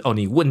 就是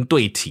你问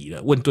对题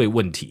了，问对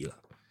问题了。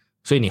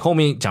所以你后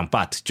面讲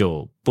but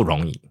就不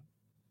容易。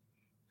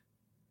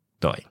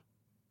对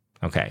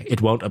 ，OK,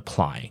 it won't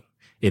apply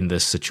in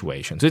this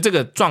situation. 所以这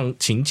个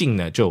情境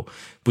呢，就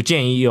不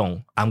建议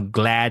用 I'm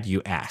glad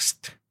you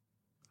asked,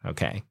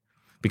 OK,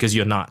 because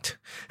you're not.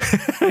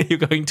 You're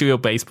going to your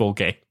baseball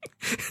game.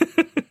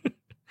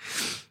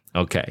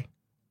 OK,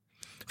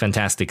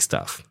 fantastic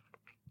stuff.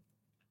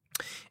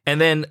 And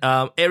then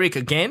Eric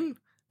again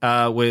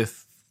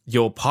with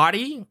your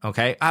party,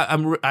 okay?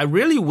 I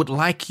really would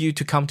like you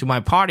to come to my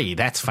party.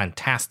 That's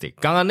fantastic.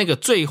 刚刚那个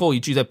最后一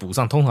句再补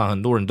上，通常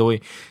很多人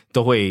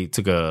都会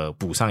这个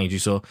补上一句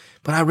说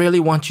But I really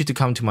want you to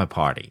come to my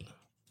party.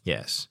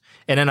 Yes.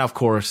 And then of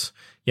course,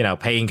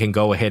 Paying can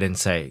go ahead and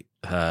say,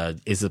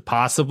 is it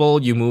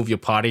possible you move your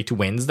party to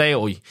Wednesday?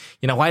 Or,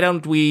 why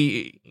don't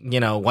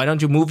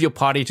you move your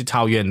party to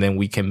Taoyuan and then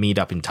we can meet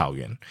up in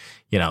Taoyuan?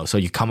 So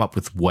you come up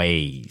with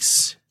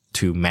ways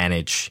to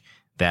manage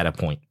that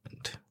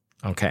appointment.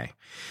 Okay.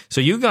 So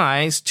you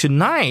guys,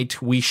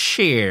 tonight we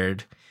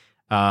shared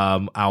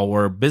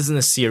our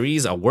business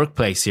series, our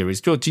workplace series.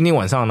 就今天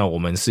晚上呢，我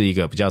们是一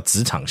个比较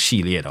职场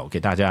系列的，我给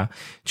大家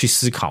去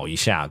思考一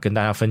下，跟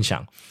大家分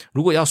享，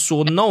如果要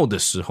说 no 的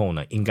时候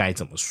呢，应该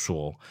怎么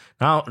说？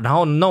然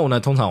后 no 呢，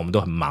通常我们都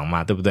很忙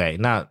嘛，对不对？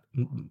那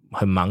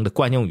很忙的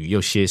惯用语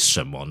有些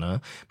什么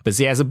呢？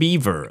 Busy as a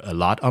beaver, a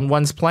lot on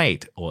one's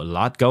plate, or a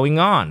lot going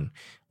on,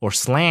 or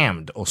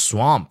slammed, or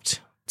swamped.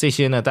 这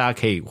些呢，大家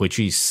可以回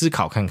去思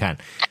考看看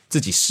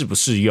自己适不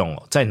适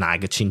用，在哪一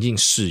个情境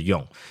适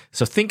用。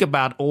So think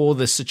about all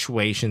the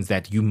situations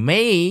that you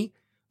may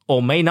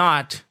or may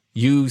not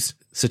use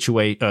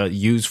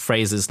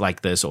phrases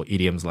like this or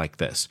idioms like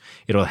this.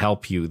 It'll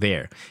help you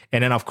there.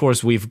 And then, of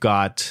course, we've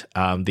got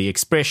the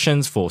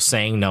expressions for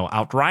saying no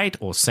outright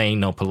or saying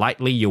no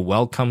politely. You're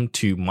welcome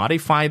to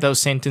modify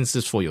those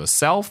sentences for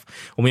yourself.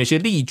 我们有些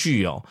例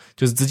句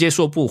就是直接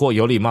说不或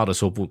有礼貌的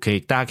说不，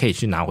大家可以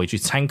去拿回去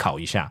参考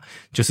一下，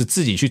就是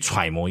自己去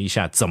揣摩一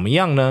下，怎么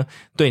样呢？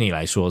对你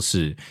来说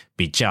是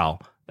比较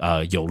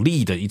有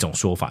利的一种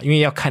说法，因为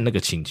要看那个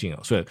情境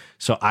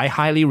So I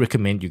highly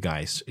recommend you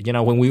guys,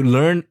 when we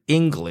learn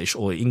English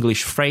or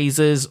English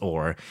phrases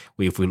or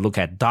if we look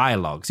at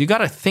dialogues, you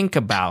gotta think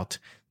about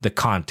the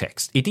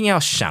context. 一定要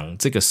想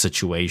这个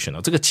situation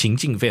这个情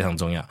境非常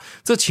重要。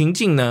这情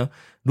境呢，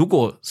如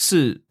果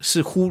是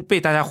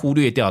被大家忽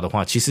略掉的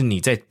话，其实你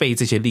在背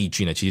这些例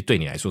句呢，其实对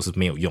你来说是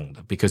没有用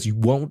的 because you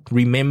won't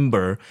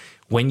remember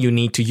when you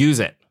need to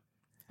use it.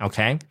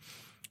 Okay?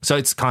 So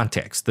it's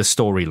context, the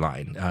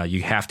storyline.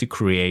 You have to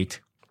create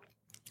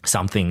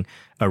something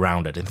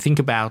around it and think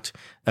about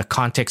a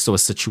context or a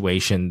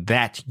situation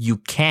that you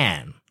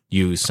can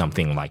use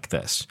something like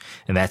this.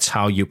 And that's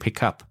how you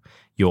pick up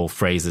your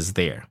phrases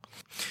there.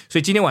 所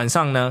以今天晚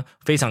上呢，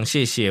非常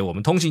谢谢我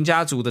们通勤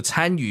家族的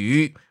参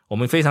与。我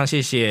们非常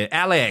谢谢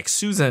Alex,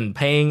 Susan,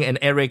 Payne, and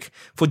Eric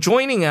for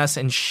joining us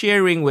and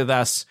sharing with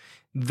us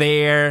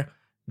their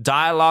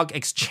dialogue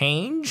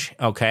exchange.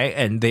 Okay,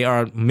 and there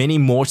are many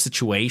more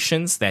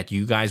situations that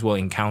you guys will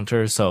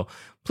encounter. So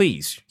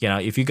please,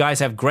 if you guys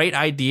have great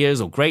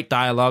ideas or great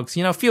dialogues,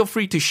 feel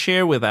free to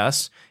share with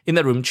us in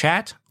the room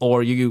chat,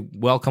 or you're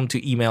welcome to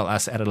email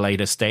us at a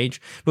later stage.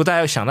 如果大家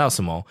有想到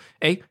什么，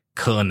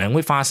可能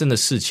会发生的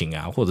事情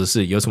啊，或者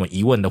是有什么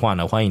疑问的话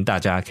呢，欢迎大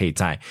家可以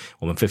在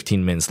我们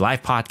15 Minutes Live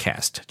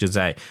Podcast， 就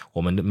在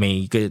我们的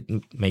每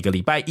个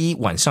礼拜一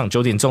晚上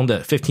9点钟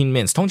的15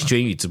 Minutes 通勤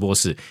学英语直播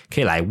室可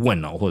以来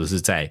问哦，或者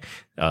是在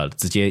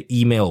直接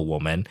email 我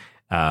们。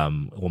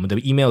我们的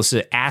email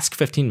是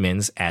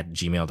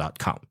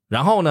ask15minutes@gmail.com。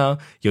 然后呢，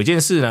有件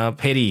事呢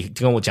Patty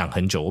跟我讲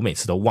很久，我每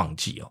次都忘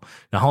记哦。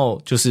然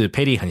后就是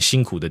Patty 很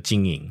辛苦的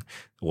经营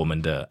我们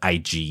的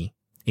IG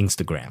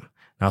Instagram，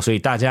 然后所以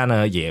大家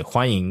呢也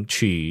欢迎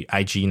去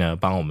IG 呢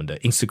帮我们的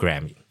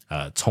Instagram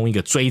冲一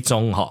个追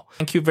踪哈。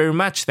Thank you very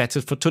much. That's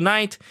it for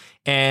tonight.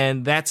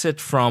 And that's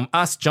it from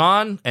us,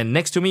 John. And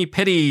next to me,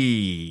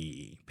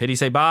 Patty,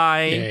 say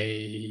bye.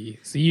 Yay.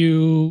 See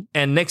you.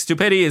 And next to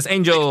Patty is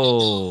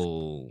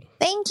Angel.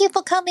 Thank you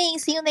for coming.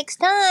 See you next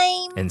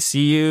time. And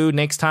see you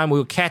next time.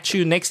 We'll catch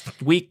you next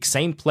week.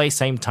 Same place,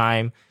 same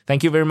time.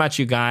 Thank you very much,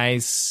 you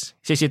guys.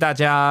 谢谢大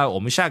家。我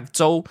们下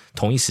周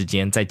同一时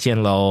间再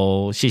见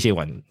咯。谢谢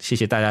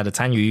大家的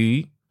参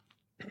与。